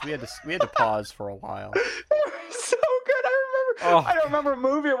puns. We had to pause for a while. So good. I remember. Oh, I don't remember what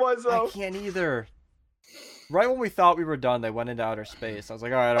movie it was I though. can't either. Right when we thought we were done, they went into outer space. I was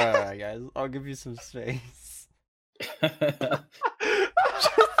like, all right, guys, I'll give you some space. Just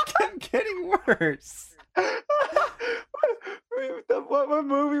kept getting worse. What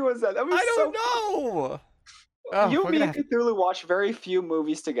movie was that? That was I don't so know. Oh, you, we're me, gonna and Cthulhu watch very few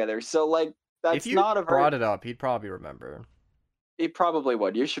movies together, so like that's if you not a very. brought it up, he'd probably remember. He probably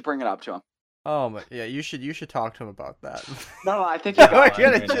would. You should bring it up to him. Yeah, you should talk to him about that. No, I think he We're got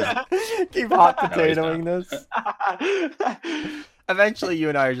gonna it. just keep hot No, he's not. potatoing this. it. Eventually, you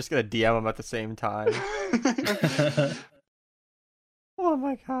and I are just gonna DM him at the same time. Oh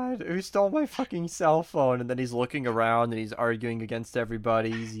my god, who stole my fucking cell phone? And then he's looking around and he's arguing against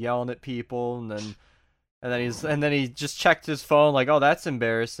everybody. He's yelling at people, and then he just checked his phone like, oh, that's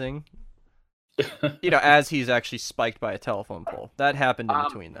embarrassing. As he's actually spiked by a telephone pole. That happened in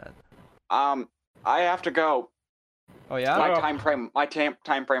between that. I have to go. Oh yeah. My time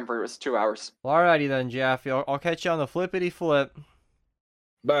frame for it was 2 hours. Well, alrighty then, Jaffe. I'll catch you on the flippity flip.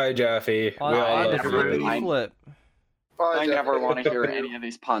 Bye, Jaffe. On We all the love you. flippity flip. Bye, I Jeff. never want to hear any of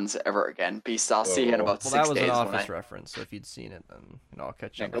these puns ever again. Peace. I'll see you in about Well, 6 that was days. an when office I... reference, so if you'd seen it, then I'll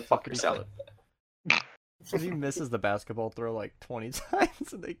catch you Yeah, on go the fuck flippity yourself. flip. Because he misses the basketball throw like 20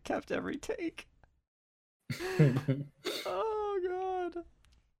 times, and they kept every take. Oh god.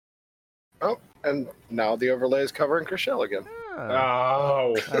 Oh, and now the overlay is covering Chriselle again. Yeah.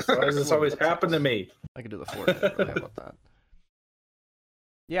 Oh, That's why does this always happen to me? I can do the Fortnite overlay. How about that?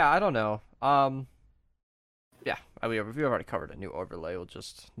 Yeah, I don't know. Yeah, we've already covered a new overlay. Will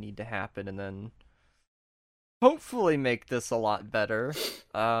just need to happen, and then hopefully make this a lot better.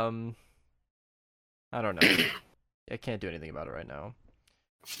 I don't know. I can't do anything about it right now.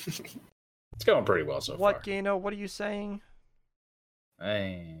 It's going pretty well so What, far. Gano? What are you saying?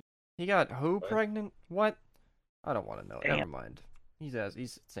 Hey. He got who What? pregnant? What? I don't want to know. Damn. Never mind.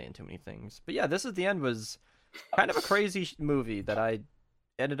 He's saying too many things. But yeah, This Is the End was kind of a crazy movie that I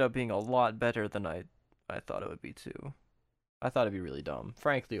ended up being a lot better than I thought it would be too. I thought it'd be really dumb.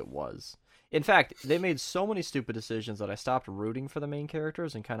 Frankly, it was. In fact, they made so many stupid decisions that I stopped rooting for the main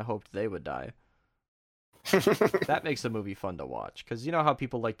characters and kind of hoped they would die. That makes the movie fun to watch, because you know how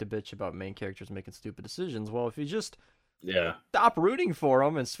people like to bitch about main characters making stupid decisions. Well, if you just Yeah. stop rooting for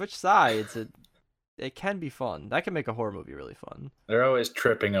them and switch sides, it can be fun. That can make a horror movie really fun. They're always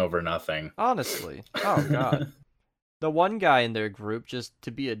tripping over nothing. Honestly. Oh god. The one guy in their group, just to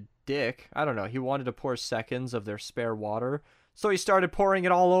be a dick, I don't know, he wanted to pour seconds of their spare water, so he started pouring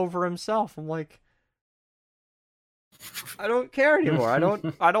it all over himself. I'm like, I don't care anymore. I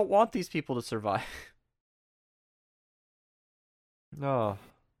don't want these people to survive. Oh.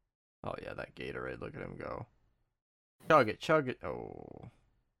 Oh yeah, that Gatorade, look at him go. Chug it. Oh.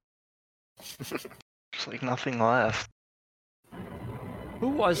 It's like nothing left. Who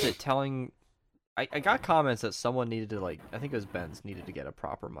was it telling... I got comments that someone needed to, like, I think it was Ben's, needed to get a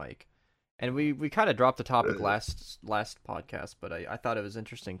proper mic. And we kind of dropped the topic last podcast, but I thought it was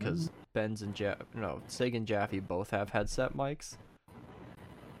interesting because Ben's and Sig and Jaffe both have headset mics.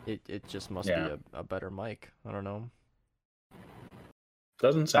 It just must be a better mic. I don't know.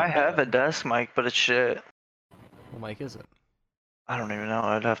 Doesn't sound I have a bad. desk mic, but it's shit. What mic is it? I don't even know.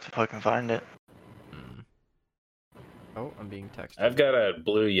 I'd have to fucking find it. Oh, I'm being texted. I've got a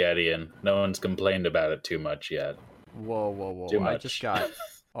Blue Yeti and no one's complained about it too much yet. Whoa. Too I much. just got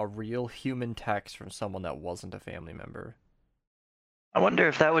a real human text from someone that wasn't a family member. I wonder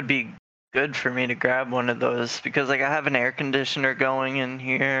if that would be good for me to grab one of those, because like I have an air conditioner going in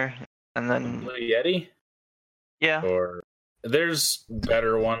here, and then Blue Yeti? yeah, Or there's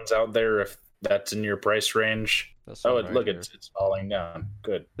better ones out there if that's in your price range. This Oh, one right look, here. it's falling down.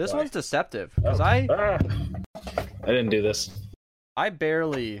 Good. This Why? one's deceptive because Oh. I didn't do this.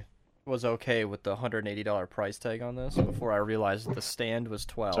 barely was okay with the $180 price tag on this before I realized that the stand was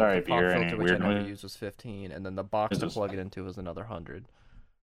 $12, Sorry the if you pop hear any filter, which I weird never noise. used, was $15, and then the box Is to this- plug it into was another $100.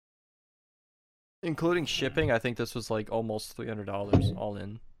 Including shipping, I think this was like almost $300 all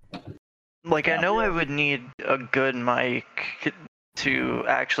in. like I know I would need a good mic to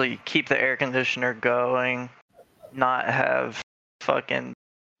actually keep the air conditioner going, not have fucking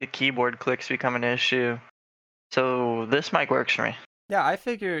the keyboard clicks become an issue. So this mic works for me. Yeah, I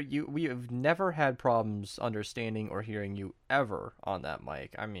figure we have never had problems understanding or hearing you ever on that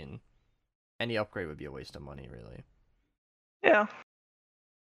mic. I mean, any upgrade would be a waste of money, really. Yeah.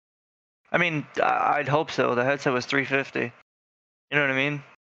 I mean, I'd hope so. The headset was $350. You know what I mean?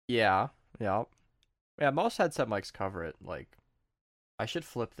 Yeah. Yeah, most headset mics cover it. Like, I should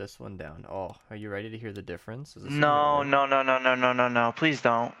flip this one down. Oh, are you ready to hear the difference? Is this No, gonna work? no, no, no, no, no, no, no. Please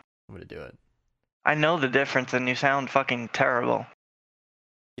don't. I'm gonna do it. I know the difference, and you sound fucking terrible.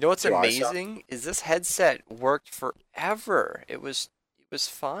 You know what's Do I sound- amazing is this headset worked forever. It was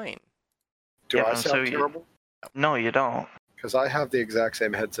fine. Do Yeah, I so sound you- terrible? No, you don't. Because I have the exact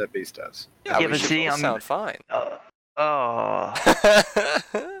same headset Beast does. Yeah, Yeah, we but should see, both I'm- sound fine. Oh.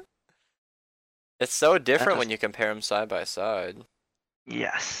 It's so different That's- when you compare them side by side.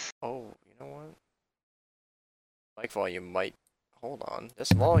 Yes. Oh, you know what? Mic volume might. Hold on.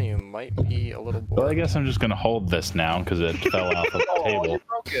 This volume might be a little. Well, I guess I'm just gonna hold this now because it fell off of the Oh, table. you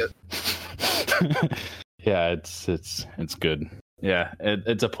broke it. Yeah, it's good. Yeah,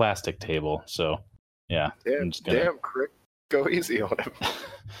 it's a plastic table, so yeah. Damn, I'm just gonna. damn, Crick. Go easy on him.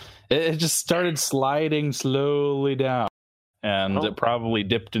 It just started sliding slowly down, and Oh. it probably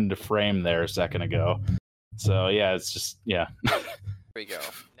dipped into frame there a second ago. So yeah, it's just yeah. Here we go.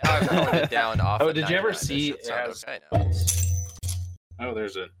 Now I've toned it down off. Oh, at did you ever 99. This see should it sound has- okay now. Oh,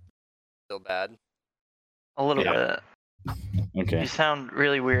 there's a. Still bad. A little Yeah. bit. Okay. You sound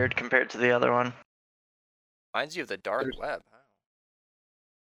really weird compared to the other one. Reminds you of the dark There's- web.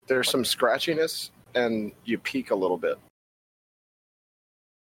 There's some scratchiness, and you peak a little bit.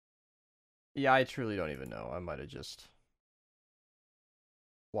 Yeah, I truly don't even know. I might have just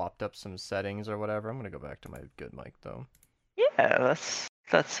swapped up some settings or whatever. I'm gonna go back to my good mic though. Yeah, that's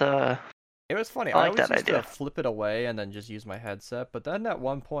It was funny. I like always that used to idea. flip it away and then just use my headset, but then at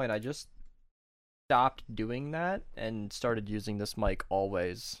one point I just stopped doing that and started using this mic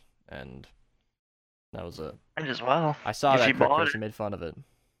always, and that was it. and as well. I saw If that you Crick bought Chris, it- he made fun of it.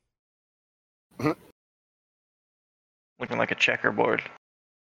 Looking like a checkerboard.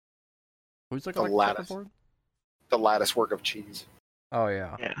 Who's looking The like a lattice. checkerboard? The lattice work of cheese. Oh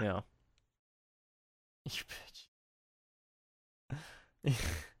yeah, Yeah. yeah. You bitch.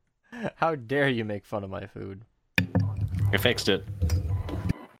 How dare you make fun of my food? I fixed it.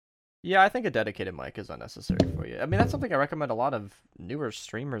 Yeah, I think a dedicated mic is unnecessary for you. I mean, that's something I recommend a lot of newer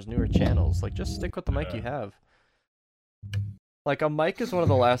streamers, newer channels. Like, just stick with the mic you have. Like, a mic is one of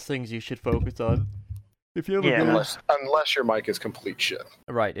the last things you should focus on. If you have Yeah. a good... Unless your mic is complete shit.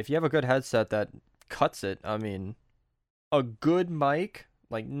 Right, if you have a good headset that cuts it, I mean, a good mic,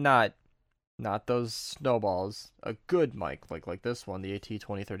 like, not those snowballs, a good mic, like this one, the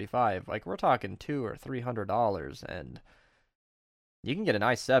AT2035, like, we're talking $200 or $300, and you can get an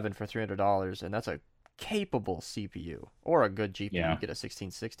i7 for $300, and that's a capable CPU, or a good GPU. Yeah. You get a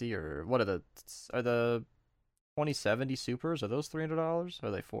 1660, or what are the 2070 Supers? Are those $300? Or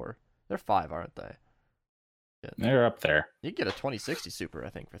are they $400? They're $500, aren't they? Shit. They're up there. You can get a 2060 Super, I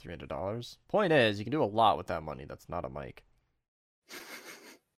think, for $300. Point is, you can do a lot with that money. That's not a mic.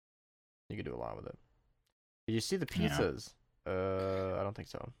 You can do a lot with it. Did you see the Yeah. pizzas? I don't think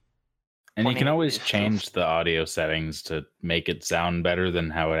so. And you can 20 always pesos. change the audio settings to make it sound better than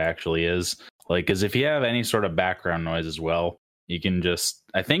how it actually is. Like, because if you have any sort of background noise as well, you can just.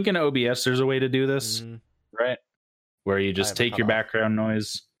 I think in OBS there's a way to do this, Mhm. right? Where you just have it take cut your off. background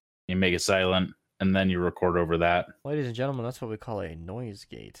noise, you make it silent, and then you record over that. Ladies and gentlemen, that's what we call a noise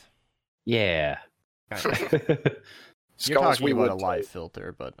gate. Yeah. You're Skulls, talking we about would a live play.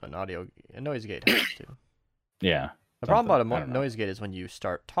 filter, but a noise gate has to. Yeah. The problem Something. I about a don't know. noise gate is when you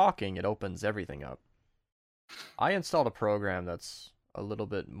start talking, it opens everything up. I installed a program that's a little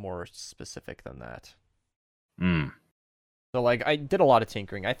bit more specific than that. Mm. So, like, I did a lot of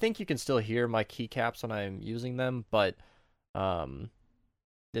tinkering. I think you can still hear my keycaps when I'm using them, but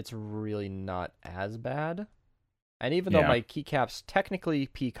it's really not as bad. And even though Yeah. my keycaps technically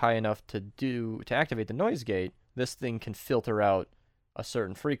peak high enough to activate the noise gate, this thing can filter out a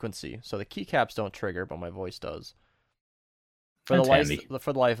certain frequency. So the keycaps don't trigger, but my voice does. For the That's life handy.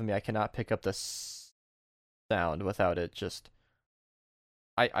 for the life of me, I cannot pick up this sound without it just.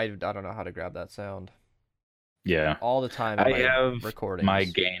 I don't know how to grab that sound Yeah. all the time. In I my have recordings. my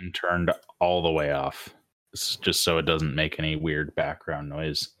gain turned all the way off, just so it doesn't make any weird background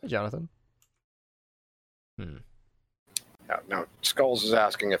noise. Hey, Jonathan. Yeah, no, Skulls is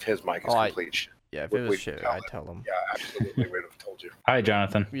asking if his mic is Oh, complete shit. Yeah, if We- it was we shit, tell I'd him. tell him. Yeah, absolutely would have told you. Hi,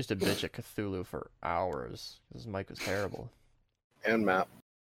 Jonathan. We used to bitch at Cthulhu for hours. His mic was terrible. And Matt.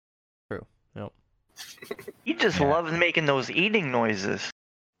 Nope. He just Yeah. loves making those eating noises.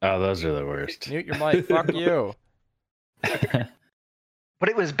 Oh, those are the worst. Mute your mic. Fuck you. But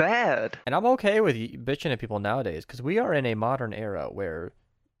it was bad. And I'm okay with bitching at people nowadays because we are in a modern era where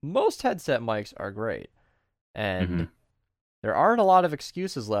most headset mics are great, and Mhm. there aren't a lot of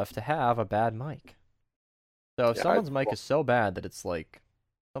excuses left to have a bad mic. So if Yeah, someone's mic is so bad that it's like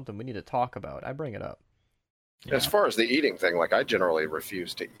something we need to talk about, I bring it up. As far as the eating thing, like I generally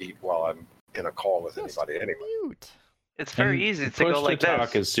refuse to eat while I'm in a call with Just anybody anyway. mute. It's very And easy to push go like to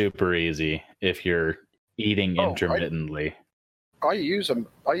talk this. is super easy if you're eating Oh, intermittently. I use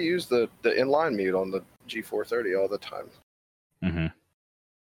the inline mute on the G430 all the time, Mm-hmm.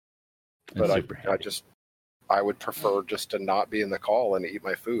 but I would prefer just to not be in the call and eat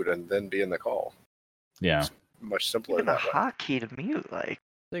my food and then be in the call. Yeah. Much simpler Even a that way. hotkey to mute, like.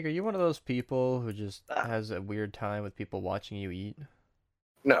 Like, are you one of those people who just has a weird time with people watching you eat?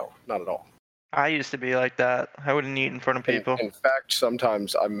 No, not at all. I used to be like that. I wouldn't eat in front of people. In fact,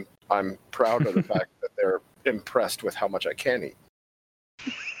 sometimes I'm proud of the fact that they're impressed with how much I can eat.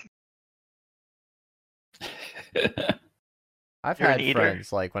 I've You're an had eater?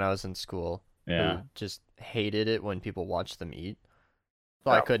 friends, like, when I was in school, Yeah. who just hated it when people watched them eat.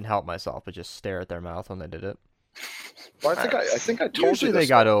 So I No. couldn't help myself but just stare at their mouth when they did it. Well, I think I told Usually you they this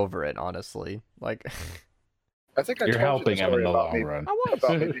got over it, honestly. Like, I think I You're told helping you the them in story the about long me, run.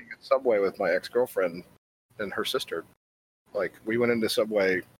 about me being at Subway with my ex-girlfriend and her sister. Like, we went into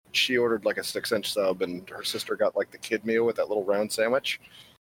Subway, she ordered like a 6-inch sub, and her sister got like the kid meal with that little round sandwich.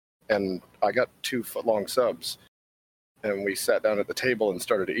 And I got 2-foot-long subs. And we sat down at the table and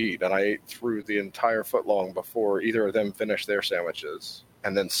started to eat. And I ate through the entire foot-long before either of them finished their sandwiches.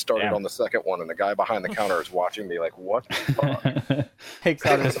 And then started Damn. on the second one, and the guy behind the counter is watching me like, what the fuck? takes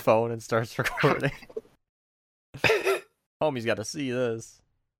out his phone and starts recording. Homie's got to see this.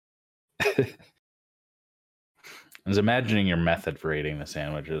 I was imagining your method for eating the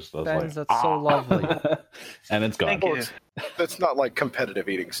sandwiches. I was Benz, like, that's so lovely. And it's gone. Thank you. That's not like competitive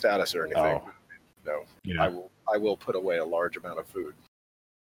eating status or anything. Oh. No. Yeah. I will put away a large amount of food.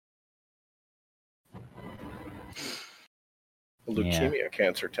 Leukemia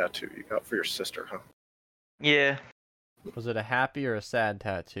cancer tattoo you got for your sister, huh? Yeah. Was it a happy or a sad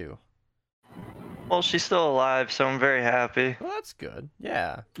tattoo? Well, she's still alive, so I'm very happy. Well, that's good.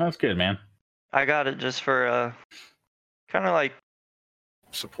 Yeah. That's good, man. I got it just for kind of like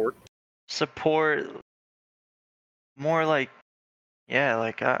Support. More like, yeah,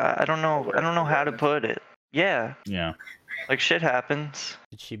 like I don't know how to put it. Yeah, Yeah. like shit happens.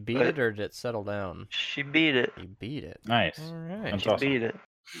 Did she beat But- it or did it settle down? She beat it. He beat it. Nice. All right. That's She awesome. beat it.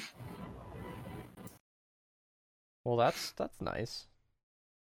 Well, that's nice.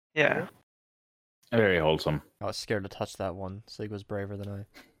 Yeah. Very wholesome. I was scared to touch that one. Sig was braver than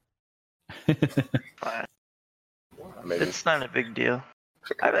I. But Maybe it's not a big deal.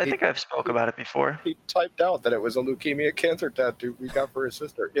 I think I've spoke about it before. he typed out that it was a leukemia cancer tattoo we got for his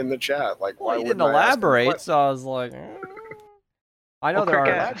sister in the chat. Like, Well, why he wouldn't didn't I ask him elaborate, what? so I was like, I know Well, there are.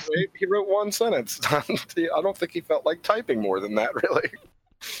 Cricket- Elaborate? He wrote one sentence. I don't think he felt like typing more than that, really.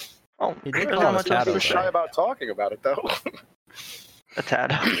 Oh, He did there's call not it much a else tattoo, to He was though. shy say. about talking about it, though. A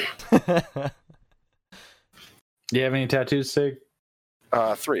tattoo. Do you have any tattoos, Sig?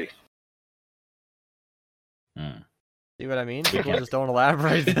 3. See what I mean? We People can't- just don't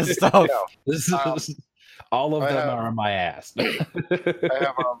elaborate this stuff. Yeah. This is all of I them have- are on my ass. I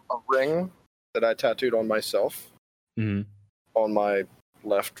have a ring that I tattooed on myself Mhm. on my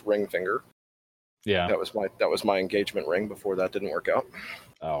left ring finger. Yeah. That was my engagement ring before that didn't work out.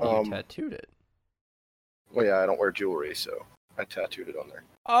 Oh. You tattooed it. Well, yeah, I don't wear jewelry, so I tattooed it on there.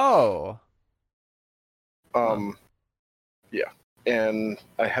 Oh. Yeah, and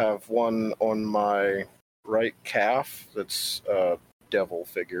I have one on my right calf that's a devil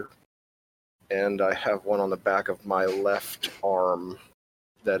figure, and I have one on the back of my left arm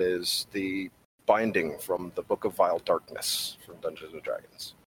that is the binding from the Book of Vile Darkness from Dungeons and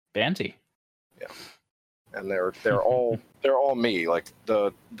Dragons. Fancy. And they're all me. Like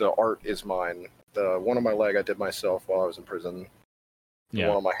the art is mine. The one on my leg I did myself while I was in prison. The Yeah.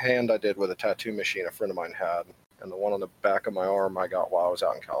 one on my hand I did with a tattoo machine a friend of mine had, and the one on the back of my arm I got while I was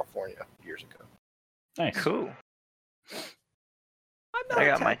out in California years ago. Nice. Cool. I'm not I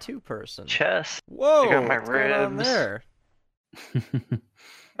a got my tattoo person. Chest. Whoa. I got my what's going on ribs. there?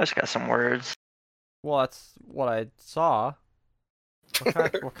 I just got some words. Well, that's what I saw.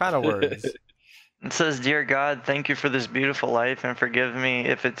 What kind of words? It says, "Dear God, thank you for this beautiful life, and forgive me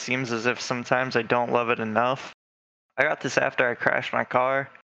if it seems as if sometimes I don't love it enough." I got this after I crashed my car,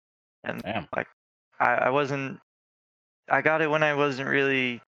 and Damn. like, I wasn't. I got it when I wasn't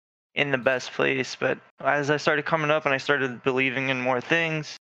really in the best place, but as I started coming up and I started believing in more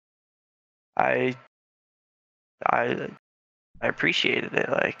things, I appreciated it.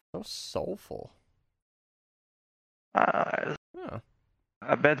 Like, So soulful. uh, Huh.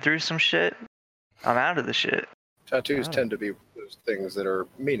 I've been through some shit. I'm out of the shit. Tattoos Wow. tend to be those things that are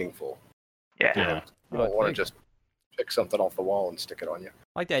meaningful. Yeah. Yeah. You don't Oh, want to thank- just pick something off the wall and stick it on you.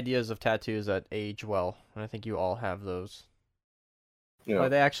 I like the ideas of tattoos that age well, and I think you all have those. You know,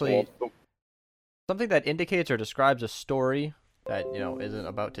 Like they actually well, something that indicates or describes a story that isn't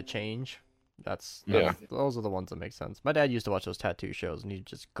about to change. Yeah. Those are the ones that make sense. My dad used to watch those tattoo shows, and he'd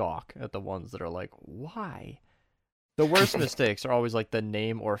just gawk at the ones that are like, why? The worst mistakes are always like the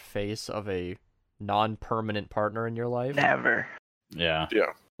name or face of a non-permanent partner in your life. Never. Yeah.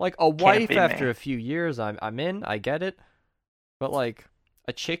 Like a wife be after me. a few years, I'm in, I get it. But like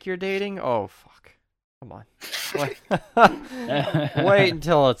a chick you're dating, oh fuck. Come on. Wait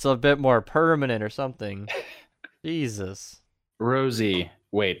until it's a bit more permanent or something. Jesus. Rosie.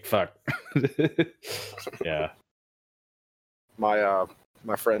 Wait, fuck. Yeah. My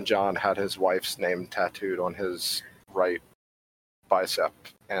friend John had his wife's name tattooed on his right bicep,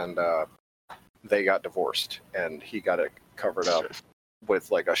 and they got divorced, and he got it covered up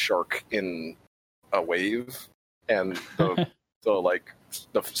with like a shark in a wave, and the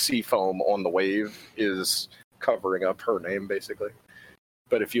sea foam on the wave is covering up her name basically.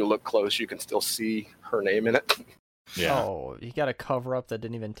 But if you look close, you can still see her name in it. Yeah. Oh, he got a cover up that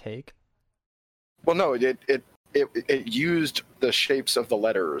didn't even take? Well, no, it used the shapes of the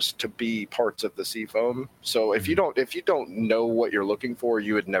letters to be parts of the sea foam. So if you don't know what you're looking for,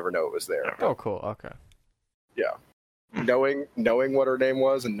 you would never know it was there. Oh, cool. Okay. Yeah, knowing what her name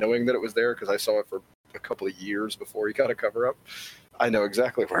was and knowing that it was there, because I saw it for a couple of years before he got a cover up. I know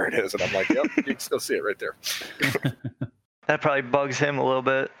exactly where it is, and I'm like, yep, you can still see it right there. That probably bugs him a little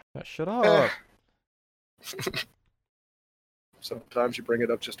bit. Shut up. Sometimes you bring it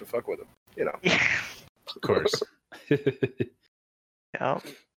up just to fuck with him, Of course. Yeah.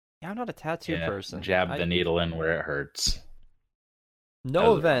 Yeah, I'm not a tattoo person. Jab the needle in where it hurts.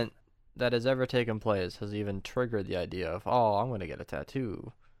 No As- event that has ever taken place has even triggered the idea of, oh, I'm going to get a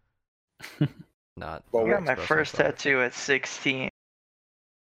tattoo. Not. Well, I got my express first myself. tattoo at 16.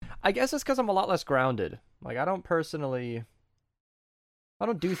 I guess it's because I'm a lot less grounded. Like, I don't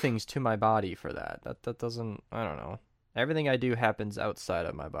do things to my body for that. That doesn't, I don't know. Everything I do happens outside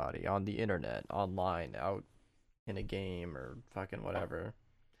of my body, on the internet, online, out in a game, or fucking whatever.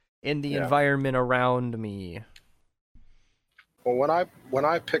 In the environment around me. Well, when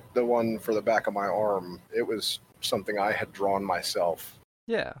I picked the one for the back of my arm, it was something I had drawn myself,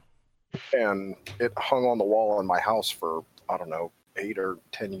 Yeah. and it hung on the wall in my house for, I don't know, 8 or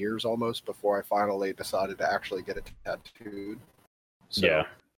 10 years almost before I finally decided to actually get it tattooed. So, Yeah.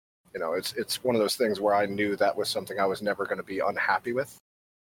 It's one of those things where I knew that was something I was never going to be unhappy with.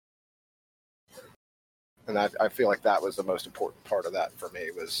 And I feel like that was the most important part of that for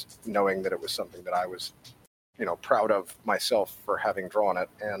me, was knowing that it was something that I was, proud of myself for having drawn it,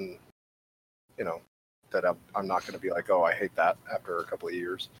 and, that I'm not going to be like, oh, I hate that after a couple of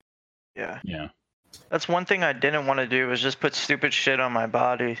years. Yeah. Yeah. That's one thing I didn't want to do, was just put stupid shit on my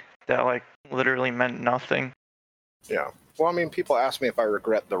body that like literally meant nothing. Yeah. Well, I mean, people ask me if I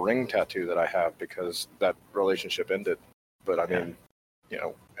regret the ring tattoo that I have because that relationship ended. But I mean,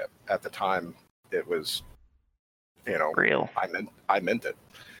 at the time, it was, Real. I meant it.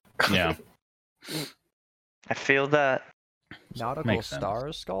 Yeah. I feel that. Nautical Makes sense.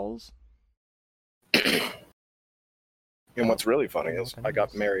 star skulls? And what's really funny is Okay. I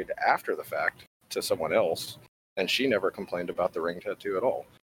got married after the fact to someone else, and she never complained about the ring tattoo at all.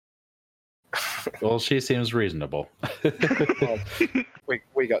 Well, she seems reasonable. Well,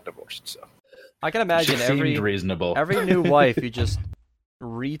 we got divorced, so. I can She imagine seemed reasonable. every new wife, you just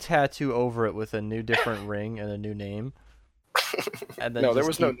re-tattoo over it with a new different ring and a new name. And then No, there just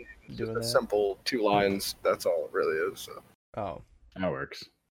was no keep name. It's doing just a that. simple 2 lines. That's all it really is. So. Oh. That works.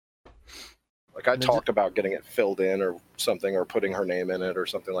 Like, I And is talked about getting it filled in or something, or putting her name in it or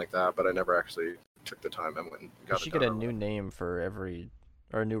something like that, but I never actually took the time and went and You got should it get a done. new name for every,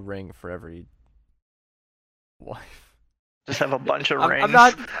 or a new ring for every wife. Just have a bunch of rings. I'm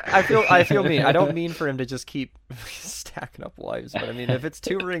not. I feel mean. I don't mean for him to just keep stacking up wives, but I mean, if it's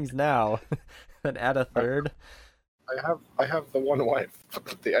 2 rings now, then add a third. I have the one wife,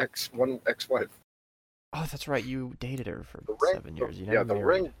 one ex-wife. Oh, that's right. You dated her for The ring, 7 years. You yeah, never the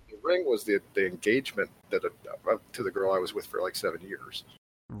married. ring was the engagement that to the girl I was with for like 7 years,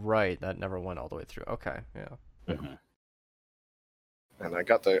 Right. That never went all the way through. Okay. Yeah. Mhm. and I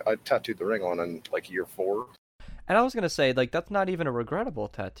tattooed the ring on in like year 4. And I was gonna say, like, that's not even a regrettable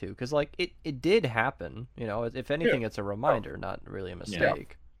tattoo, because like it did happen. If anything, it's a reminder, not really a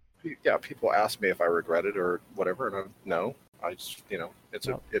mistake. Yeah, people ask me if I regret it or whatever, and no, I just it's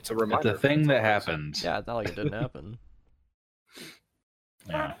a reminder. It's a thing that That's all it happens. Yeah, it's not like it didn't happen.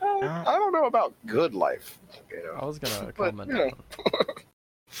 Yeah. is. I don't know about good life, I was gonna But, comment. you know. on-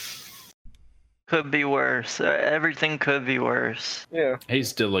 Could be worse. Everything could be worse. Yeah, He's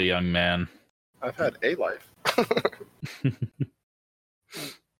still a young man. I've had a life.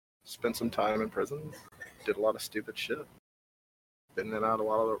 Spent some time in prison. Did a lot of stupid shit. Been in and out of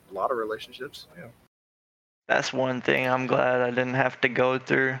a lot of relationships. Yeah. That's one thing I'm glad I didn't have to go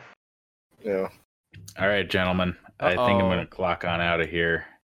through. Yeah. All right, gentlemen. I think I'm going to clock on out of here.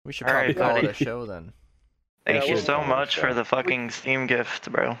 We should All probably right, call it buddy. a show then. Thank Yeah, you we'll so call it a much for show. the fucking Steam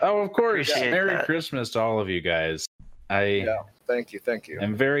gift, bro. Oh, of course. Appreciate Merry that. Christmas to all of you guys. I Yeah. Thank you.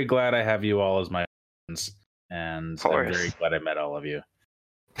 am very glad I have you all as my friends, and Of I'm course. very glad I met all of you.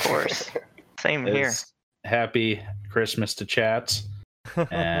 Of course. Same here. It's happy Christmas to chats,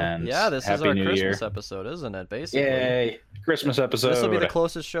 and yeah, this is Happy our New Christmas Year. episode, isn't it? Basically. Yay! Christmas episode. This will be the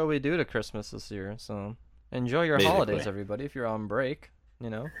closest show we do to Christmas this year. So enjoy your Basically. holidays, everybody. If you're on break, you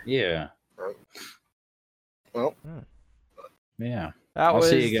know. Yeah. Well, Yeah. That I'll was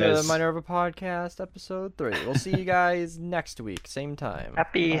see you the guys. Minerva Podcast, episode 3. We'll see you guys next week, same time.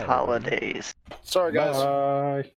 Happy Bye, everybody. holidays. sorry guys. Bye.